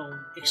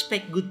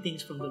 expect good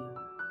things from the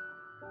Lord.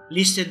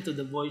 listen to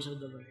the voice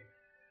of the Lord.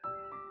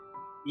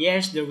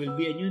 Yes, there will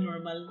be a new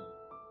normal.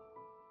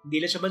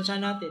 Hindi lang sa bansa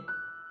natin,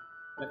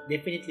 but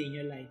definitely in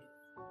your life.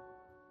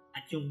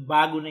 At yung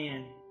bago na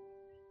yan,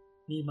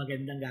 may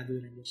magandang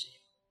gagawin ng Diyos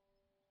sa'yo.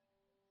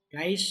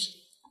 Guys,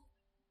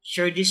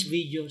 share this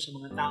video sa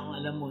mga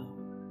taong alam mo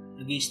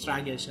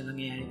nag-i-struggle sa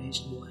nangyayari ngayon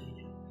sa buhay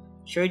niya.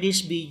 Share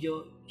this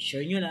video,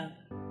 share nyo lang.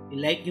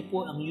 I-like nyo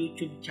po ang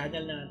YouTube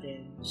channel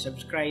natin.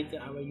 Subscribe to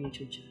our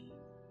YouTube channel.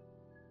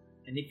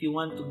 And if you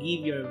want to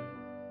give your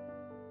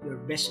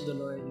best to the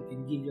Lord, you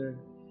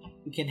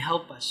can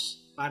help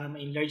us para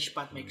ma-enlarge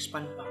pa at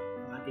ma-expand pa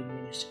ang ating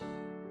ministry.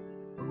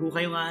 Huwag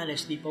kayong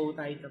aalas, di pa po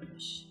tayo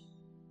tapos.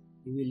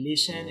 We will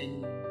listen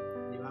and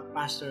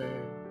Pastor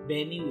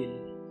Benny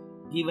will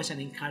give us an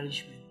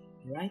encouragement.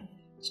 Alright?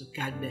 So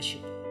God bless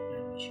you.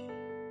 God bless you.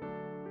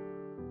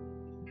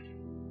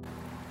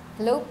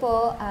 Hello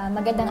po,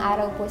 magandang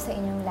araw po sa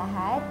inyong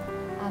lahat.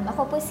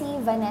 Ako po si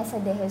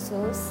Vanessa De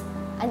Jesus.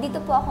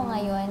 Andito po ako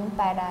ngayon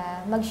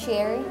para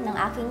mag-share ng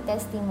aking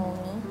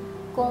testimony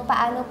kung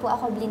paano po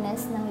ako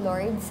blinas ng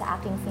Lord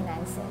sa aking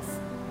finances.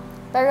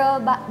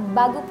 Pero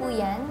bago po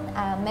yan,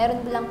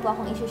 meron lang po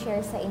akong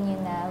i-share sa inyo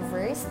na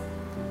verse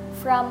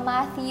from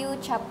Matthew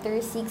chapter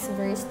 6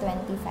 verse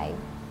 25.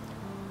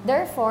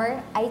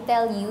 Therefore, I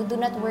tell you, do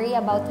not worry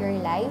about your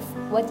life,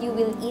 what you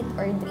will eat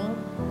or drink,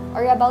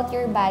 or about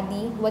your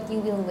body, what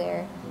you will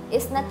wear.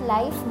 Is not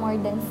life more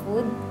than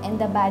food, and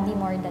the body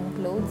more than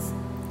clothes?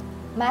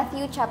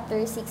 Matthew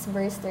chapter 6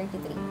 verse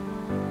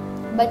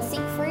 33. But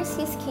seek first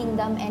His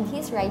kingdom and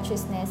His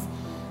righteousness,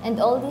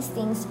 and all these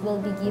things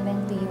will be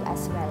given to you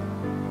as well.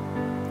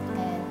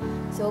 And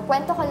so,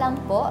 kwento ko lang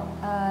po,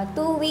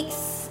 2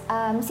 weeks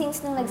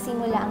since nung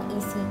nagsimula ang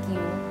ECQ,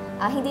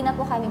 hindi na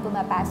po kami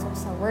pumapasok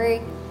sa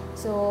work.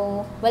 So,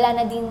 wala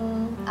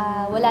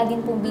din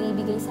pong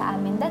binibigay sa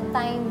amin that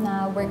time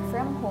na work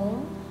from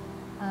home.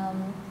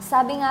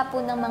 Sabi nga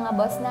po ng mga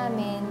boss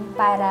namin,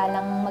 para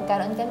lang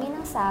magkaroon kami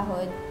ng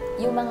sahod,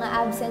 yung mga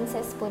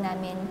absences po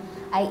namin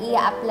ay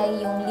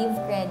i-apply yung leave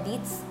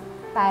credits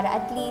para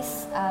at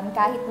least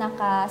kahit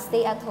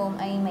naka-stay at home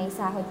ay may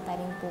sahod pa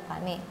rin po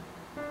kami.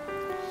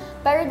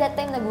 Pero that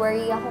time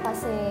nag-worry ako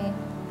kasi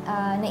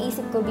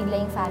naisip ko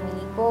bigla yung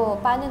family ko.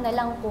 Paano na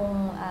lang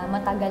kung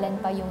matagalan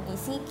pa yung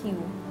ECQ?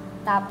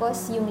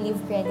 Tapos yung leave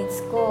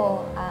credits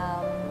ko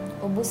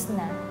ubos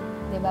na.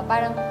 'Di ba?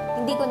 Parang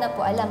hindi ko na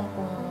po alam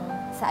kung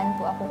saan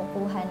po ako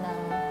kukuha ng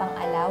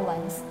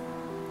pang-allowance.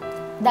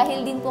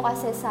 Dahil din po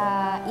kasi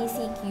sa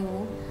ECQ,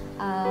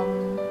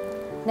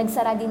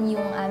 nagsara din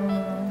yung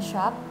aming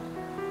shop.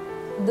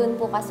 Doon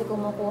po kasi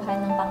kumukuha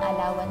ng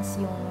pang-allowance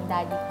yung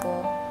daddy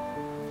ko.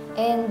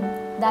 And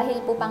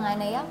dahil po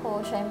panganay ako,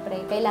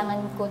 syempre,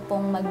 kailangan ko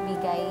pong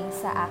magbigay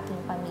sa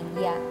aking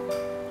pamilya.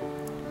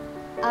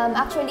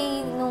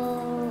 Actually,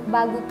 nung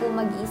bago po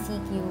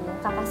mag-ECQ,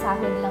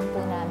 kakasahod lang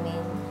po namin.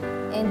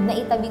 And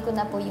naitabi ko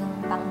na po yung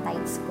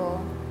pang-tithes ko.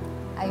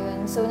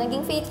 Ayun. So,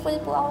 naging faithful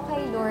po ako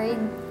kay Lord.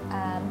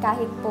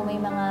 Kahit po may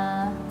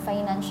mga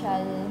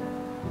financial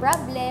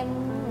problem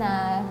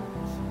na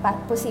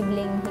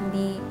posibleng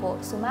hindi po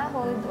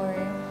sumahod or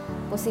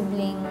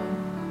posibleng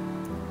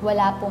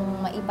wala pong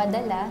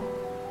maipadala,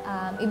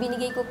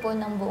 ibinigay ko po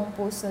ng buong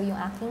puso yung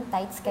aking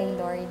tithes kay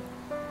Lord.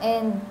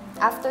 And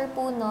after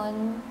po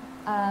nun,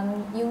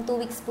 yung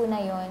 2 weeks po na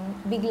yon,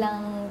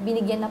 biglang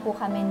binigyan na po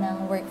kami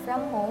ng work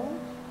from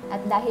home. At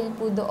dahil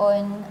po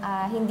doon,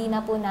 hindi na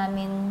po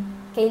namin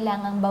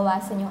kailangang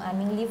bawasan yung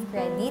aming leave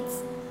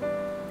credits.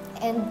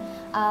 And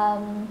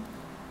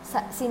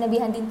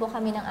sinabihan din po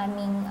kami ng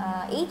aming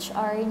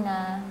HR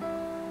na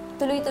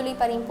tuloy-tuloy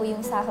pa rin po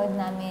yung sahod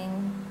namin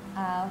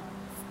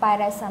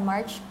para sa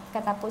March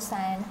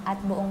katapusan at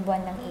buong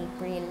buwan ng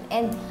April.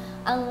 And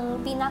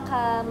ang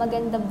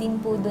pinakamaganda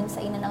din po dun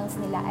sa in-announce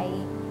nila ay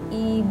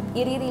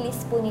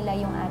i-release po nila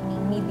yung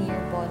aming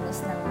mid-year bonus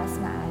ng mas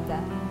maaga.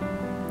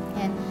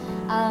 And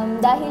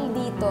dahil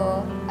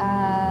dito,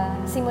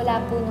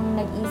 simula po nung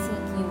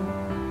nag-ECQ,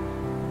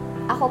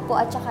 ako po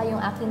at saka yung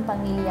aking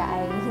pamilya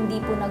ay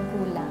hindi po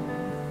nagkulang.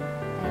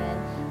 Ayan.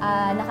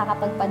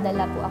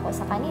 Nakakapagpadala po ako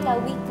sa kanila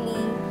weekly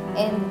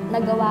and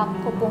nagawa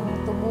ko pong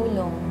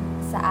tumulong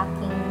sa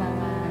aking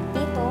mga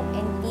tito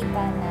and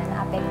tita na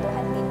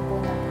naapektuhan din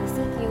po ng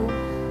ECQ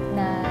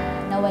na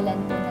nawalan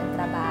po ng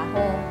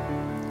trabaho.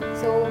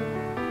 So,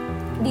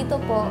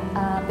 dito po,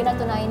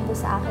 pinatunayan po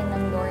sa akin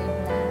ng Lord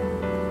na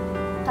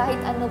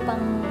kahit ano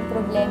pang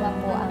problema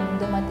po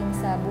ang dumating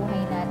sa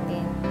buhay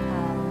natin,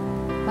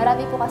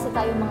 marami po kasi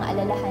tayong mga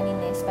alalahanin,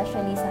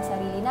 especially sa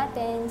sarili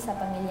natin, sa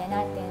pamilya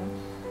natin.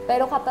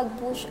 Pero kapag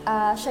po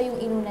siya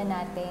yung inuna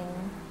natin,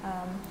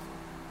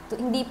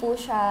 hindi po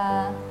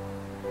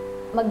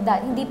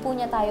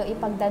niya tayo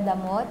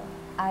ipagdadamot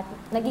at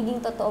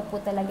nagiging totoo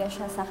po talaga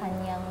siya sa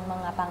kanyang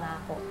mga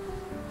pangako.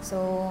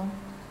 So,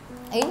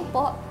 ayun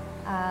po.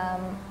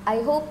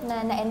 I hope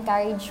na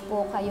na-encourage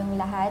po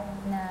kayong lahat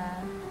na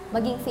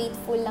maging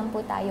faithful lang po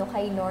tayo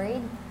kay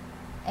Lord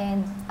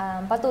and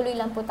patuloy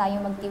lang po tayo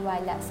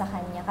magtiwala sa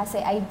Kanya. Kasi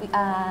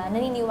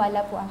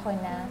naniniwala po ako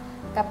na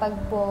kapag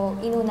po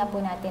inuna po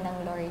natin ang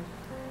Lord,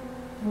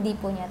 hindi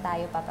po niya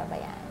tayo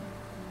papabayaan.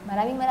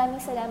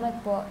 Maraming salamat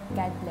po.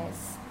 God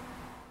bless.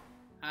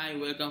 Hi,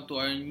 welcome to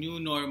our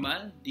new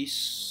normal.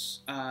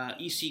 This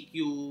ECQ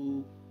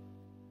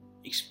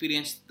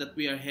experience that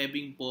we are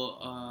having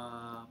po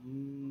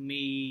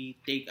may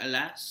take a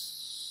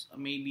last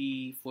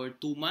maybe for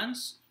 2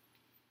 months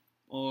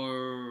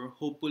or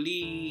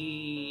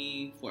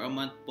hopefully for a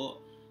month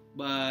po.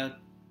 But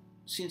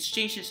since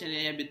change is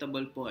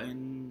inevitable po and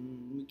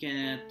we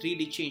cannot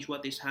really change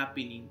what is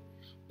happening,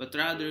 but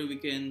rather we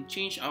can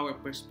change our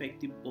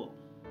perspective po.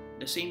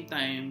 At the same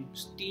time,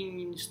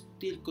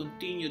 still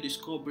continue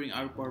discovering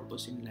our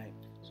purpose in life.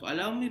 So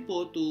allow me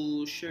po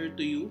to share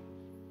to you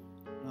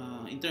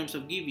in terms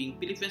of giving,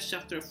 Philippians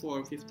chapter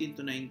 4, 15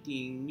 to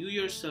 19. You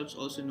yourselves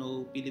also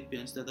know,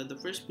 Philippians, that at the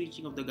first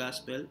preaching of the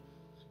gospel,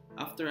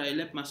 after I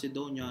left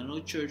Macedonia, no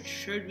church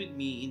shared with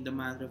me in the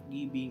matter of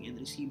giving and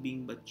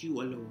receiving but you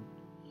alone.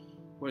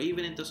 For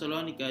even in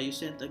Thessalonica, you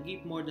sent a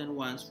gift more than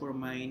once for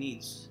my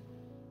needs.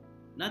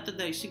 Not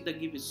that I seek the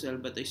gift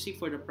itself, but I seek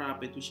for the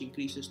profit which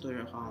increases to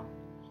your account.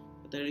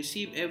 But I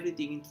receive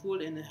everything in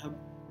full and have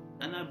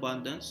an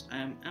abundance.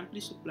 I am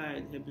amply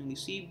supplied, having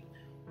received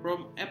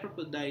from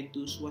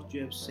Epaphroditus what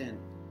you have sent,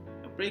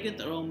 a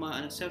fragrant aroma,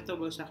 an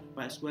acceptable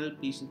sacrifice,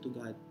 well-pleasing to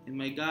God. And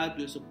my God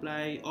will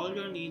supply all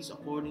your needs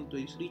according to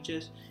His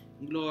riches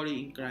in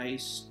glory in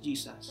Christ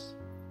Jesus.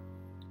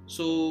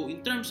 So,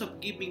 in terms of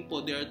giving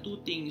po, there are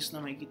 2 things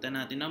na makikita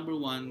natin. Number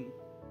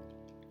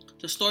 1,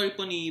 sa story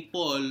po ni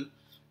Paul,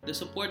 the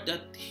support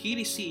that he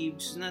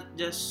receives, not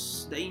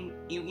just yung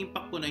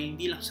impact po na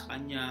hindi lang sa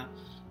kanya,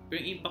 pero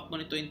yung impact po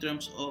nito in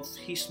terms of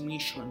his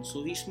mission.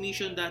 So his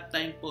mission that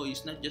time po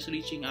is not just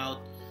reaching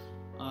out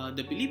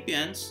the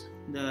Philippines,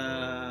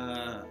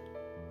 the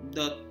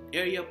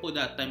area po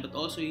that time, but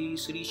also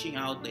he's reaching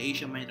out the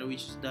Asia Minor,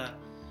 which is the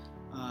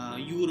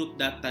Europe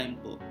that time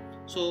po.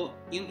 So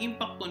yung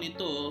impact po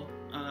nito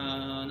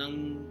ng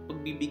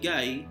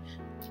pagbibigay,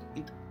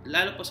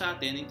 lalo po sa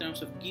atin in terms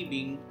of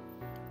giving,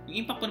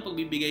 yung impact po ng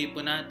pagbibigay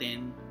po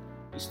natin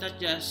is not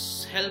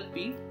just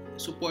helping,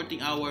 supporting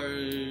our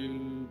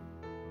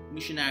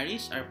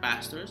missionaries, our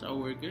pastors, our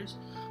workers,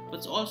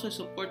 but also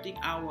supporting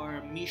our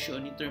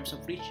mission in terms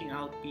of reaching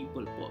out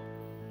people po.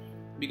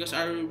 Because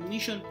our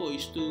mission po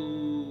is to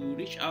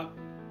reach out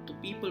to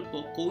people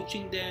po,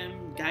 coaching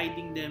them,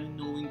 guiding them,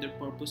 knowing their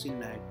purpose in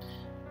life.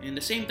 And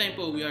at the same time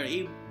po, we are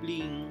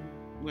enabling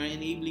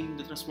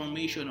the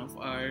transformation of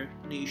our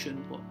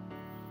nation po.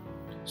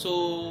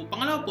 So,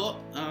 pangalawa po,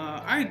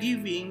 our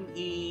giving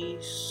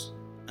is,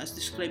 as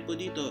described po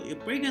dito, a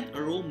fragrant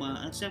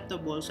aroma,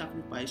 acceptable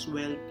sacrifice,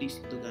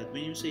 well-pleasing to God.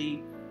 When you say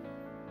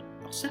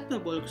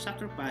acceptable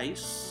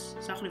sacrifice,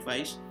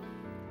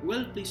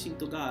 well-pleasing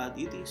to God,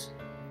 it is,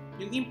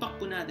 yung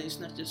impact po natin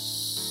is not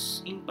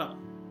just impact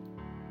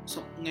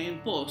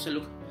ngayon po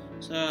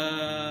sa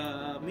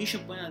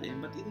mission po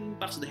natin, but it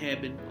impacts the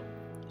heaven po.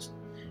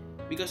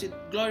 Because it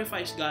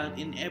glorifies God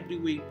in every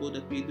way po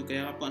that we do.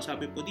 Kaya po,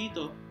 sabi po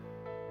dito,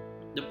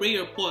 the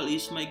prayer of Paul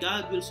is, my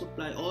God will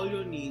supply all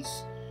your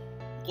needs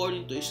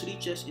according to His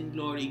riches in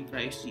glory in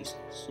Christ Jesus.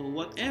 So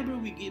whatever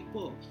we give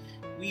po,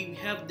 we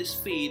have this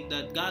faith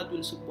that God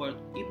will support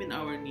even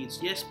our needs.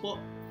 Yes po,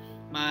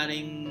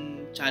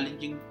 maaaring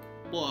challenging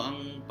po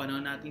ang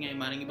panahon natin ngayon,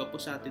 maaaring iba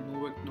po sa atin,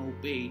 no work, no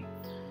pay.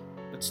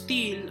 But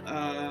still,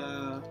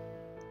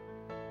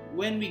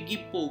 when we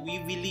give po,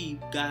 we believe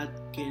God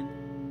can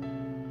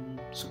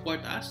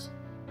support us.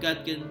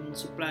 God can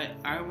supply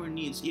our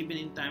needs even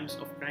in times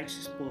of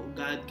crisis po.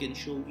 God can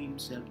show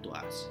Himself to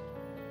us.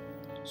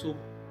 So,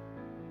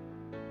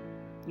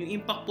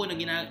 yung impact po na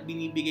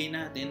binibigay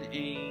natin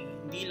ay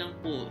hindi lang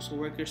po sa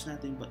workers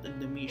natin but on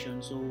the mission.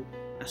 So,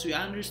 as we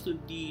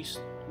understood this,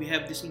 we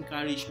have this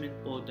encouragement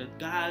po that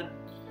God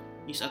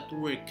is at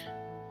work,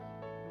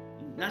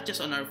 not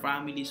just on our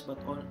families but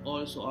on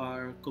also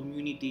our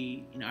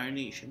community in our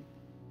nation.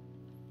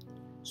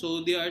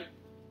 So, there are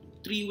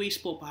 3 ways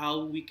po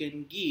how we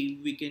can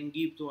give. We can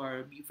give to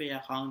our BPI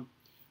account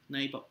na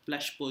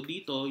ipa-flash po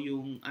dito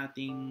yung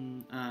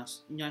ating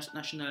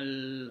national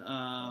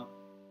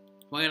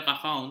wire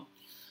account.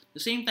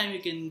 The same time,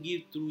 we can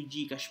give through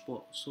GCash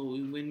po. So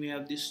when we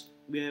have this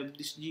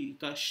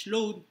GCash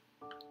load,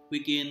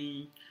 we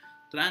can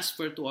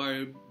transfer to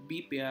our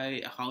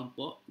BPI account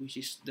po, which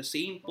is the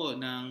same po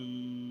ng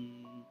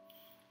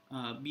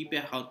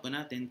BPI account po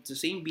natin. It's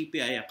the same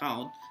BPI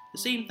account. At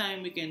the same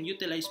time, we can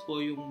utilize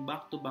po yung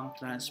bank-to-bank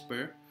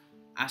transfer.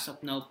 As of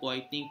now po,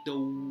 I think the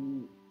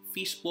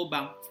fees po,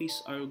 bank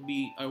fees are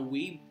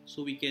waived.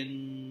 So we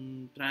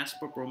can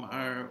transfer from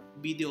our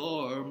BDO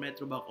or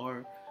Metrobank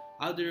or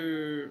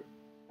other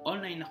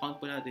online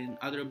account po natin,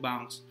 other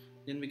banks.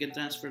 Then we can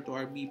transfer to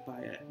our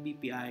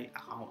BPI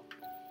account.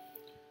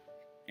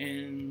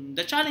 And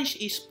the challenge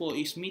is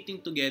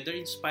meeting together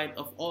in spite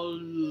of all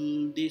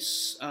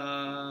this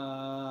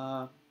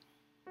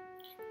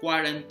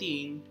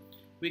quarantine.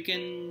 We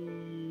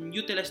can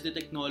utilize the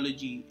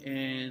technology,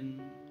 and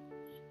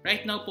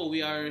right now po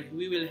we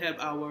will have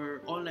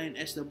our online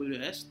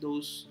SWS,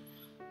 those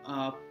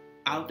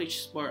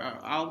outages for our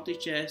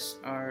outages,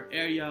 our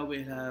area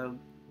will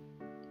have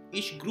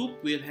each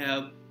group will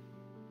have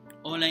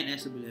online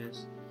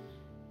SWS.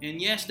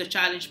 And yes, the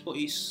challenge po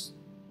is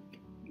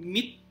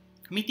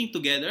meeting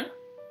together.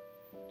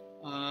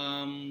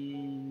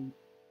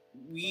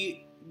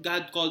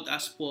 God called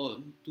us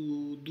po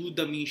to do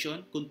the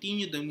mission,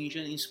 continue the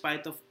mission in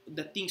spite of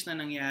the things na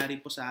nangyayari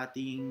po sa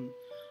ating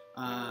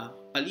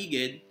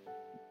paligid.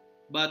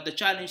 But the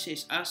challenge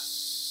is,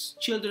 as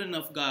children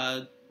of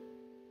God,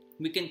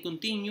 we can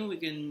continue, we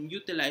can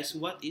utilize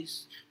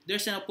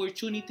there's an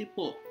opportunity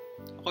po.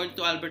 According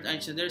to Albert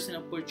Einstein, there's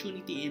an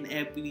opportunity in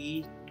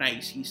every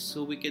crisis.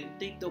 So we can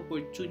take the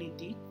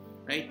opportunity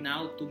right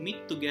now to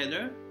meet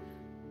together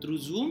through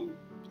Zoom,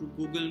 through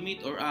Google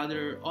Meet, or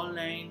other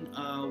online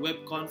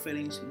web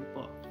conferencing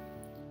po.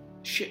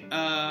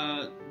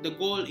 The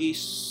goal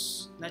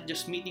is not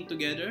just meeting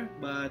together,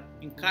 but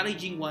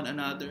encouraging one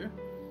another,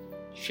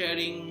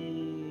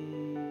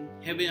 sharing,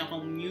 having a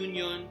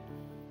communion.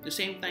 At the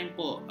same time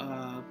po,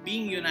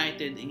 being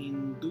united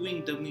in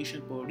doing the mission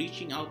po,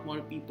 reaching out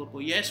more people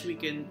po. Yes, we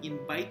can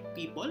invite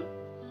people.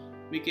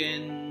 We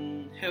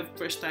can have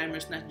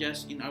first-timers not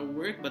just in our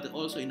work, but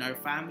also in our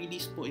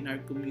families po, in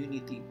our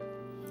community.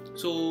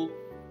 So,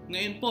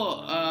 ngayon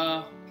po,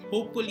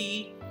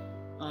 hopefully,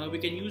 we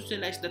can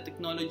utilize the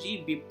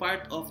technology, be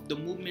part of the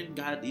movement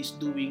God is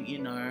doing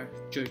in our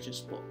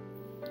churches po.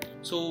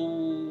 So,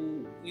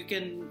 you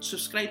can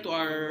subscribe to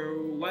our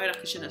Waira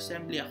Christian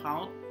Assembly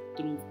account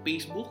through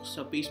Facebook.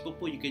 Sa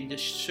Facebook po, you can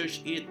just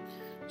search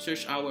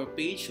our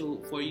page. So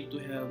for you to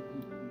have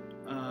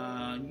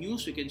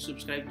news, you can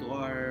subscribe to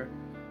our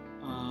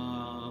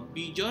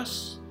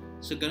videos.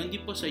 So ganun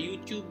din po sa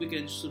YouTube, you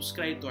can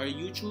subscribe to our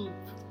YouTube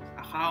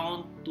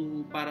account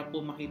para po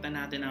makita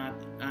natin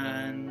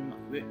and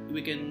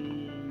we can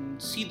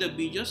see the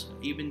videos,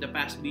 even the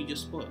past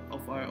videos po of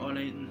our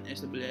online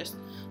SWS.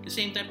 At the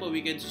same time po,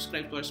 we can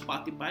subscribe to our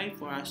Spotify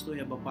for us to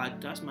have a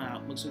podcast.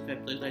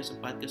 Mag-subscribe tayo sa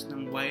podcast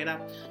ng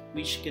Waira,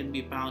 which can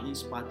be found in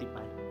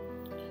Spotify.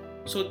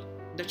 So,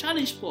 the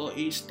challenge po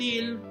is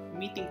still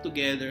meeting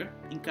together,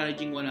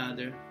 encouraging one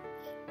another.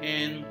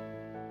 And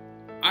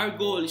our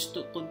goal is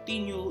to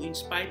continue in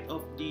spite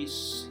of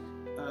this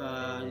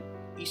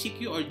ECQ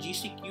or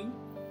GCQ.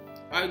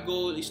 Our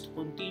goal is to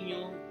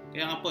continue.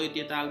 Kaya nga po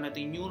itinatawag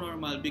natin new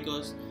normal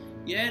because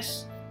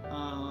yes,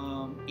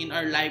 in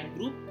our life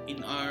group,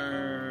 in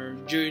our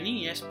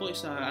journey, yes po,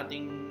 sa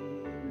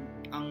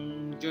ang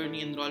journey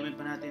enrollment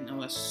pa natin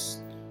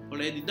was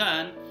already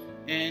done,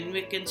 and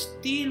we can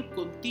still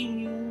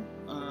continue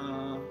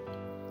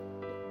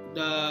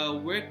the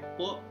work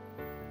po.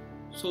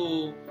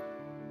 So,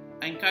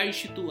 I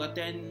encourage you to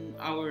attend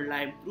our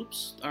live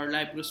groups. Our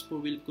live groups po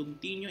will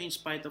continue in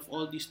spite of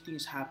all these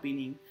things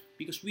happening.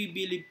 Because we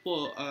believe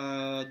po,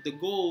 the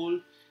goal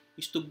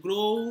is to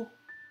grow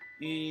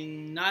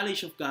in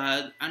knowledge of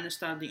God,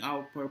 understanding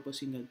our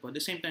purpose in God po. At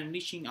the same time,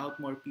 reaching out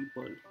more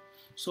people.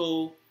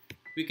 So,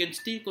 we can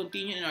still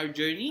continue in our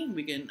journey.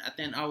 We can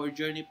attend our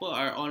journey po,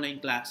 our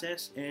online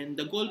classes. And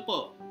the goal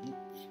po,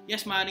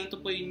 yes, maaaring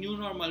ito po yung new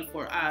normal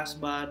for us,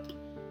 but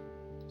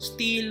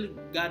still,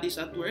 God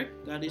is at work.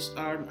 God is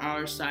on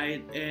our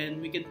side. And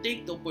we can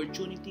take the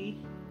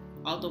opportunity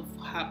out of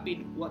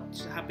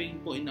what's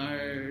happening po in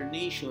our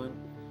nation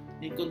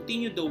and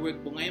continue the work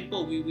po. Ngayon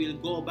po, we will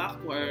go back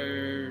to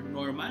our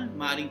normal.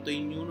 Maaaring to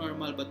yung new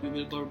normal, but we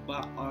will go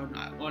back on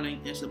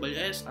online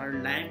SWS,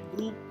 our live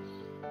group,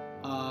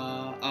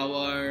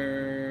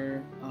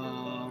 our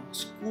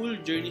school,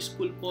 journey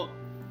school po.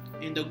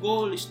 And the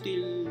goal is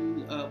still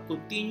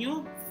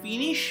continue,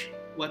 finish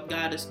what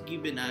God has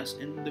given us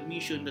and the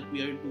mission that we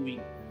are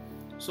doing.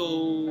 So,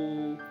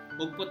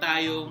 huwag po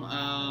tayong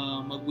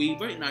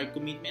mag-waver in our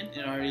commitment,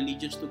 in our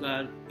allegiance to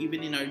God,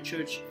 even in our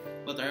church.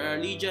 But our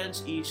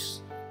allegiance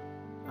is,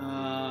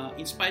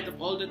 in spite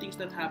of all the things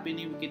that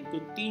happening, we can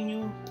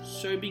continue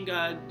serving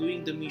God,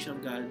 doing the mission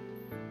of God.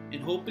 And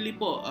hopefully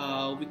po,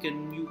 we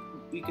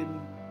can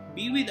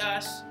be with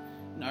us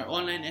in our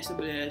online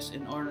SWS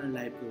and online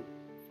live group.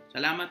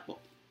 Salamat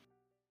po.